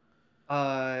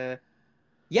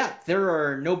 Yeah, there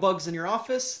are no bugs in your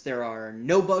office. There are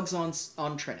no bugs on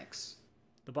Trinix.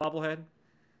 The bobblehead?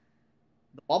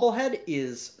 The bobblehead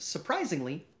is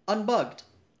surprisingly unbugged.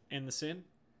 And the Sin?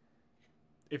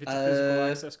 If it's a physical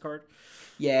access card?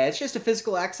 Yeah, it's just a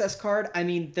physical access card. I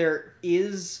mean, there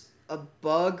is a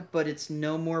bug, but it's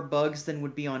no more bugs than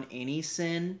would be on any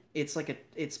Sin.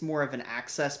 It's more of an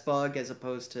access bug as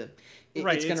opposed to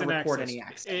it's going to record any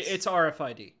access. It's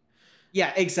RFID.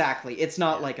 Yeah, exactly. It's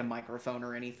not like a microphone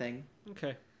or anything.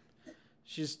 Okay.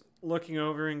 She's looking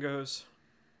over and goes,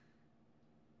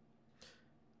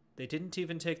 "They didn't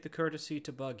even take the courtesy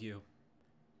to bug you.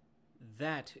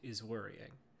 That is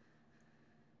worrying."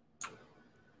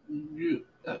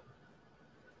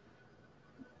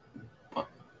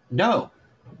 No.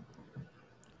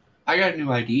 I got a new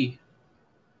ID.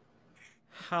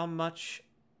 How much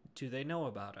do they know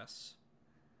about us?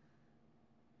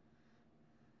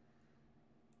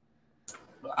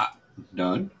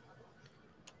 None.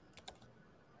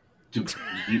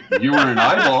 You were in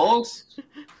eyeballs.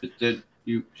 It said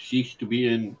you ceased to be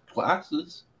in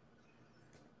classes.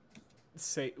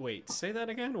 Say that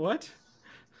again? What?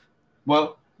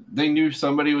 Well, they knew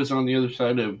somebody was on the other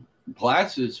side of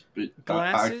glasses, but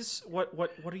glasses? What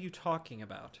are you talking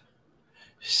about?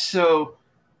 So,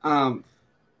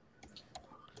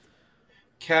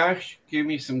 Cash gave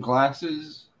me some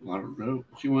glasses. I don't know.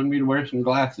 She wanted me to wear some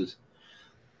glasses.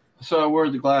 So I wore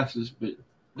the glasses, but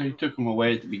they took them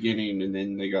away at the beginning, and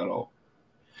then they got all...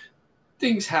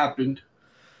 Things happened.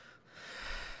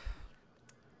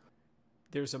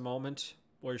 There's a moment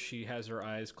where she has her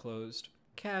eyes closed.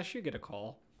 Cash, you get a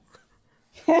call.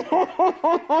 Do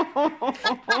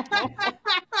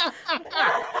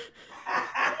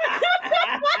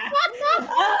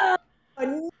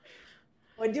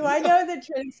I know that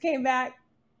Trinix came back?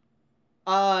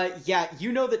 Yeah,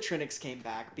 you know that Trinix came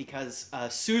back because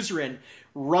Suzerain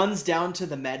runs down to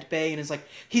the med bay and is like,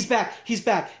 he's back.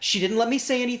 She didn't let me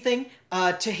say anything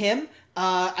to him.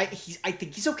 I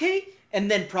think he's okay.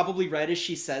 And then probably right as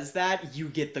she says that, you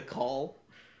get the call.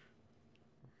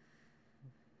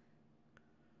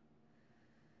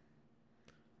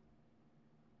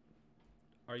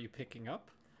 Are you picking up?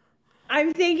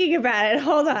 I'm thinking about it.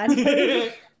 Hold on.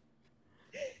 You're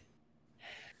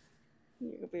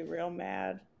gonna be real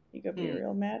mad. You're gonna be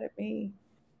real mad at me.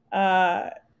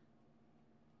 I'm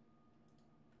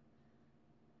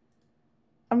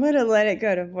gonna let it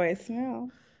go to voicemail.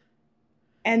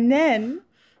 And then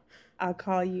I'll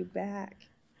call you back.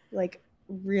 Like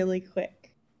really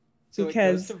quick. So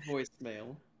because it goes to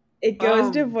voicemail. It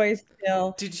goes to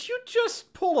voicemail. Did you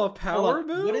just pull a power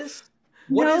move?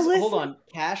 Hold on,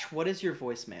 Cash, what is your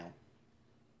voicemail?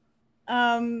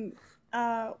 What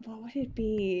would it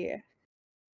be?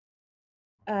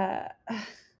 Hi,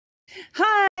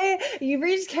 you've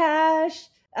reached Cash.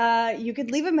 You could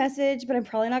leave a message, but I'm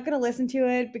probably not going to listen to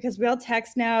it because we all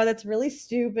text now. That's really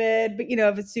stupid. But,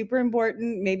 if it's super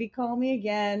important, maybe call me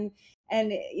again.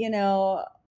 And,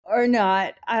 or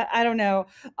not. I don't know.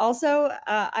 Also,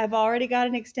 I've already got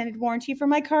an extended warranty for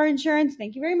my car insurance.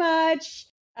 Thank you very much.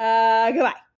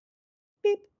 Goodbye.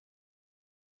 Beep.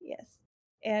 Yes.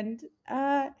 And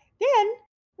then,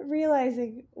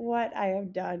 realizing what I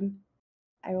have done,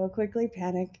 I will quickly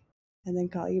panic and then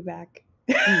call you back.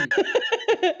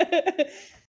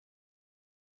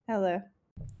 Hello.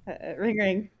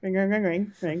 Ring.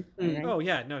 Oh,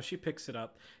 yeah. No, she picks it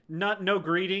up. No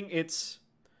greeting. It's,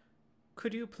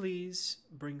 could you please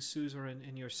bring Suzerain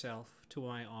and yourself to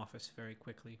my office very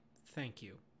quickly? Thank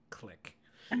you. Click.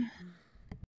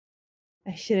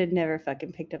 I should have never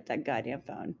fucking picked up that goddamn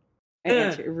phone.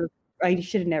 I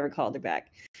should have never called her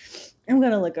back. I'm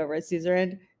going to look over at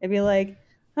Suzerain and be like,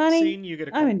 honey, Scene, you get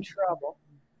a call. I'm in trouble.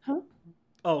 Huh?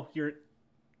 Oh, you're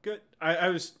good. I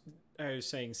was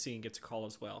saying Scene gets a call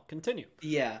as well. Continue.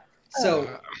 Yeah.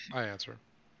 So I answer.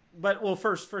 But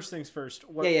first things first.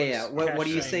 What do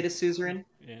you say to Suzerain?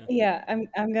 Yeah,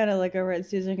 I'm gonna look over at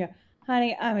Suzerain and go,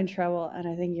 honey, I'm in trouble, and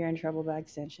I think you're in trouble by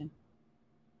extension.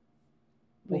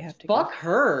 we Well, have to fuck go.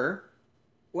 her.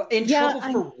 In Yeah, trouble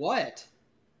for what?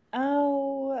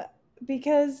 Oh,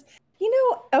 because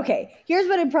okay, here's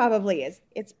what it probably is.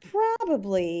 It's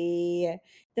probably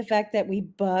the fact that we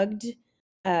bugged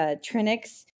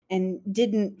Trinix and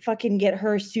didn't fucking get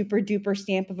her super duper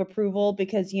stamp of approval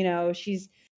because she's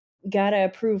gotta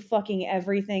approve fucking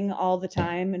everything all the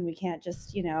time, and we can't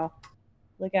just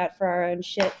look out for our own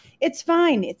shit. It's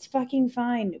fine. It's fucking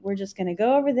fine. We're just gonna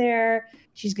go over there.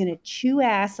 She's gonna chew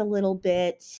ass a little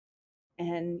bit,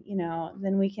 and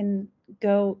then we can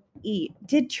go eat.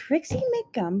 Did Trixie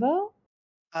make gumbo?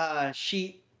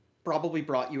 She probably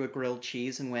brought you a grilled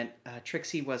cheese and went,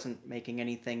 Trixie wasn't making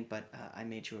anything, but I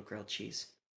made you a grilled cheese.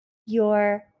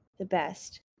 You're the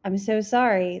best. I'm so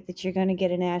sorry that you're gonna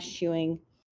get an ass chewing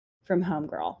from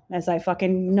Homegirl as I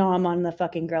fucking nom on the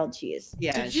fucking grilled cheese.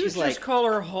 Yeah, Did and you she's just like, call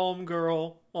her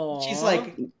homegirl? she's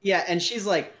like, yeah, and she's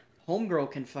like,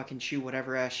 homegirl can fucking chew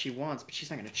whatever ass she wants, but she's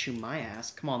not gonna chew my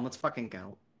ass. Come on, let's fucking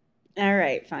go. All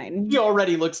right, fine. He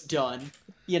already looks done,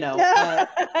 I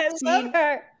love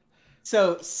her.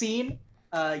 So, Scene,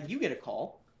 you get a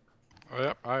call. Oh,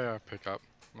 yep, I pick up.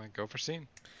 I go for scene.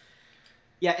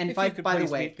 Yeah, and If by you could the please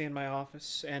way, meet me in my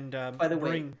office and by the way,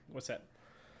 bring what's that?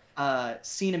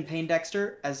 Scene and Pain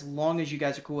Dexter, as long as you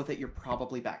guys are cool with it, you're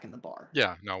probably back in the bar.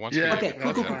 Yeah, no, once Yeah, we Okay, get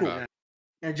cool, that cool, set cool. up.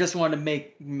 I just wanted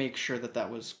to make sure that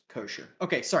was kosher.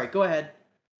 Okay, sorry, go ahead.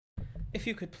 If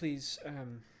you could please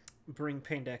bring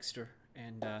Pain Dexter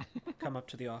and come up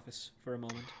to the office for a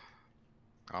moment.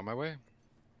 On my way.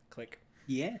 Click.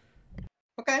 Yeah.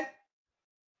 Okay.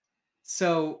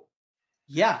 So,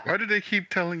 yeah. Why do they keep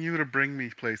telling you to bring me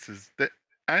places? That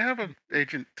I have an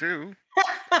agent too.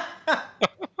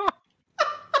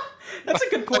 That's a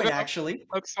good point, actually.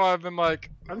 That's why I've been like.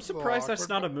 I'm surprised that's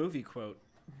not a movie quote.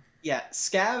 Yeah,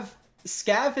 Scav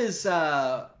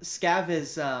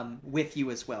is with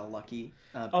you as well, Lucky.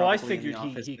 Oh, I probably in the figured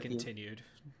office he with you. continued.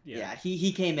 Yeah,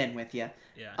 he came in with you.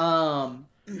 Yeah.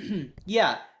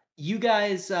 Yeah, you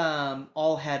guys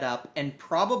all head up, and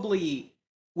probably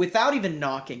without even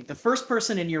knocking, the first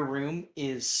person in your room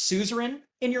is Suzerain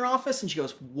in your office, and she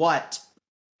goes, "What?"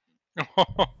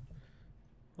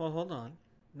 Well, hold on.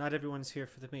 Not everyone's here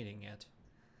for the meeting yet.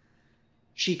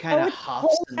 She kind of it's a huffs.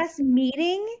 whole ass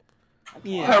meeting?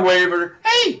 Yeah. I waver.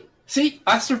 Hey, see,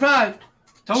 I survived.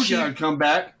 Told you She- I'd come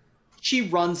back. She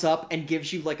runs up and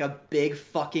gives you like a big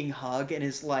fucking hug and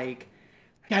is like,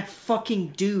 "That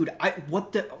fucking dude,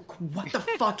 what the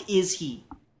fuck is he?"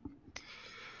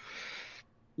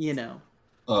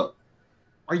 Are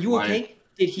you my- okay?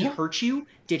 Did he hurt you?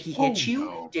 Did he hit you?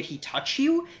 no. Did he touch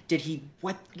you? Did he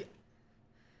what?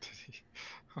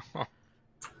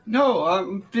 No,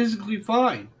 I'm physically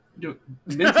fine.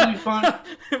 Mentally fine?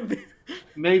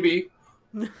 Maybe.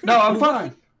 No, I'm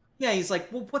fine. Yeah, he's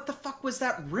like, "Well, what the fuck was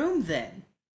that room then?"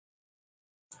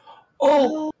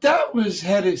 Oh, that was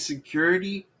head of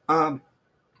security. That's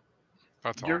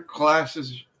Your all.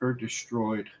 glasses are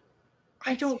destroyed.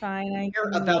 I don't Fine. I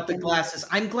care can about the make glasses.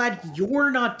 I'm glad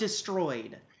you're not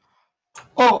destroyed.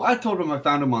 Oh, I told him I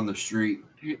found him on the street.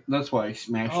 That's why I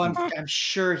smashed Oh, him. I'm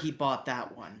sure he bought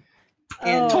that one.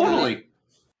 Oh. Totally.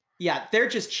 Yeah, they're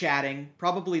just chatting.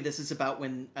 Probably this is about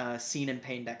when Scene and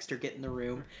Pain Dexter get in the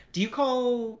room. Do you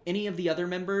call any of the other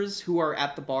members who are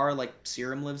at the bar, like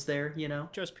Serum lives there,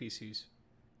 Just PCs.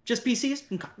 Just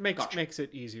PCs? Okay, Makes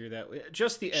it easier that way.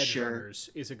 Just the edge Sure. runners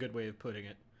is a good way of putting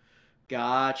it.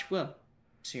 Gotcha. Well,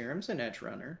 Serum's an edge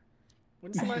runner.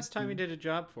 When's the last time you did a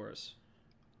job for us?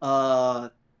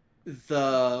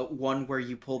 The one where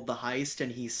you pulled the heist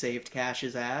and he saved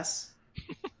Cash's ass?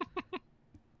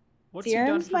 What's he done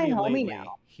Serum's for my me homie lately?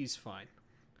 now. He's fine.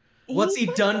 What's he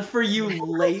done for you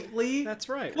lately? That's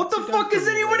right. What What's the he done fuck for has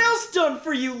me anyone lately? else done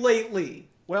for you lately?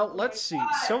 Well, let's see.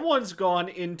 Someone's gone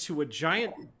into a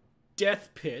giant death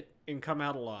pit and come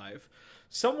out alive.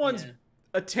 Someone's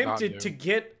attempted Not to you.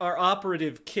 get our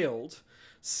operative killed.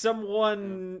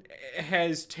 Someone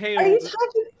has Are tailed. you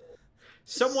talking?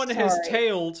 Someone has Sorry.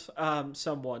 tailed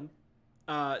someone.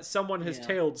 Someone has Yeah.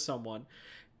 tailed someone.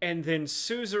 And then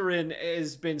Suzerain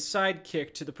has been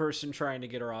sidekicked to the person trying to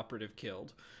get our operative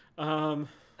killed. You don't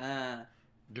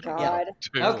God. know,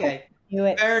 dude. Okay. Knew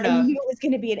it. Fair I enough. knew it was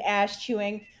going to be an ass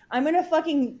chewing. I'm going to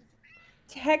fucking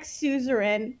text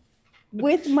Suzerain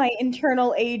with my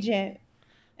internal agent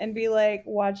and be like,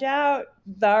 watch out.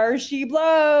 There she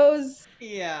blows.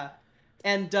 Yeah.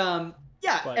 And, But-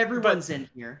 everyone's in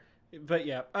here. But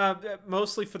yeah,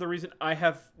 mostly for the reason I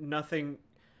have nothing.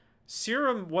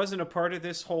 Serum wasn't a part of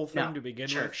this whole thing No, to begin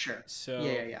sure, with. sure. So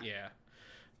Yeah.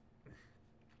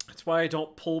 That's why I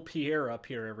don't pull Pierre up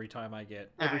here every time I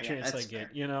get Ah, every yeah, chance I that's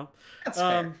get. fair. That's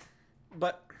Um, fair.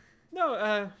 But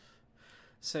no,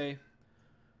 say,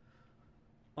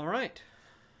 all right,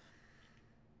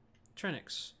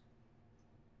 Trinix,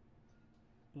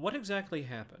 what exactly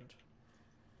happened?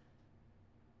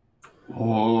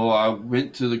 Oh, I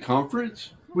went to the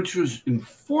conference, which was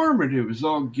informative as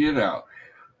all get out.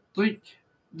 Like,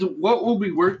 what we'll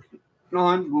be working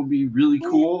on will be really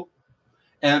cool,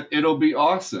 and it'll be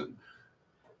awesome.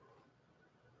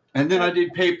 And then I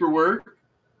did paperwork,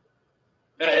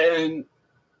 and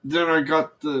then I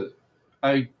got the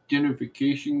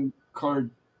identification card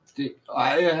thing.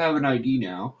 I have an ID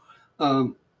now.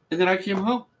 And then I came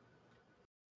home.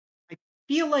 I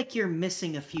feel like you're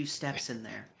missing a few steps in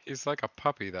there. He's like a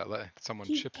puppy that let someone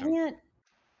He chip him. can't.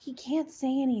 He can't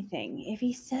say anything. If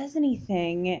he says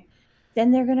anything,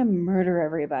 then they're gonna murder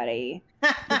everybody.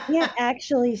 He can't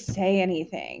actually say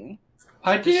anything.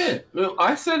 I did. Well,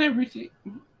 I said everything.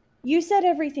 You said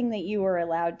everything that you were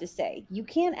allowed to say. You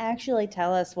can't actually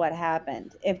tell us what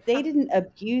happened. If they didn't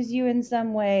abuse you in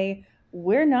some way,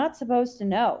 we're not supposed to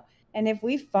know. And if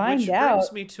we find Which out,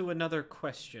 brings me to another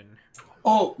question.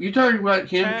 Oh, you talking about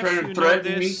him Cash, trying to you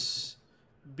threaten know me? this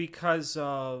because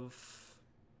of...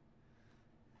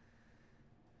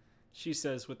 She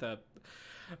says with a...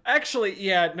 Actually,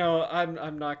 yeah, no,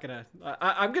 I'm not gonna...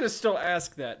 I'm gonna still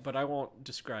ask that, but I won't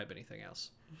describe anything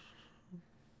else.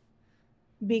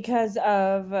 because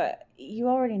of you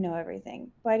already know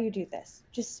everything. Why do you do this?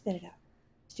 Just spit it out.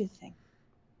 Just do the thing.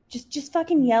 Just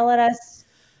fucking yell at us.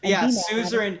 And Yeah, be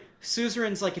mad.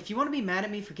 Suzerain's like, if you want to be mad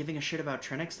at me for giving a shit about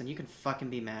Trinix, then you can fucking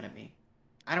be mad at me.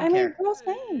 I don't care. Girl,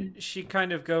 same. She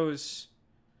kind of goes,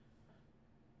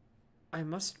 I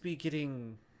must be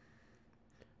getting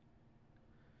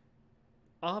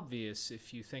obvious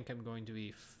if you think I'm going to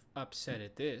be upset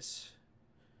at this.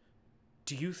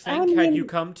 Do you think had you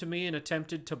come to me and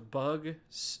attempted to bug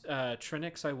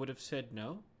Trinix, I would have said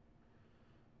no?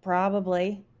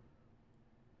 Probably.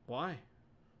 Why?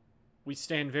 We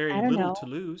stand very I don't little know. to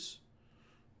lose.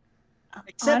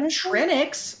 Except Honestly,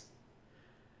 Trinix.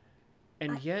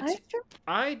 And yet,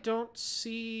 I don't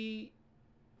see...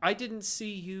 I didn't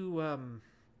see you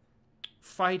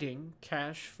fighting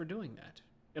Cash for doing that.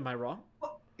 Am I wrong?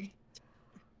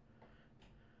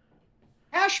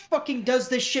 Ash fucking does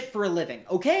this shit for a living,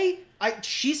 okay?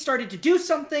 She started to do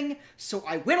something, so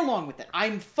I went along with it.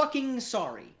 I'm fucking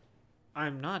sorry.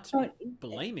 I'm not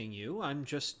blaming you. I'm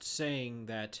just saying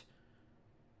that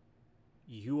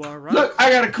you are right. Look,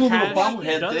 I got a cool little Cash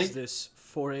bobblehead does thing. this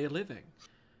for a living.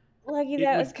 Lucky It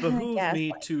that was would kind of behoove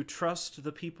me to trust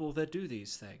the people that do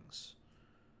these things.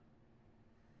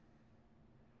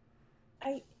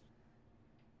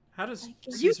 How does Are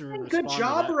you Caesar doing a respond good to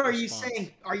job, that or are you response?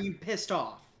 saying, are you pissed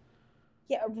off?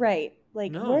 Yeah, right.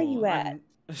 Like, No, where are you at?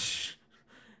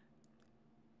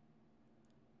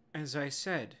 As I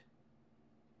said,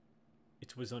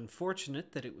 it was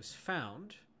unfortunate that it was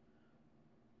found,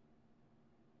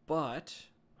 but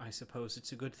I suppose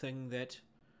it's a good thing that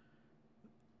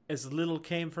as little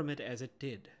came from it as it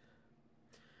did.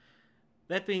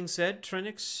 That being said,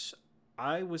 Trinix,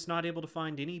 I was not able to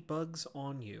find any bugs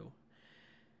on you.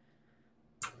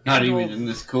 Not even in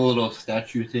this cool little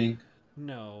statue thing?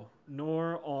 No,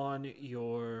 nor on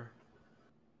your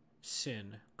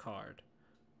sin card.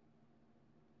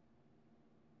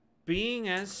 Being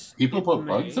as people put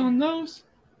bugs on those?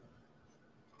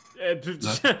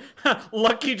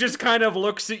 Lucky just kind of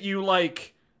looks at you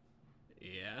like,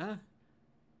 yeah,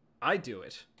 I do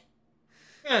it.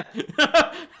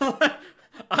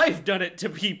 I've done it to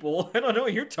people. I don't know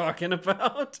what you're talking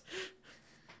about.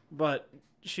 But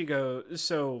she goes,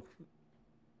 so,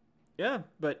 yeah,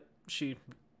 but she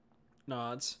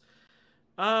nods.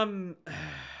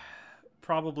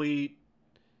 Probably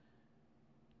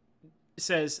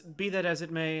says, be that as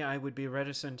it may, I would be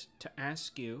reticent to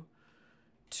ask you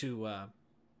to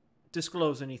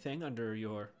disclose anything under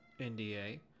your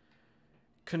NDA,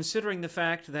 considering the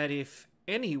fact that if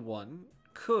anyone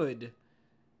could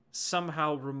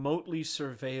somehow remotely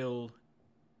surveil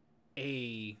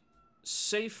a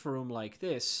safe room like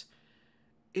this,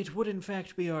 it would in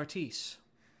fact be Artis.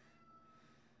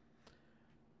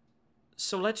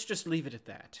 So let's just leave it at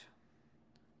that.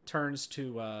 Turns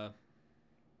to,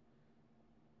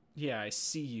 yeah, I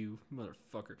see you,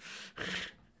 motherfucker.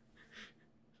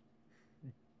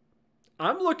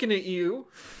 I'm looking at you.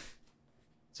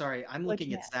 Sorry, I'm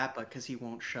looking at Zappa because he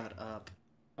won't shut up.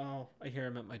 Oh, I hear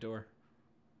him at my door.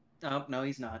 Oh, no,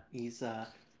 he's not. He's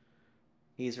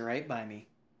right by me.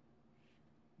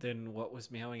 Then what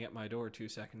was meowing at my door 2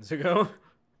 seconds ago?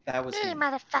 That was Hey, me.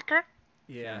 motherfucker.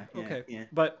 Yeah, Yeah, okay. yeah.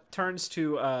 But turns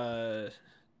to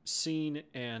Scene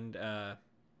and the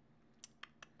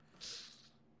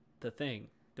thing,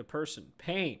 the person,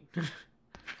 Pain.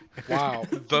 Wow,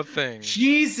 the thing.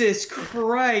 Jesus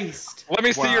Christ! Let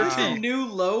me see your Is this a teeth. new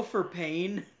low for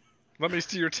pain? Let me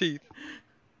see your teeth.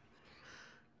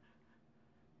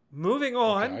 Moving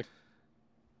on. Okay,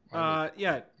 I look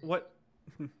yeah, what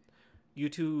you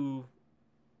two,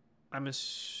 I'm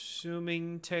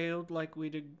assuming, tailed like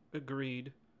we'd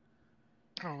agreed.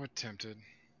 Oh, attempted.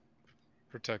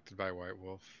 Protected by White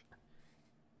Wolf.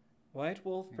 White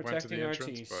Wolf Went to protecting the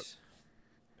entrance, but Artis.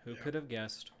 Who yeah. could have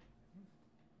guessed?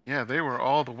 Yeah, they were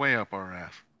all the way up our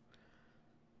ass.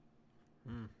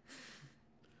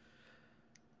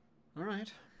 All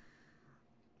right.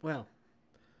 Well,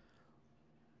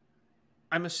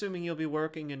 I'm assuming you'll be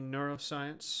working in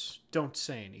neuroscience. Don't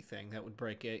say anything. That would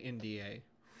break a NDA.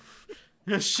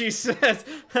 She says,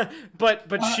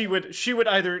 but she would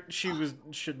either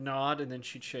should nod and then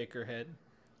she'd shake her head.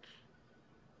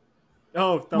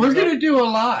 Oh, thumbs We're up. gonna do a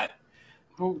lot.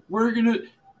 We're gonna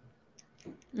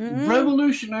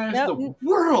revolutionize Nope. the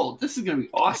world. This is gonna be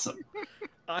awesome.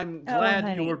 I'm Oh, glad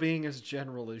honey. you're being as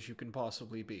general as you can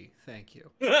possibly be. Thank you.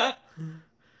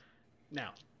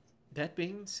 Now, that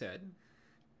being said,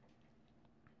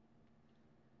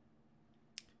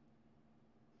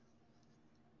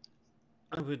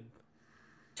 I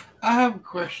have a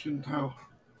question though.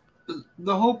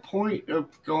 The whole point of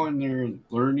going there and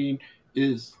learning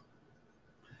is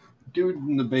dude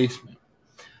in the basement.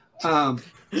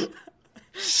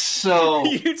 So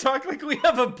you talk like we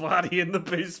have a body in the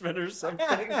basement or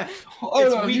something.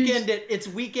 It's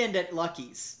weekend at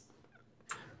Lucky's.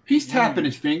 He's tapping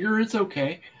his finger. It's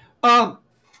okay.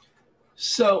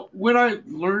 So when I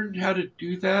learned how to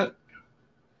do that,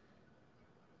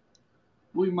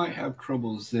 we might have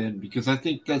troubles then because I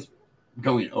think that's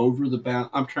going over the bound.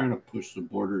 I'm trying to push the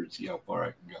border and see how far I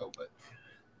can go, but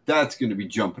that's going to be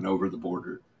jumping over the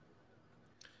border.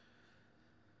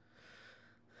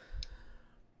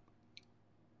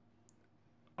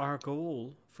 Our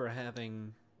goal for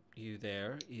having you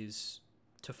there is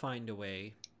to find a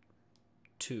way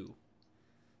to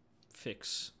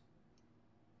fix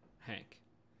Hank.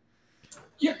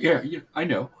 Yeah, I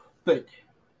know. But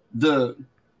the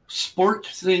sport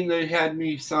thing they had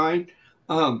me sign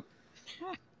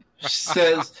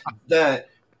says that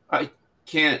I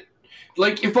can't.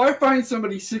 Like, if I find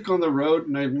somebody sick on the road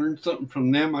and I learn something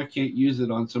from them, I can't use it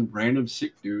on some random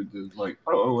sick dude that's like,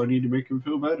 oh, I need to make him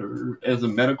feel better. As a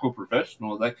medical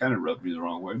professional, that kind of rubbed me the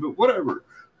wrong way. But whatever.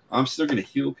 I'm still going to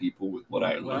heal people with what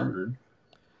I learned.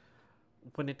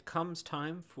 When it comes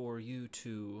time for you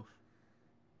to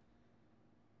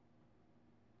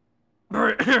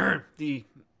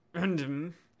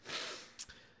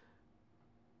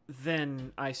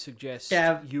then I suggest you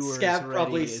are as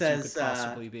ready as you could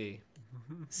possibly be.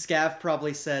 Scav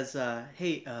probably says,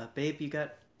 hey, babe, you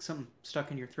got something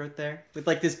stuck in your throat there? With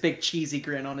like this big cheesy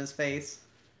grin on his face.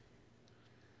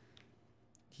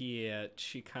 Yeah,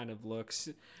 she kind of looks,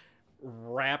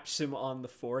 wraps him on the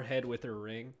forehead with her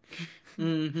ring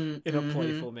in a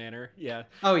playful manner. Yeah.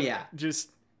 Oh, yeah. Just.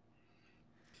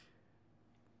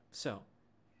 So,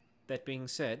 that being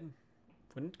said,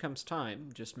 when it comes time,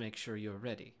 just make sure you're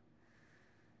ready.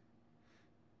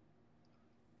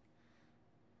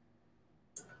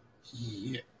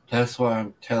 Yeah, that's why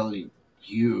I'm telling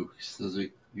you, so that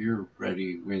you're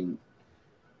ready when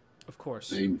Of course.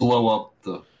 they blow up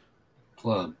the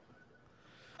club.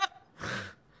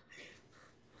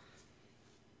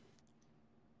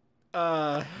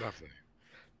 Lovely.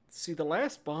 See, the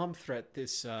last bomb threat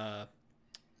this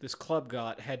club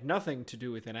got had nothing to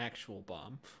do with an actual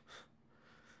bomb.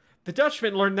 The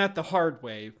Dutchman learned that the hard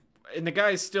way, and the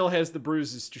guy still has the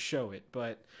bruises to show it,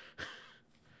 but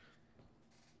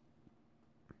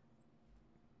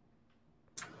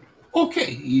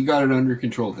Okay, you got it under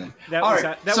control then.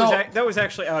 that was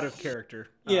actually out of character.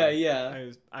 Yeah.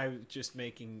 I was just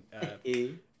making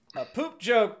a poop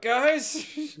joke, guys.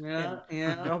 Yeah.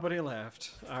 Nobody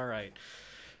laughed. All right.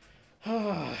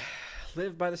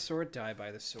 Live by the sword, die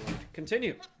by the sword.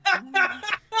 Continue.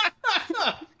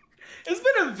 It's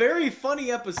been a very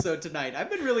funny episode tonight. I've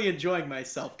been really enjoying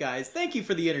myself, guys. Thank you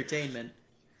for the entertainment.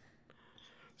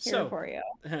 Here for you.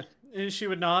 And she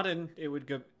would nod, and it would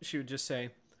go. She would just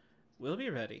say, "We'll be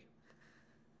ready."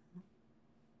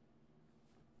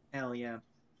 Hell yeah.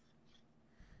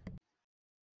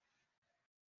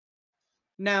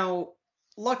 Now,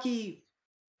 Lucky,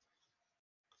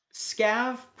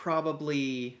 Scav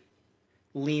probably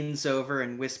leans over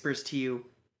and whispers to you,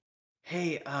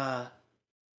 "Hey,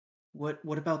 what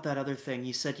about that other thing?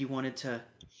 You said you wanted to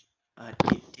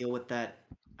deal with that.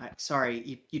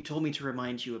 Sorry, you told me to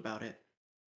remind you about it."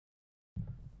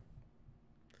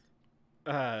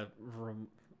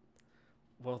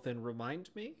 Well then remind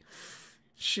me.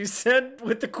 She said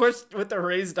with the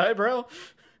raised eyebrow.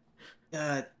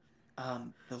 The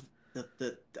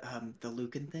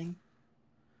Lucan thing.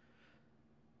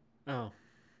 Oh.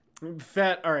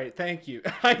 That, all right, thank you.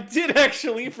 I did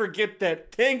actually forget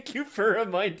that. Thank you for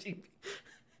reminding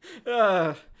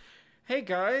me. Hey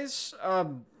guys,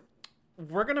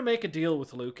 we're gonna make a deal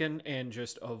with Lucan and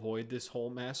just avoid this whole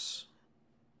mess.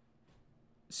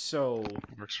 So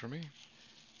Works for me.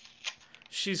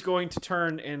 she's going to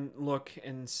turn and look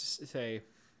and say,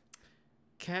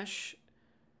 Cash,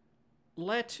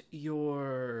 let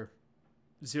your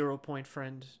 0 Point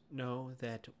friend know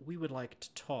that we would like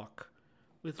to talk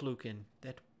with Lucan,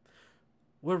 that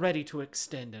we're ready to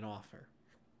extend an offer.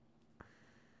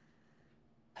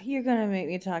 You're gonna make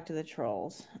me talk to the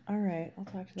trolls. All right, I'll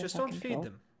talk to the Just don't fucking feed trolls.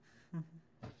 them.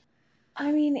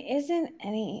 I mean, isn't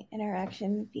any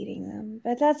interaction feeding them?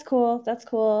 But that's cool. That's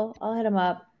cool. I'll hit them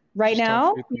up right Just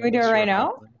don't now. feed You them want to do it unless right you're now?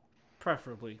 hungry.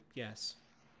 Preferably, yes.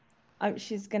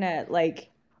 She's gonna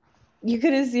you're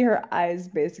gonna see her eyes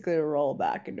basically roll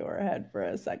back into her head for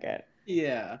a second,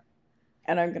 Yeah.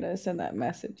 and I'm gonna send that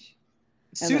message.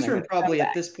 Suzerain probably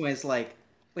at this point is like,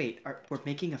 wait, we're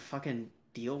making a fucking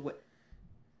deal with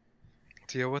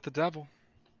Deal with the devil.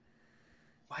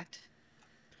 what?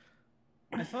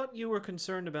 I thought you were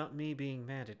concerned about me being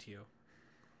mad at you.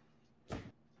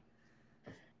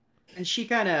 And she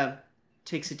kind of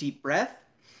takes a deep breath,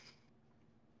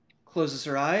 closes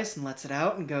her eyes and lets it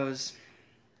out and goes,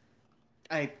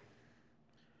 I'm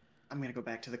going to go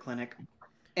back to the clinic.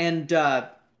 And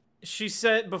She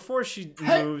said before she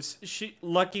moves,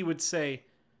 Lucky would say,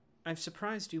 I've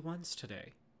surprised you once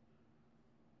today.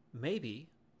 Maybe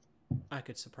I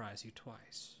could surprise you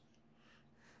twice.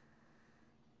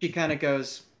 she kind of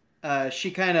goes, she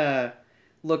kind of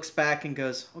looks back and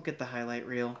goes, I'll get the highlight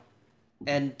reel.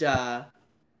 And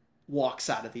walks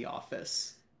out of the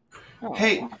office.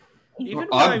 Hey, even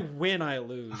when I win, I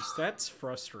lose. That's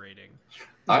frustrating.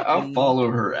 I'll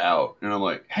follow her out, and I'm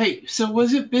like, hey, so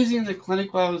was it busy in the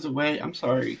clinic while I was away? I'm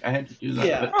sorry, I had to do that.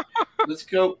 Yeah. But let's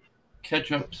go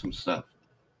catch up some stuff.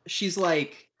 She's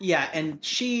like, yeah, and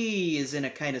she is in a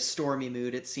kind of stormy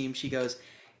mood, it seems. She goes,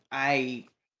 I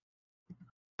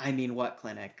mean, what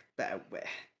clinic?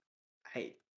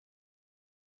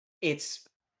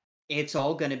 It's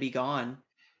all gonna be gone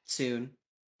soon.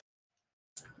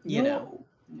 You know.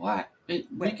 What?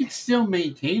 We could still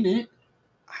maintain it.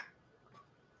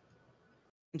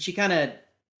 And she kind of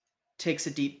takes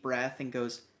a deep breath and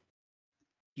goes,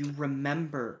 you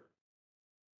remember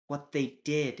what they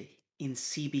did in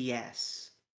CBS.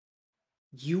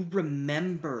 You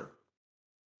remember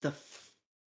the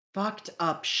fucked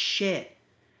up shit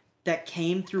that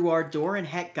came through our door and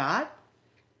heck got?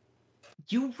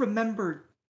 You remember.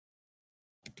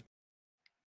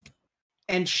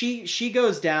 And she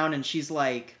goes down and she's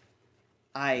like,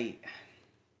 and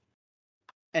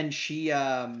she's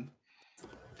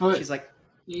like,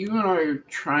 you and I are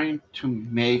trying to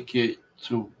make it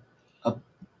to a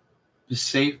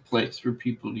safe place for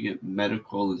people to get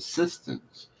medical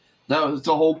assistance. That was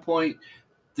the whole point,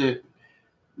 that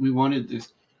we wanted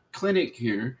this clinic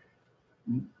here.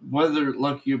 Whether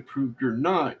Lucky approved or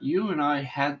not, you and I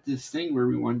had this thing where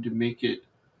we wanted to make it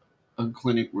a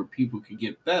clinic where people could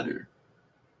get better.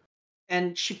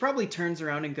 And she probably turns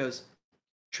around and goes,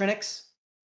 Trinix,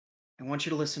 I want you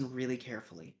to listen really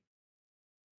carefully.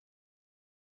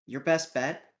 Your best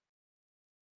bet,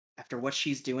 after what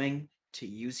she's doing to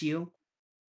use you,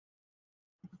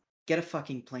 get a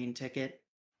fucking plane ticket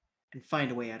and find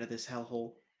a way out of this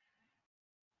hellhole.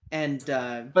 And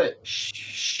but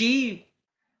she,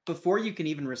 before you can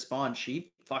even respond,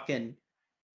 she fucking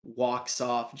walks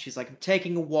off and she's like, I'm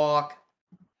taking a walk.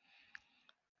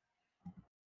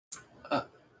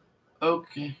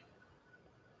 Okay.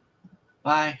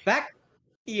 Bye. Back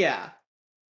to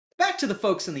the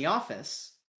folks in the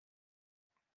office.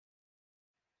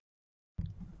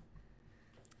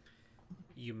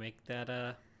 You make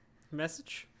that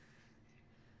message?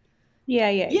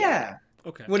 Yeah.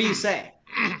 Okay. What do you say?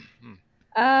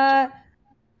 Hi,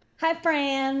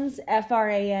 friends.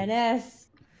 FRANS.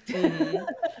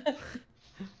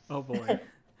 Oh boy.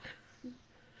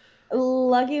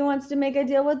 Lucky wants to make a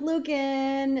deal with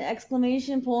Lucan!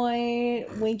 Exclamation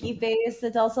point. Winky face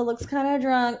that also looks kind of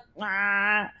drunk.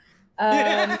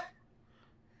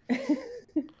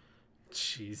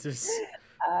 Jesus.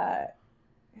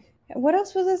 What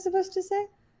else was I supposed to say?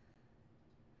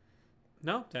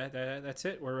 No, that's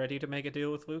it. We're ready to make a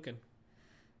deal with Lucan.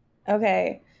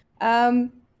 Okay.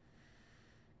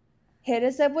 hit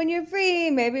us up when you're free.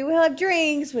 Maybe we'll have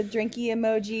drinks with drinky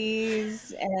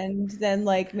emojis, and then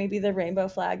like maybe the rainbow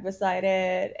flag beside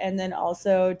it, and then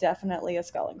also definitely a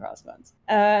skull and crossbones.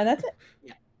 And that's it.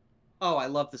 Yeah. Oh, I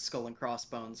love the skull and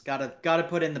crossbones. Gotta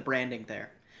put in the branding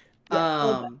there.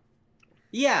 Yeah.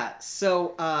 Yeah.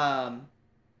 So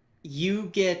you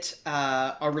get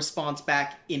a response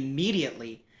back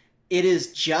immediately. It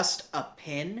is just a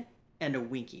pin and a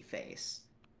winky face.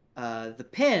 The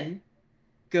pin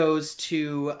goes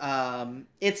to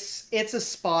it's a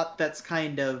spot that's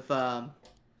kind of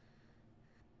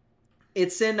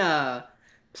it's in a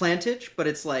plantage, but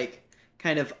it's like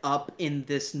kind of up in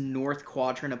this north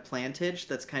quadrant of plantage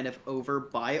that's kind of over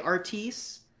by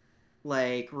Artis,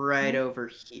 like right over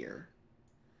here.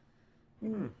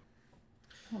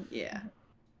 Yeah.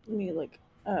 Let me look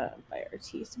by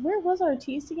Artis. Where was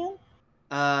Artis again?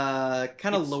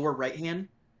 Kind of lower right hand.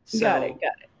 So got it.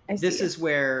 This is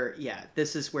where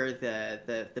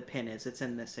the pin is. It's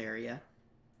in this area.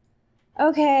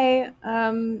 Okay.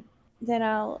 Then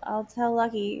I'll tell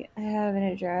Lucky I have an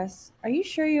address. Are you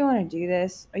sure you want to do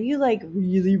this? Are you like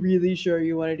really, really sure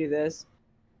you want to do this?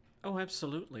 Oh,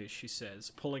 absolutely, she says,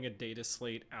 pulling a data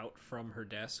slate out from her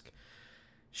desk.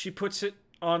 She puts it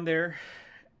on there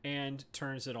and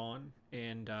turns it on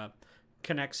and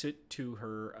connects it to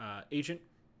her agent.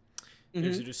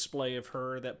 There's a display of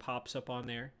her that pops up on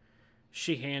there.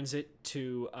 She hands it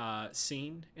to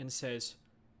Scene and says,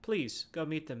 "Please, go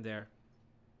meet them there.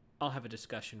 I'll have a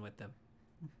discussion with them."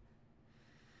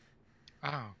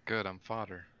 Oh, good, I'm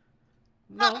fodder.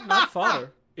 No, not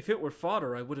fodder. If it were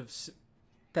fodder, I would have...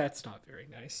 That's not very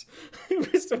nice.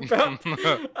 It was about...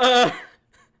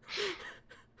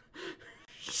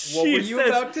 What were you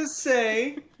about to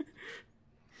say?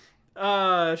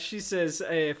 She says,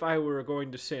 if I were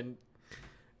going to sin,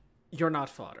 you're not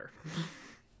fodder.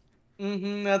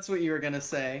 That's what you were gonna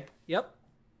say. Yep.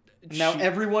 Now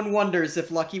everyone wonders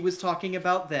if Lucky was talking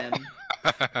about them.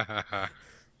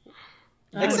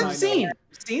 Except Scene.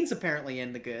 Scene's apparently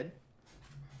in the good.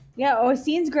 Yeah,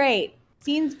 Scene's great.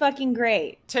 Scene's fucking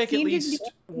great. Take Scene at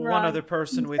least one other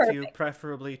person with you,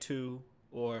 preferably two,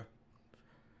 or...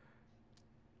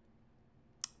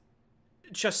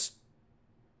 Just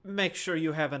make sure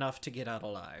you have enough to get out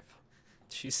alive,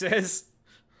 she says.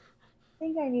 I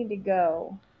think I need to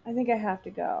go. I think I have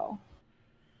to go.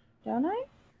 Don't I?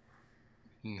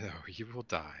 No, you will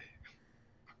die.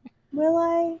 Will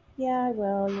I? Yeah, I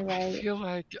will. You're right. I feel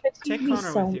like... Take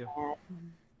Connor with you,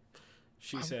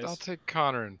 she says. I'll take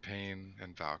Connor and Payne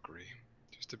and Valkyrie,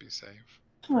 just to be safe.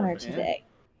 Connor today.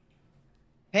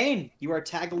 Payne, you are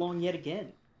tag along yet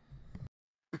again.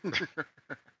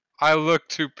 I look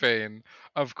to Payne,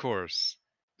 of course,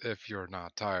 if you're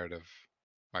not tired of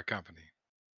my company.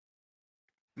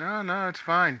 No, it's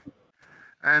fine.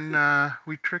 And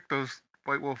we tricked those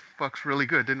White Wolf fucks really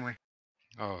good, didn't we?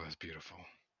 Oh, that's beautiful.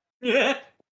 Yeah.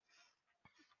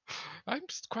 I'm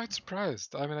quite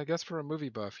surprised. I mean, I guess for a movie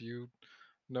buff, you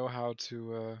know how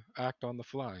to act on the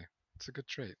fly. It's a good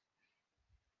trait.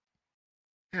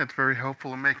 Yeah, it's very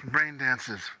helpful in making brain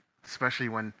dances, especially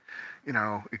when,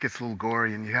 it gets a little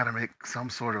gory and you got to make some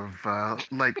sort of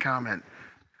light comment,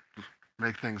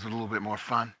 make things a little bit more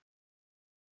fun.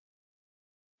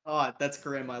 Oh, that's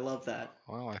grim. I love that.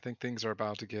 Well, I think things are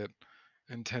about to get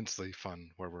intensely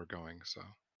fun where we're going, so.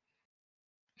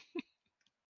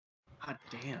 God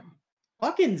damn.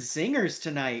 Fucking zingers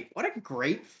tonight. What a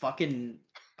great fucking...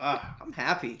 I'm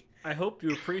happy. I hope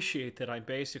you appreciate that I'm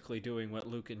basically doing what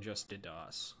Lucan just did to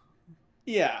us.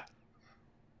 Yeah.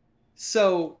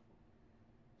 So,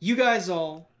 you guys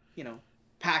all,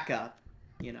 pack up,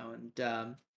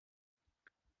 and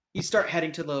you start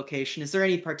heading to the location. Is there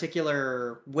any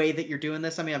particular way that you're doing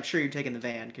this? I mean, I'm sure you're taking the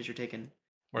van because you're taking...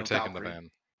 We're taking Valkyrie. the van.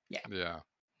 Yeah.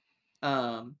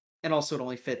 Yeah. And also it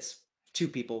only fits 2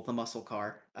 people, the muscle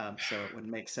car, so it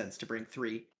wouldn't make sense to bring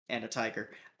 3 and a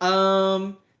tiger.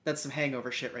 That's some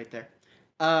hangover shit right there.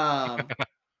 But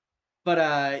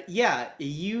yeah,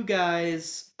 you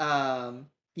guys,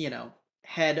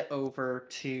 head over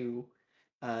to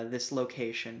this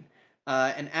location,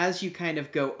 and as you kind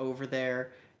of go over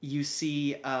there, you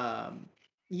see,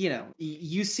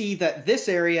 you see that this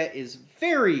area is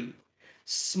very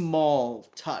small,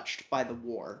 touched by the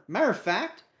war. Matter of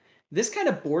fact, this kind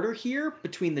of border here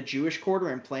between the Jewish quarter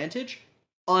and Plantage,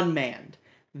 unmanned.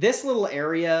 This little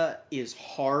area is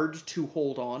hard to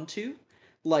hold on to,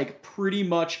 like pretty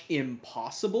much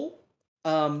impossible.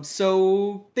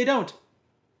 So they don't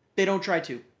try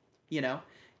to,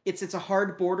 It's a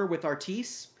hard border with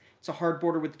Artis. It's a hard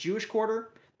border with the Jewish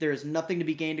quarter. There is nothing to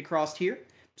be gained across here.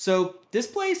 So this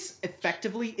place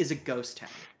effectively is a ghost town.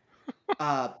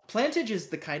 Plantage is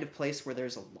the kind of place where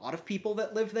there's a lot of people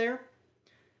that live there.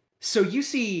 So you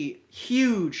see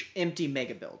huge empty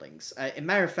mega buildings. As a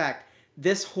matter of fact,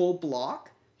 this whole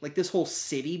block, like this whole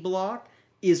city block,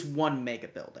 is one mega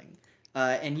building.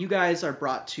 And you guys are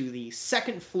brought to the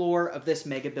second floor of this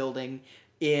mega building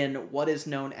in what is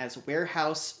known as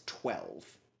Warehouse 12.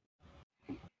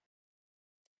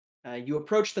 You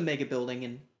approach the mega building,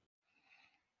 and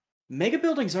mega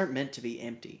buildings aren't meant to be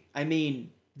empty. I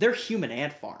mean, they're human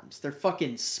ant farms. They're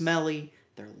fucking smelly,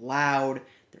 they're loud,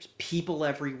 there's people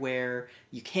everywhere.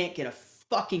 You can't get a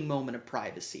fucking moment of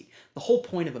privacy. The whole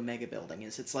point of a mega building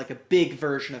is it's like a big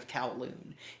version of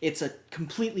Kowloon. It's a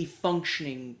completely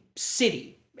functioning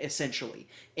city, essentially,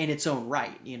 in its own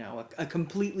right. You know, a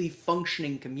completely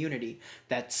functioning community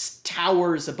that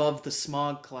towers above the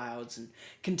smog clouds and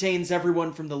contains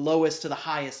everyone from the lowest to the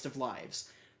highest of lives.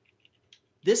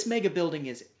 This mega building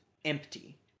is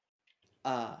empty.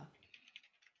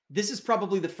 This is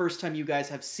probably the first time you guys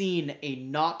have seen a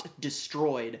not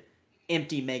destroyed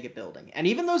empty mega building. And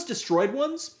even those destroyed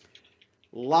ones,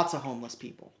 lots of homeless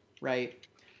people, right?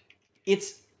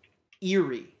 It's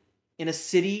eerie in a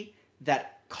city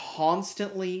that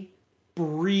constantly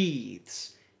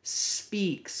breathes,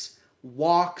 speaks,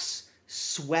 walks,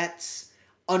 sweats,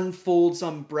 unfolds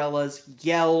umbrellas,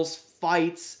 yells,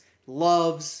 fights,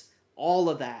 loves, all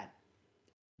of that.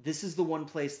 This is the one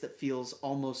place that feels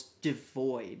almost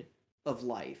devoid of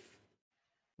life.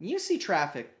 You see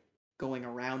traffic going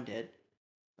around it,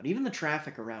 but even the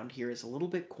traffic around here is a little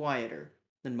bit quieter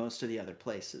than most of the other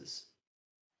places.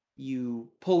 You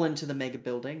pull into the mega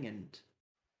building, and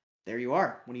there you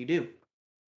are. What do you do?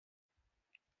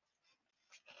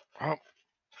 Well,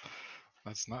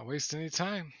 let's not waste any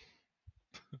time.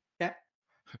 Okay.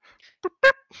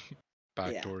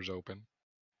 Back Yeah. doors open.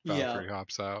 Yeah. Valkyrie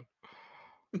hops out.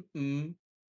 Mm.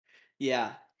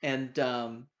 Yeah. And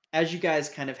as you guys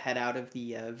kind of head out of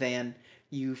the van,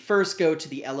 you first go to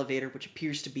the elevator, which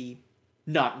appears to be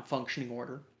not in functioning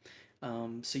order.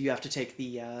 So you have to take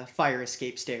the fire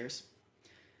escape stairs.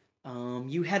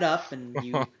 You head up, and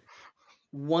you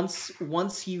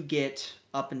once you get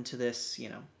up into this,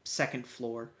 second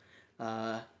floor,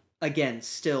 uh, again,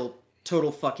 still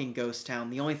total fucking ghost town.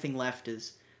 The only thing left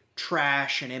is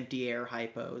trash and empty air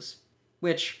hypos,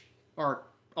 which are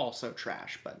also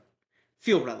trash, but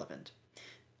feel relevant.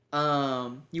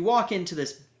 You walk into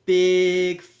this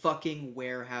big fucking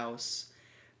warehouse,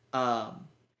 um,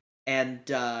 and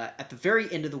at the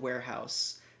very end of the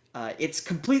warehouse, it's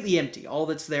completely empty. All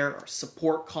that's there are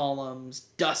support columns,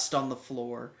 dust on the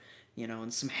floor,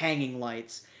 and some hanging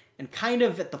lights. And kind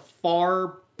of at the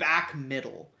far back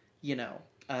middle,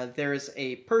 there's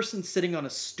a person sitting on a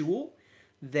stool.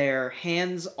 Their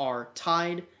hands are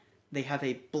tied. They have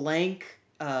a blank,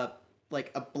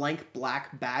 like a blank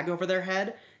black bag over their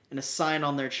head, and a sign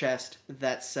on their chest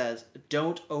that says,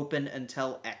 "Don't open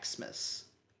until Xmas."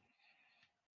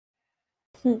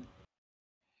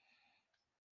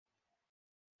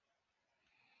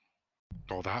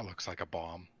 Oh, that looks like a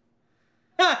bomb.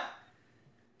 Ha!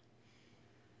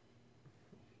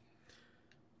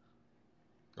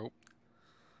 Oh,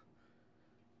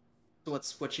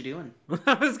 So what you doing?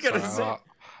 I was gonna sorry, say.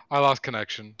 I lost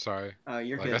connection. Sorry. Oh,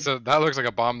 you're Like good. I said, that looks like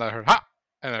a bomb that I heard. Ha!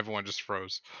 And everyone just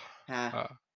froze.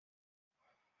 Ah.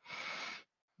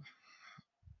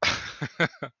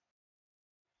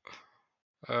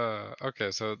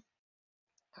 Okay, so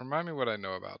remind me what I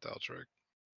know about Deltrick.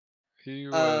 He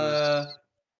Uh, was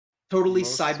totally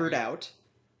cybered mostly out.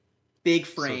 Big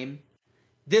so frame.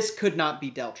 This could not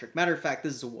be Deltrick. Matter of fact,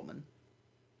 this is a woman.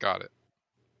 got it.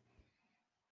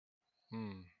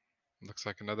 Looks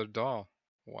like another doll.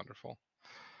 Wonderful.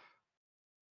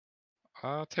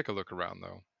 I'll take a look around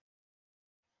though.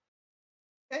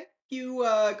 Okay, you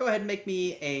go ahead and make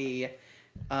me a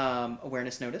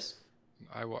awareness notice.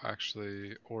 I will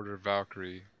actually order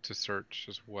Valkyrie to search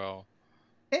as well.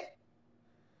 Okay.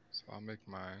 So I'll make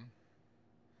mine.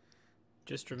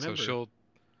 Just And remember. so she'll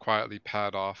quietly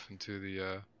pad off into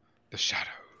the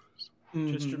shadows.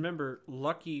 Just remember,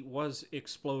 Lucky was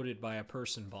exploded by a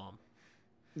person bomb.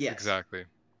 Yes. Exactly.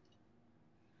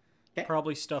 Okay.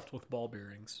 Probably stuffed with ball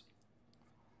bearings.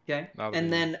 Okay.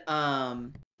 And then,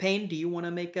 Payne, do you want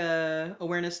to make a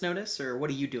awareness notice, or what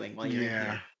are you doing while you're in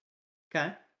here?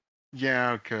 Okay.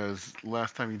 Yeah, because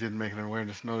last time he didn't make an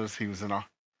awareness notice, he was in a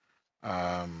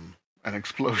an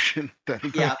explosion that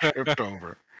he tripped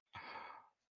over.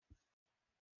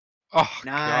 Oh,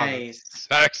 nice.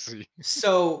 God, sexy.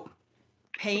 So,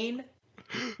 Payne,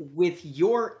 with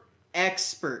your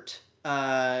expert,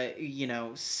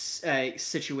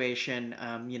 situation,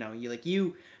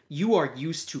 you are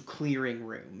used to clearing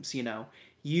rooms.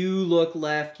 You look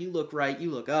left, you look right,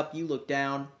 you look up, you look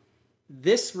down.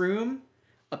 This room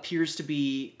appears to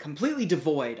be completely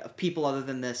devoid of people other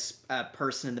than this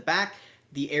person in the back.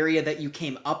 The area that you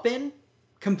came up in,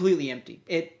 completely empty.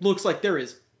 It looks like there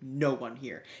is no one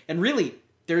here. And really,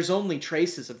 there's only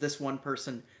traces of this one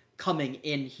person coming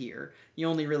in here. You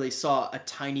only really saw a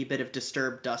tiny bit of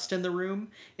disturbed dust in the room,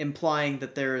 implying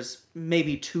that there's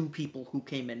maybe 2 people who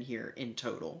came in here in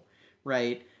total,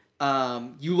 right?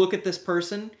 You look at this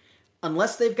person,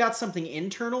 unless they've got something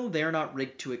internal, they're not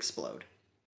rigged to explode.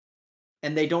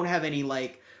 And they don't have any,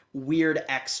 like, weird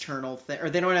external thing,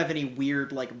 or they don't have any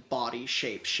weird, like, body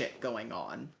shape shit going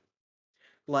on.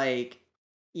 Like,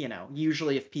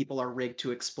 usually if people are rigged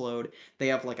to explode, they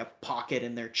have like a pocket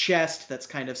in their chest that's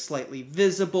kind of slightly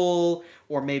visible,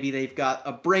 or maybe they've got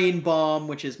a brain bomb,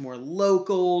 which is more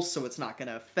local, so it's not going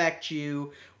to affect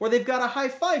you, or they've got a high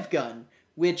five gun,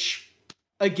 which,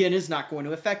 again, is not going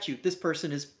to affect you. This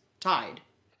person is tied.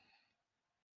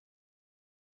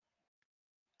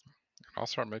 I'll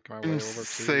start making my way over to...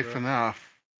 Safe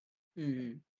enough.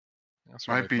 Mm. I'll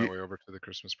start making my way over to the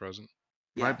Christmas present.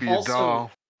 Yeah. Might be a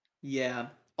doll. Yeah.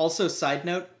 Also, side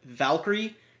note,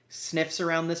 Valkyrie sniffs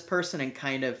around this person and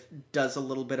kind of does a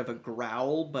little bit of a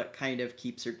growl, but kind of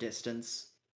keeps her distance.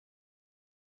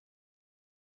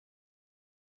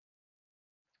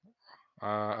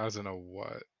 As in a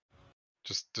what?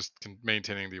 Just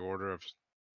maintaining the order of...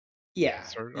 Yeah.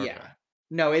 Okay. Yeah.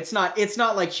 No, it's not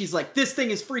like she's like, this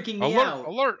thing is freaking me out.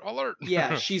 Alert.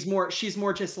 Yeah, she's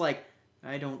more just like,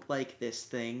 I don't like this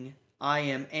thing. I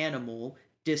am animal,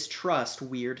 distrust,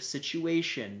 weird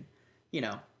situation.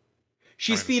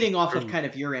 She's feeding off of kind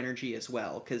of your energy as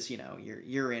well, because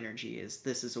your energy is,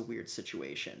 this is a weird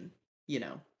situation.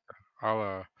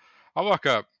 I'll walk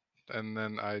up, and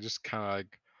then I just kind of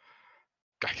like,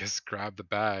 I guess, grab the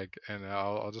bag, and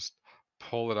I'll just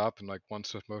pull it up in like one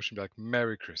swift motion, be like,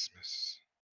 Merry Christmas.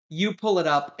 You pull it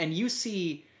up, and you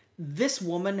see this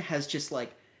woman has just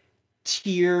like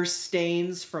tear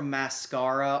stains from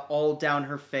mascara all down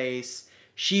her face.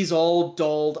 She's all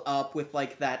dolled up with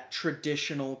like that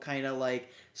traditional kind of like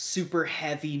super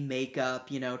heavy makeup.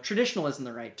 Traditional isn't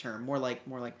the right term. More like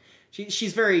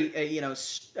she's very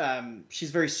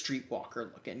she's very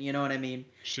streetwalker looking. You know what I mean?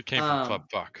 She came from Club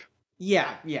Fuck.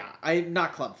 Yeah. I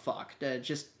not Club Fuck.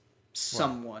 Just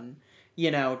someone.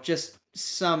 Just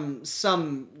some.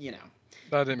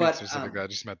 I didn't mean specific. I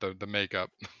just meant the makeup.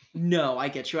 No, I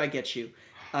get you.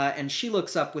 And she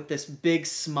looks up with this big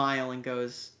smile and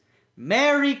goes,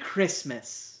 Merry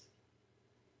Christmas.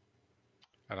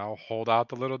 And I'll hold out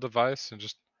the little device and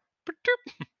just...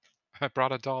 I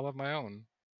brought a doll of my own.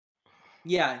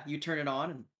 Yeah, you turn it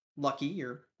on, and lucky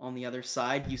you're on the other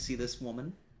side. You see this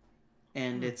woman.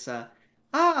 And it's,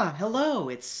 hello.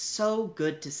 It's so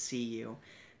good to see you.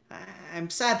 I'm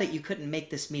sad that you couldn't make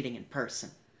this meeting in person.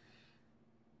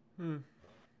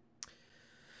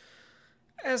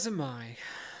 As am I.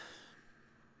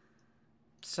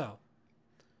 So.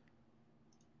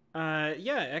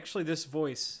 Yeah, actually this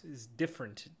voice is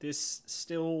different. This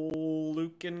still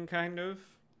Lucan, kind of?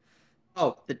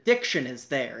 Oh, the diction is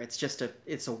there. It's just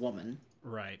it's a woman.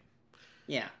 Right.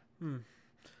 Yeah.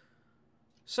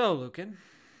 So, Lucan,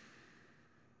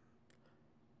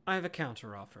 I have a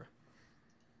counteroffer.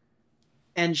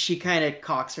 And she kind of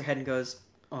cocks her head and goes,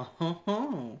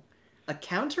 oh, a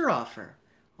counteroffer.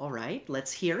 All right,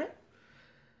 let's hear it.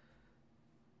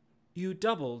 You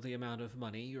double the amount of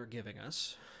money you're giving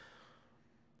us.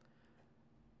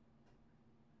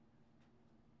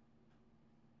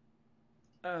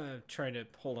 Trying to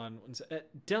hold on.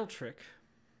 Deltrick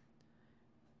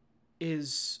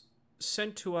is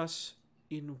sent to us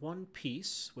in one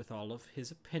piece with all of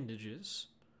his appendages.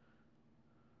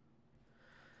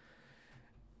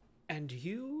 And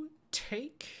you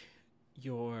take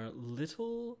your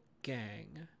little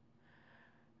gang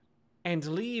and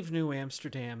leave New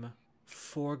Amsterdam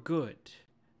for good.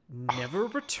 Never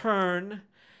return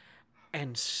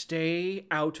and stay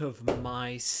out of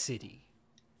my city.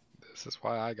 This is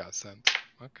why I got sent.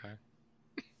 Okay.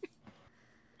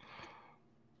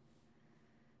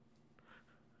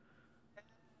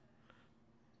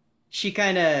 She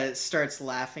kind of starts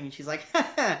laughing. She's like,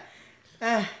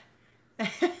 oh,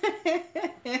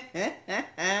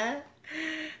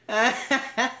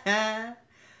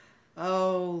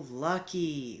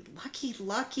 Lucky.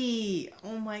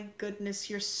 Oh my goodness,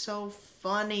 you're so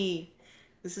funny.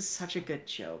 This is such a good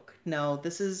joke. No,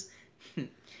 this is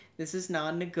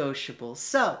non-negotiable.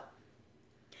 So,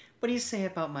 what do you say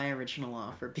about my original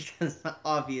offer? Because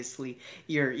obviously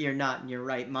you're not in your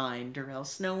right mind, or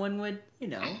else no one would,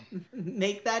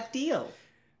 make that deal.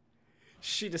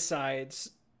 She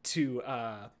decides to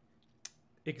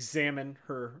examine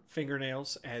her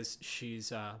fingernails as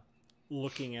she's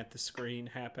looking at the screen.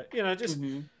 Happen, just.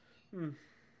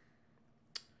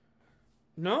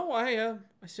 No, I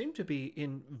seem to be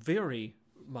in very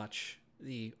much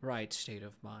the right state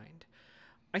of mind.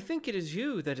 I think it is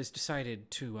you that has decided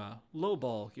to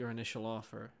lowball your initial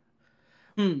offer.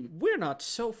 We're not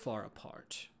so far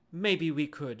apart. Maybe we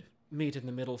could meet in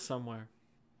the middle somewhere.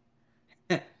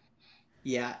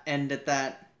 Yeah, and at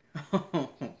that...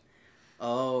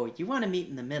 Oh, you want to meet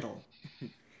in the middle?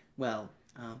 Well,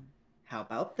 how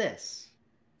about this?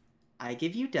 I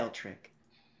give you Deltrick,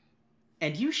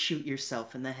 and you shoot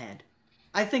yourself in the head.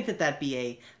 I think that'd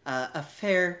be a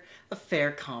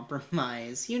fair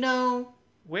compromise, you know?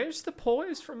 Where's the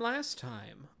poise from last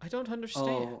time? I don't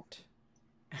understand.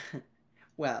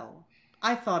 Well,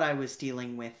 I thought I was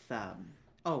dealing with,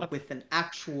 with an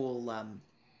actual,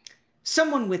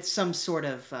 someone with some sort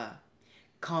of,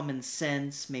 common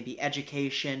sense, maybe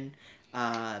education,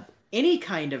 any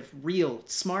kind of real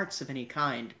smarts of any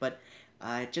kind, but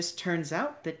it just turns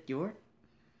out that you're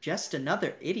just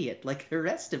another idiot like the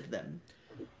rest of them.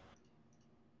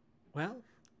 Well,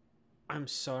 I'm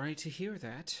sorry to hear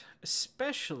that,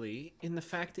 especially in the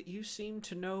fact that you seem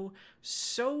to know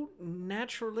so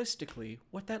naturalistically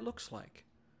what that looks like.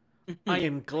 I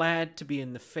am glad to be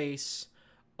in the face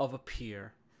of a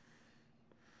peer.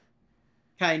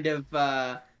 Kind of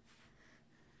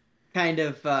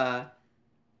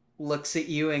looks at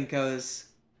you and goes,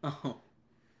 "Oh,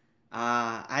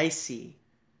 I see.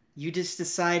 You just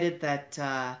decided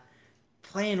that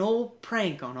play an old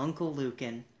prank on Uncle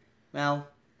Lucan. Well,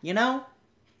 you know,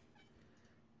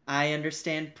 I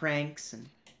understand pranks and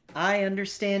I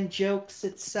understand jokes.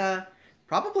 It's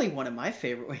probably one of my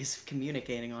favorite ways of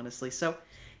communicating, honestly. So,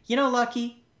 you know,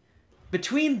 Lucky,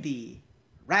 between the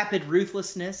rapid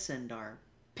ruthlessness and our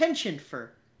penchant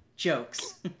for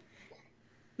jokes,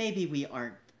 maybe we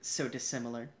aren't so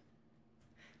dissimilar.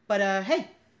 But hey,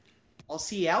 I'll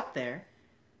see you out there."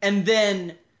 And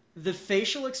then the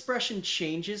facial expression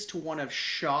changes to one of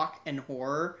shock and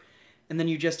horror. And then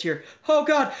you just hear, "Oh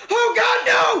God, oh God,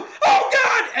 no! Oh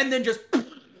God!" And then just,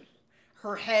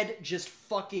 her head just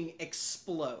fucking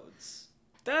explodes.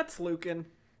 That's Lucan.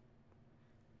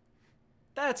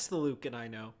 That's the Lucan I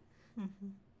know.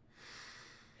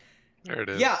 There it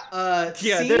is. Yeah,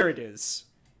 yeah, there it is.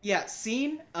 Yeah,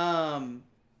 scene, the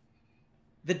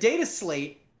data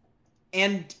slate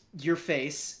and your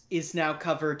face is now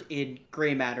covered in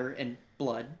gray matter and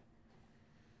blood.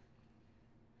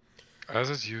 As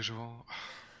is usual.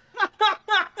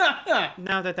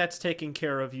 Now that that's taken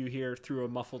care of, you hear through a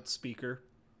muffled speaker.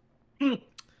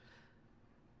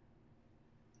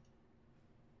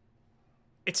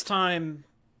 It's time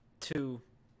to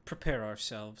prepare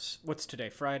ourselves. What's today?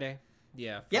 Friday?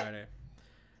 Yeah, Friday. Yep.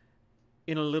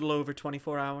 In a little over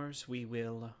 24 hours, we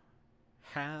will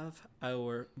have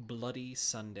our Bloody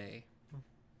Sunday.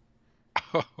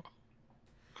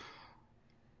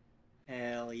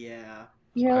 Hell yeah.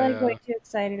 You're way too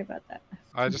excited about that.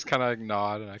 I just kind of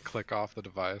nod and I click off the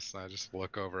device and I just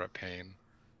look over at Payne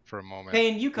for a moment.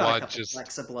 Payne, you got a couple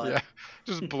flecks of blood. Yeah,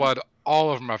 just blood all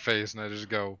over my face, and I just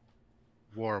go,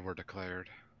 "War were declared."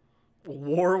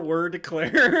 War were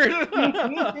declared.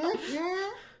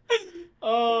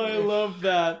 Oh, I love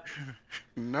that.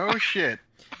 No shit.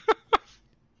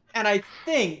 And I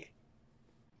think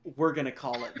we're gonna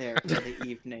call it there for the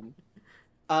evening.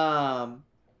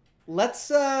 Let's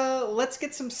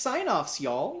get some sign-offs,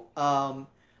 y'all.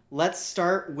 Let's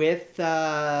start with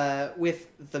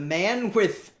the man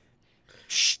with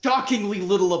shockingly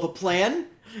little of a plan,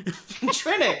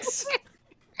 Trinix.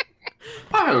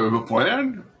 I have a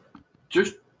plan.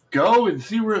 Just go and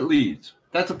see where it leads.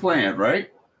 That's a plan,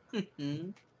 right?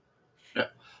 Yeah.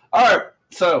 All right.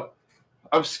 So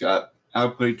I'm Scott. I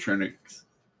play Trinix,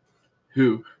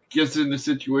 who gets in the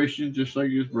situation just like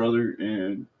his brother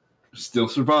and still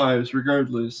survives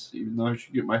regardless, even though I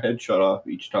should get my head shot off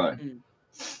each time.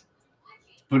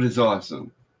 But it's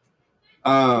awesome.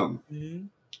 Okay,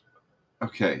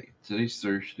 today's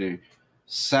Thursday.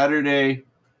 Saturday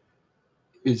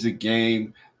is a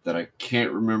game that I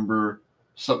can't remember.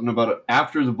 Something about it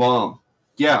after the bomb.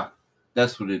 Yeah,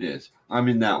 that's what it is. I'm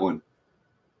in that one.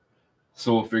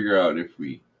 So we'll figure out if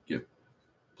we get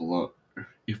blown,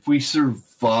 if we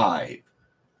survive.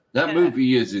 That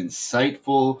movie is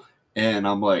insightful, and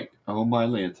I'm like, oh my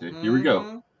Lanta, here we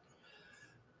go.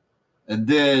 And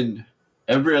then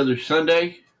every other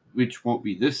Sunday, which won't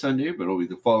be this Sunday, but it'll be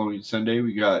the following Sunday,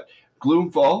 we got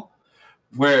Gloomfall,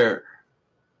 where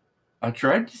I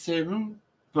tried to save him,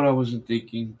 but I wasn't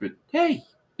thinking. But hey,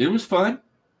 it was fun.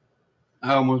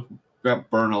 I almost got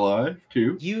burned alive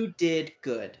too. You did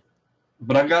good.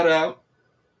 But I got out,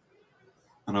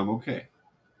 and I'm okay.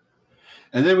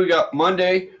 And then we got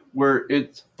Monday, where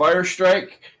it's Fire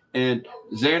Strike, and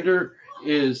Xander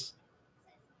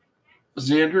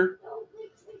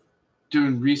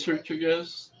doing research, I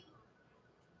guess.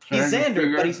 He's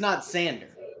Xander, but he's not Xander.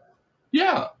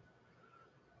 Yeah.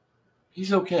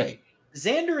 He's okay.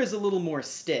 Xander is a little more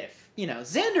stiff. You know,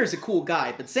 Xander's a cool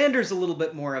guy, but Xander's a little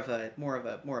bit more of a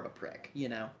prick, you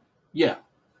know? Yeah.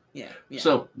 Yeah.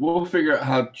 So we'll figure out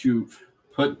how to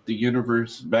put the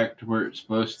universe back to where it's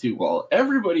supposed to while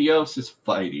everybody else is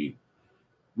fighting.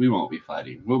 We won't be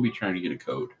fighting. We'll be trying to get a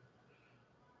code.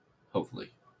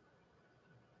 Hopefully.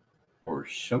 Or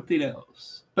something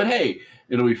else. But hey,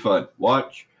 it'll be fun.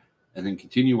 Watch and then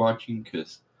continue watching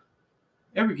because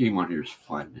every game on here is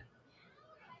fun.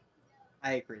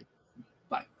 I agree.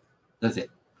 Bye. That's it.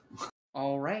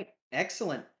 All right.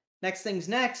 Excellent. Next thing's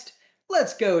next.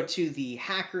 Let's go to the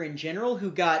hacker in general who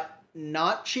got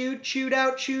not chewed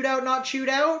out, not chewed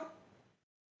out.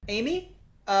 Amy?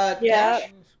 Yeah. Dash?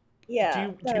 Yeah.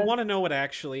 Do you want to know what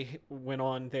actually went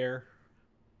on there?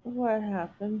 What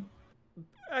happened?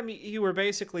 I mean, you were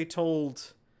basically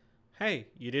told, hey,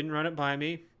 you didn't run it by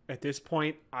me. At this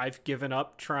point, I've given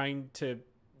up trying to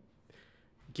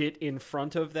get in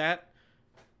front of that.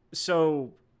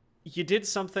 So you did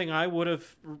something I would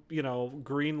have,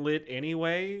 greenlit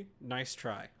anyway. Nice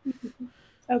try.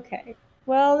 Okay.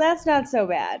 Well, that's not so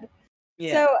bad.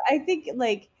 Yeah. So I think,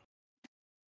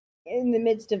 in the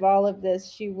midst of all of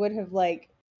this, she would have,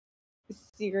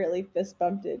 secretly fist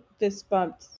bumped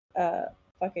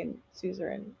fucking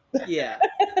suzerain. Yeah.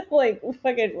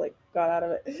 Got out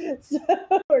of it. So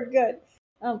we're good.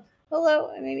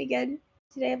 Hello, I'm Amy Good.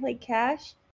 Today I played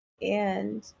Cash,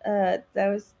 and that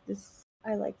was this.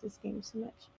 I like this game so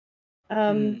much.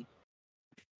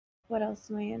 What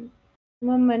else am I in? I'm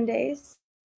on Mondays,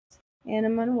 and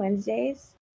I'm on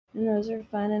Wednesdays, and those are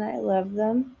fun, and I love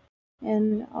them.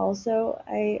 And also,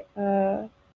 I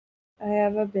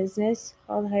have a business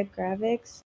called Hype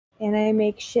Graphics, and I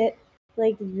make shit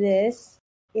like this.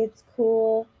 It's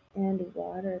cool and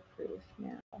waterproof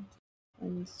now,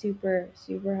 and super,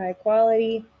 super high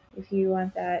quality. If you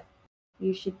want that,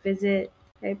 you should visit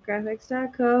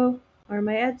hypegraphics.co or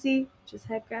my Etsy, which is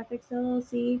Hype Graphics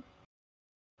LLC.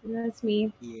 And that's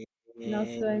me. Yeah. And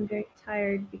also, I'm very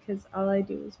tired because all I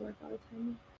do is work all the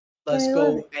time. Let's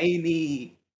go,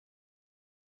 Amy.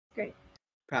 Great.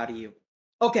 Proud of you.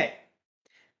 Okay.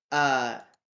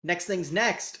 Next thing's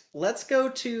next. Let's go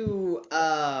to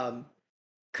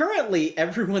currently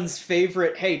everyone's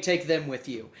favorite. Hey, take them with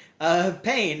you.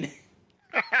 Payne.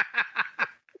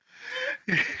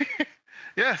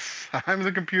 Yes, I'm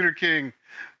the Computer King,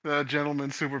 the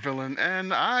gentleman supervillain,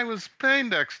 and I was Payne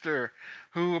Dexter,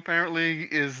 who apparently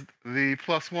is the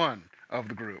 +1 of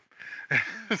the group.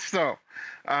 So,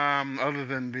 other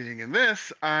than being in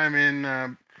this, I'm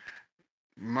in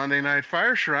Monday Night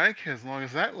Fire Strike. As long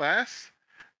as that lasts,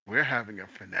 we're having a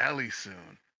finale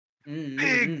soon.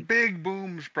 Big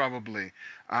booms, probably.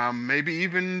 Maybe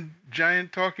even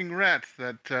giant talking rats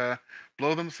that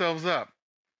blow themselves up.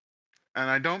 And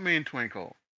I don't mean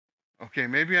Twinkle. Okay,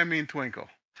 maybe I mean Twinkle.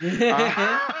 Hey,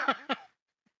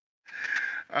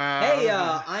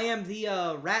 I am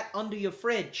the rat under your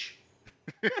fridge.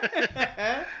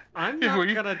 I'm not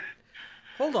gonna...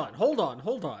 Hold on.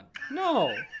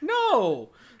 No.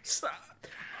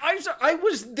 I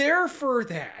was there for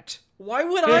that. Why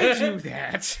would I do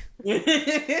that?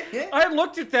 I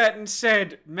looked at that and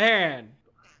said, man,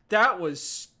 that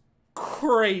was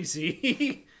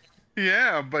crazy.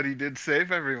 Yeah, but he did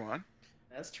save everyone.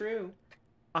 That's true.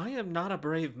 I am not a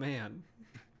brave man.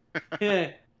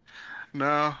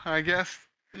 No, I guess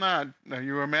not. No,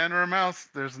 you were a man or a mouse.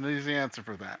 There's an easy answer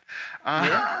for that.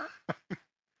 Yeah.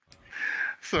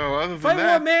 So other than if I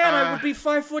that, were a man, I would be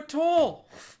 5 foot tall.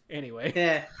 Anyway.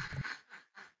 Yeah.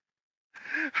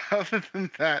 Other than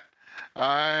that,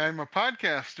 I'm a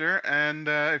podcaster, and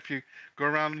if you go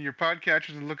around your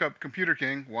podcatchers and look up Computer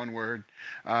King, one word,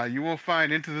 you will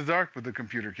find Into the Dark with the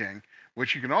Computer King,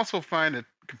 which you can also find at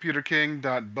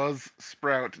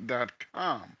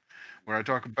computerking.buzzsprout.com, where I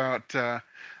talk about the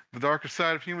darker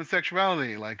side of human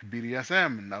sexuality, like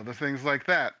BDSM and other things like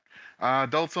that.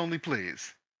 Adults only,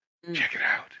 please. Check it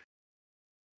out.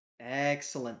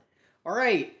 Excellent. All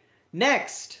right.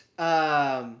 Next,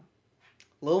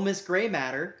 Little Miss Gray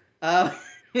Matter.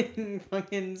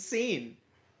 Fucking scene.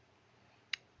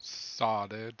 Saw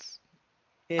dudes.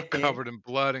 Covered in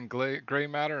blood and gray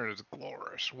matter, and it's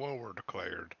glorious. War were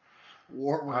declared.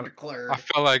 War were declared. I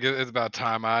felt like it's about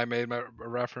time I made a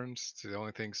reference to the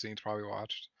only thing Scene's probably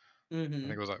watched. I think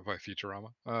it was like Futurama.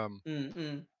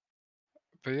 Mm-hmm.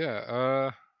 But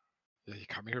yeah, yeah, you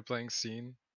got me here playing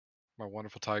Scene, my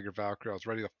wonderful Tiger Valkyrie. I was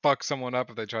ready to fuck someone up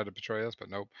if they tried to betray us, but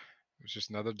nope. It was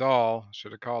just another doll.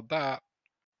 Should have called that.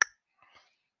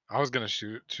 I was gonna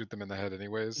shoot them in the head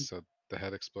anyways, so the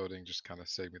head exploding just kind of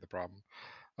saved me the problem.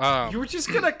 You were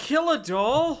just gonna kill a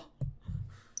doll?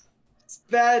 It's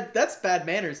bad. That's bad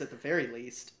manners at the very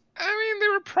least. I mean, they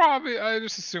were probably. I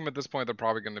just assume at this point they're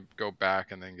probably gonna go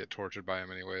back and then get tortured by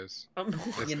him anyways.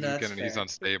 It's Yeah, Lucan that's and he's fair.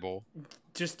 unstable.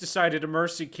 Just decided a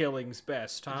mercy killing's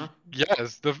best, huh?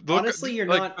 Yes, the Honestly, you're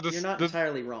like, not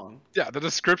entirely wrong. Yeah, the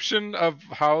description of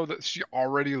how that she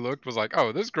already looked was like,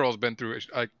 oh, this girl's been through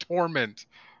like torment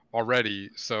already,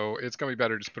 so it's gonna be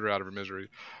better just put her out of her misery.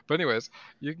 But anyways,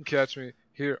 you can catch me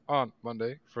here on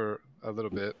Monday for a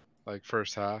little bit, like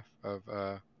first half of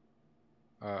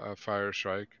Fire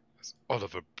Strike. As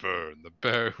Oliver Byrne, the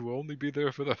bear who will only be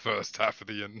there for the first half of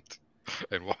the end,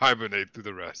 and will hibernate through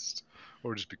the rest,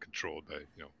 or just be controlled by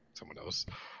someone else.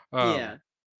 Yeah.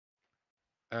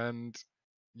 And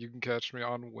you can catch me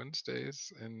on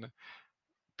Wednesdays in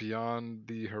Beyond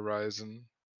the Horizon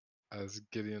as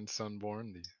Gideon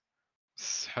Sunborn, the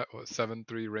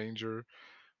 7-3 Ranger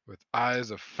with eyes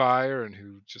of fire, and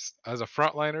who just, as a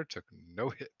frontliner, took no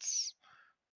hits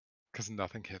because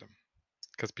nothing hit him.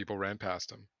 Because people ran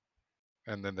past him,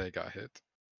 and then they got hit.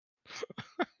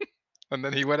 And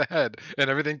then he went ahead, and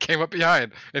everything came up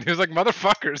behind, and he was like,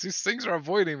 "Motherfuckers, these things are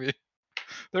avoiding me."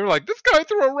 They were like, "This guy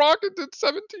threw a rock and did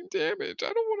 17 damage.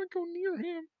 I don't want to go near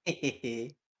him."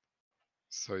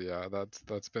 So yeah,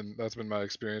 that's been my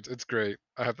experience. It's great.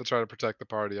 I have to try to protect the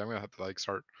party. I'm gonna have to like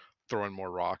start throwing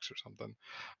more rocks or something.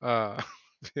 Uh,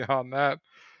 beyond that,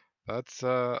 that's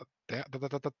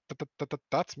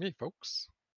that's me, folks.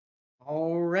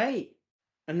 All right.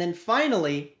 And then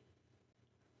finally,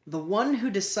 the one who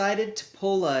decided to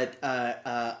pull a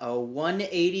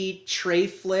 180 tray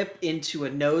flip into a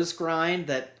nose grind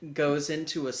that goes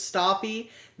into a stoppie,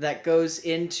 that goes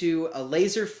into a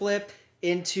laser flip,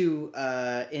 into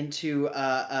a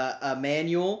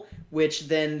manual, which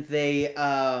then they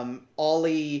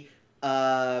ollie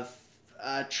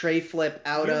tray flip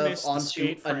out You of miss the onto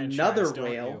skate another franchise, don't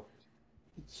rail.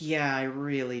 Yeah, I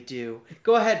really do.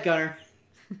 Go ahead, Gunnar.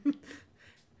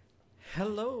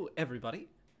 Hello, everybody.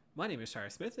 My name is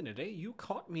Cyrus Smith, and today you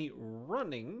caught me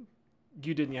running.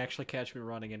 You didn't actually catch me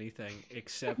running anything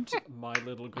except my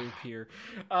little group here.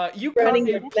 You caught Running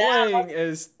me your playing mouth.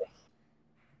 as.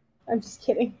 I'm just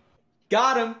kidding.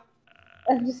 Got him.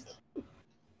 I'm just kidding.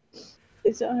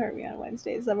 Please don't hurt me on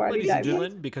Wednesdays. I've already Ladies and died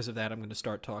gentlemen, once. because of that, I'm going to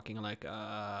start talking like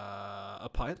a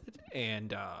pilot,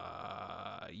 and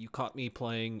you caught me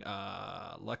playing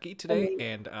Lucky today,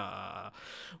 and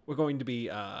we're going to be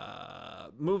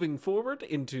moving forward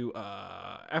into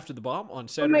After the Bomb on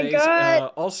Saturdays.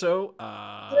 God. Also,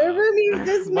 Whatever means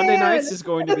this Monday man. nights is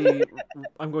going to be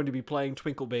I'm going to be playing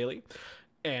Twinkle Bailey,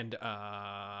 and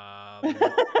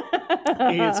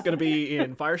it's going to be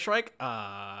in Fire Strike,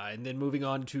 and then moving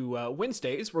on to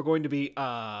Wednesdays, we're going to be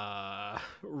I'm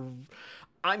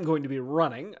going to be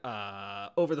running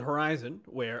Over the Horizon,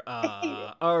 where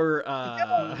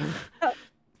our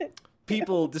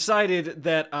people decided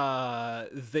that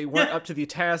they weren't up to the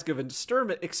task of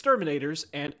exterminators,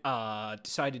 and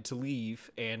decided to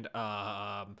leave, and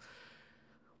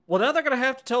well, now they're going to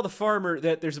have to tell the farmer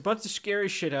that there's a bunch of scary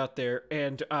shit out there,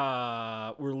 and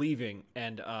we're leaving.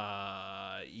 And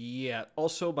yeah,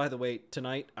 also, by the way,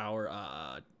 tonight,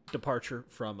 our departure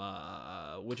from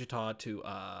Wichita to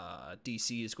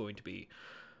DC is going to be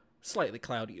slightly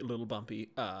cloudy, a little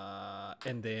bumpy.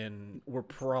 And then we're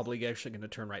probably actually going to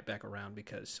turn right back around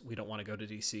because we don't want to go to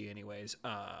DC anyways.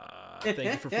 Thank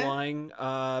you for flying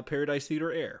Paradise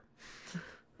Theater Air.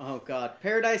 Oh, God.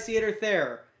 Paradise Theater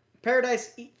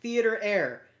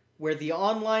Air, where the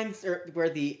where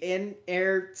the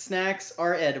in-air snacks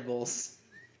are edibles.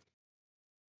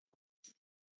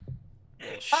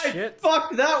 Well, shit. I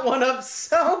fucked that one up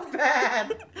so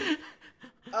bad.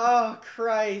 Oh,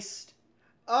 Christ.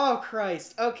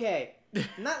 Okay.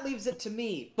 And that leaves it to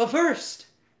me. But first,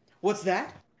 what's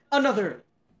that? Another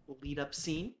lead-up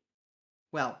scene?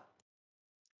 Well,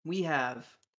 we have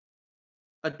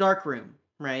a dark room,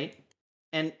 right?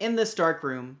 And in this dark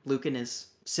room, Lucan is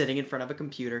sitting in front of a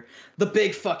computer. The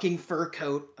big fucking fur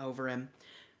coat over him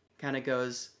kind of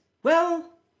goes, well,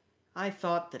 I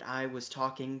thought that I was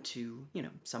talking to,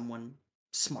 someone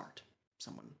smart,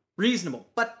 someone reasonable,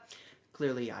 but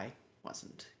clearly I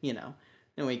wasn't,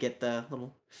 And we get the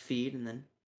little feed, and then,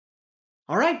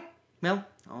 all right, well,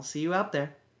 I'll see you out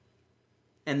there.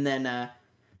 And then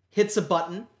hits a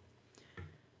button,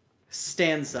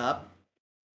 stands up,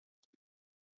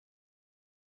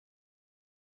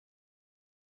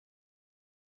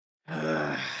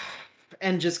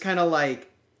 and just kind of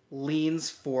like leans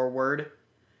forward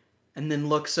and then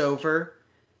looks over.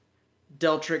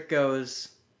 Deltrick goes,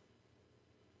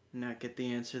 not get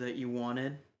the answer that you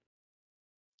wanted.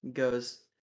 He goes,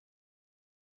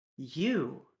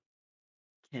 you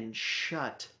can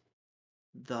shut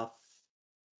the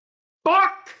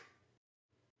fuck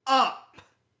up.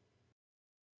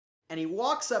 And he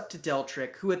walks up to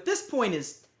Deltrick, who at this point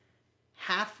is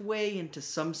halfway into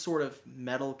some sort of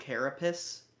metal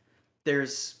carapace.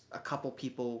 There's a couple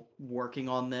people working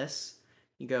on this.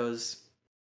 He goes,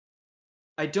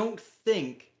 I don't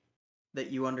think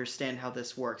that you understand how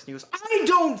this works. And he goes, I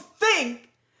don't think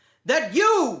that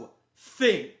you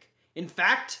think. In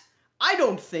fact, I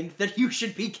don't think that you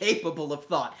should be capable of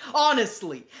thought.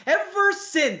 Honestly, ever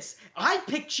since I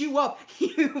picked you up,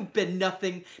 you've been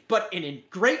nothing but an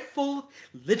ungrateful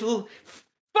little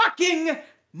fucking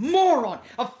moron.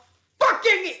 A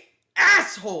fucking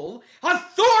asshole. A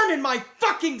thorn in my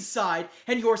fucking side.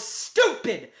 And your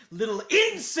stupid little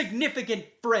insignificant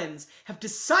friends have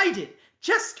decided,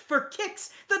 just for kicks,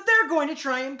 that they're going to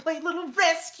try and play little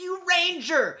rescue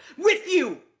ranger with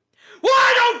you. Well,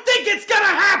 I don't think it's gonna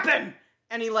happen!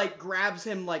 And he, like, grabs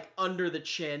him, like, under the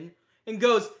chin and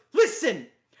goes, listen,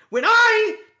 when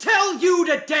I tell you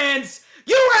to dance,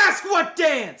 you ask what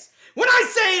dance. When I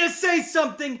say to say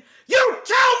something, you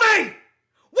tell me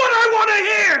what I want to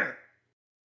hear.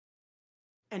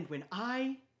 And when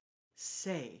I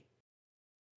say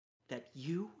that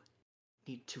you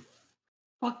need to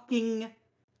fucking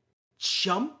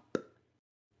jump,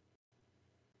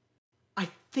 I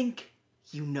think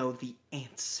you know the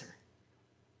answer.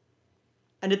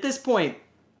 And at this point,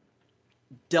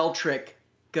 Deltrick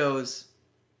goes,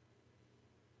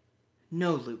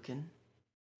 no, Lucan,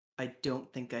 I don't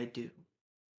think I do.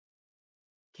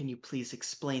 Can you please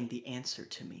explain the answer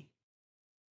to me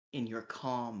in your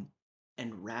calm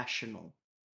and rational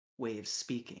way of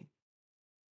speaking?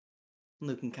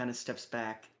 Lucan kind of steps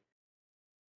back,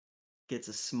 gets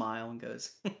a smile, and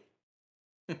goes,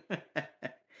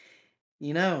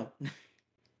 you know,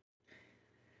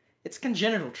 it's a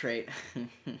congenital trait.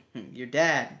 Your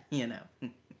dad, you know.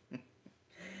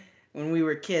 When we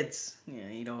were kids, you know,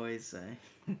 he'd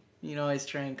always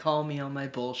try and call me on my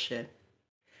bullshit.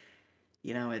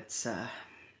 You know, it's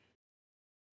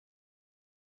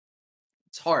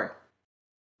hard.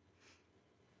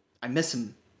 I miss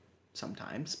him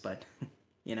sometimes, but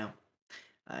you know,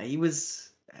 he was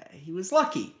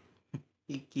lucky.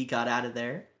 He got out of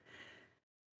there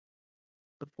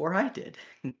before I did.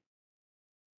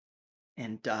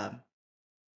 And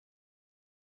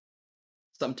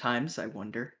sometimes I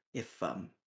wonder if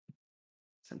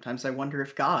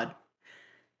God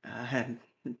had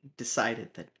decided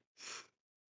that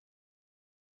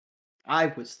I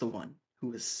was the one who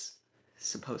was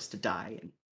supposed to die,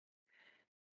 and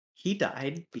he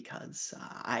died because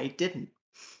I didn't.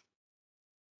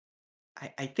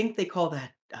 I think they call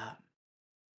that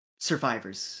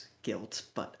survivor's guilt,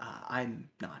 but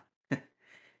I'm not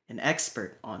an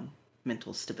expert on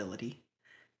mental stability.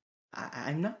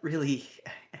 I'm not really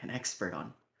an expert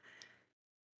on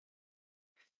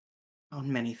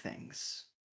many things.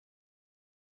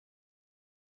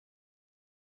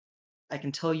 I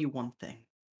can tell you one thing.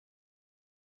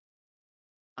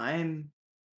 I'm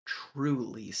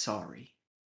truly sorry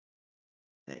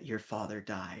that your father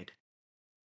died.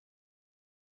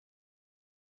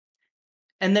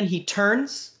 And then he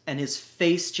turns, and his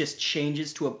face just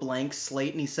changes to a blank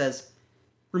slate, and he says,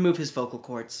 remove his vocal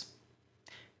cords.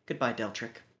 Goodbye,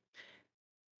 Deltrick.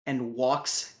 And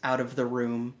walks out of the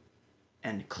room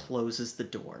and closes the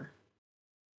door.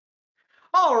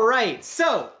 All right,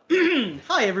 so,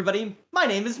 hi everybody, my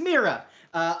name is Mira.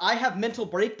 I have mental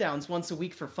breakdowns once a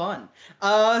week for fun.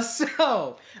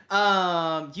 You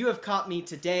have caught me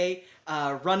today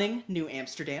running New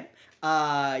Amsterdam.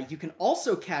 You can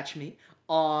also catch me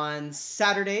on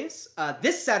Saturdays,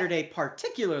 this Saturday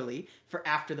particularly, for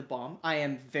After the Bomb. I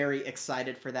am very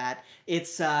excited for that.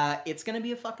 It's gonna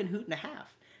be a fucking hoot and a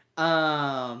half.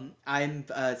 I'm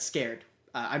scared.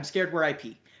 I'm scared where I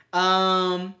pee.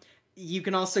 You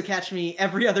can also catch me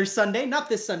every other Sunday, not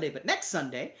this Sunday, but next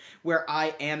Sunday, where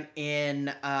I am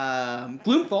in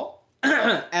Gloomfall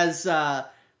as,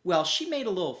 well, she made a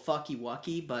little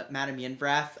fucky-wucky, but Madame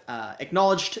Yenvrath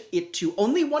acknowledged it to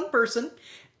only one person,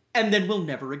 and then will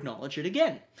never acknowledge it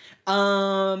again.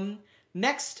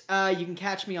 Next, you can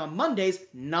catch me on Mondays,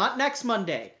 not next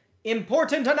Monday.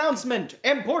 Important announcement!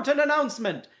 Important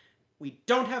announcement! We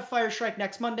don't have Firestrike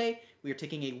next Monday. We are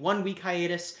taking a 1-week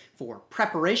hiatus for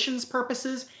preparations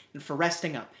purposes and for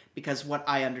resting up. Because what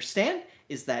I understand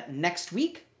is that next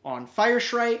week on Fire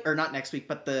Strike, or not next week,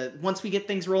 but once we get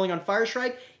things rolling on Fire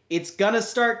Strike, it's gonna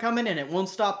start coming, and it won't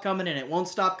stop coming, and it won't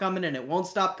stop coming, and it won't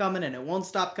stop coming, and it won't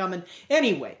stop coming.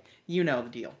 Anyway, you know the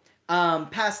deal.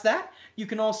 Past that, you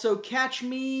can also catch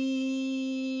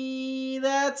me.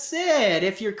 That's it.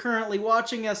 If you're currently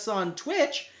watching us on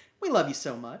Twitch, we love you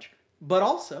so much. But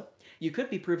also, you could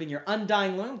be proving your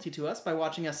undying loyalty to us by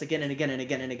watching us again and again and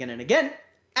again and again and again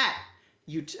at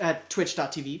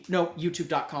twitch.tv, no,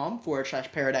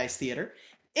 youtube.com/Paradise Theater.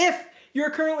 If you're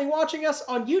currently watching us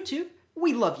on YouTube,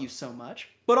 we love you so much.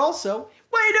 But also,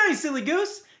 what are you doing, silly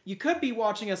goose? You could be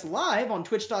watching us live on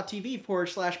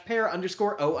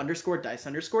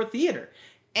twitch.tv/pair_o_dice_theater.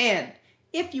 And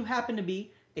if you happen to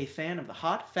be a fan of the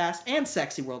hot, fast, and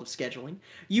sexy world of scheduling,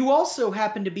 you also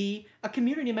happen to be a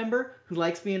community member who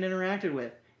likes being interacted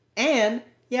with. And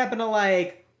you happen to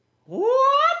like,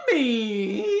 what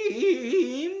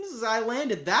memes? I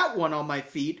landed that one on my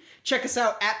feet. Check us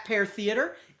out at Pair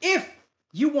Theater. If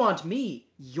you want me,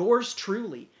 yours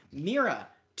truly, Mira,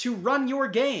 to run your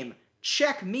game,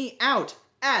 check me out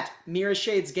at Mira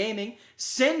Shades Gaming.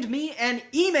 Send me an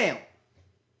email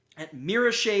at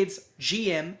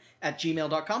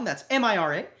mirashadesgm@gmail.com. That's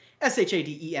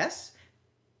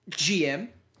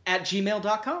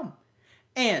mirashadesgm@gmail.com.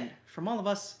 And from all of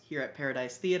us here at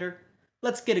Paradise Theater,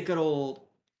 let's get a good old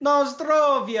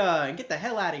Nostrovia and get the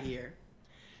hell out of here.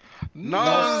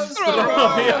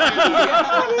 Nostrovia!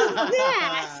 What is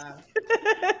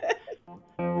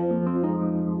that?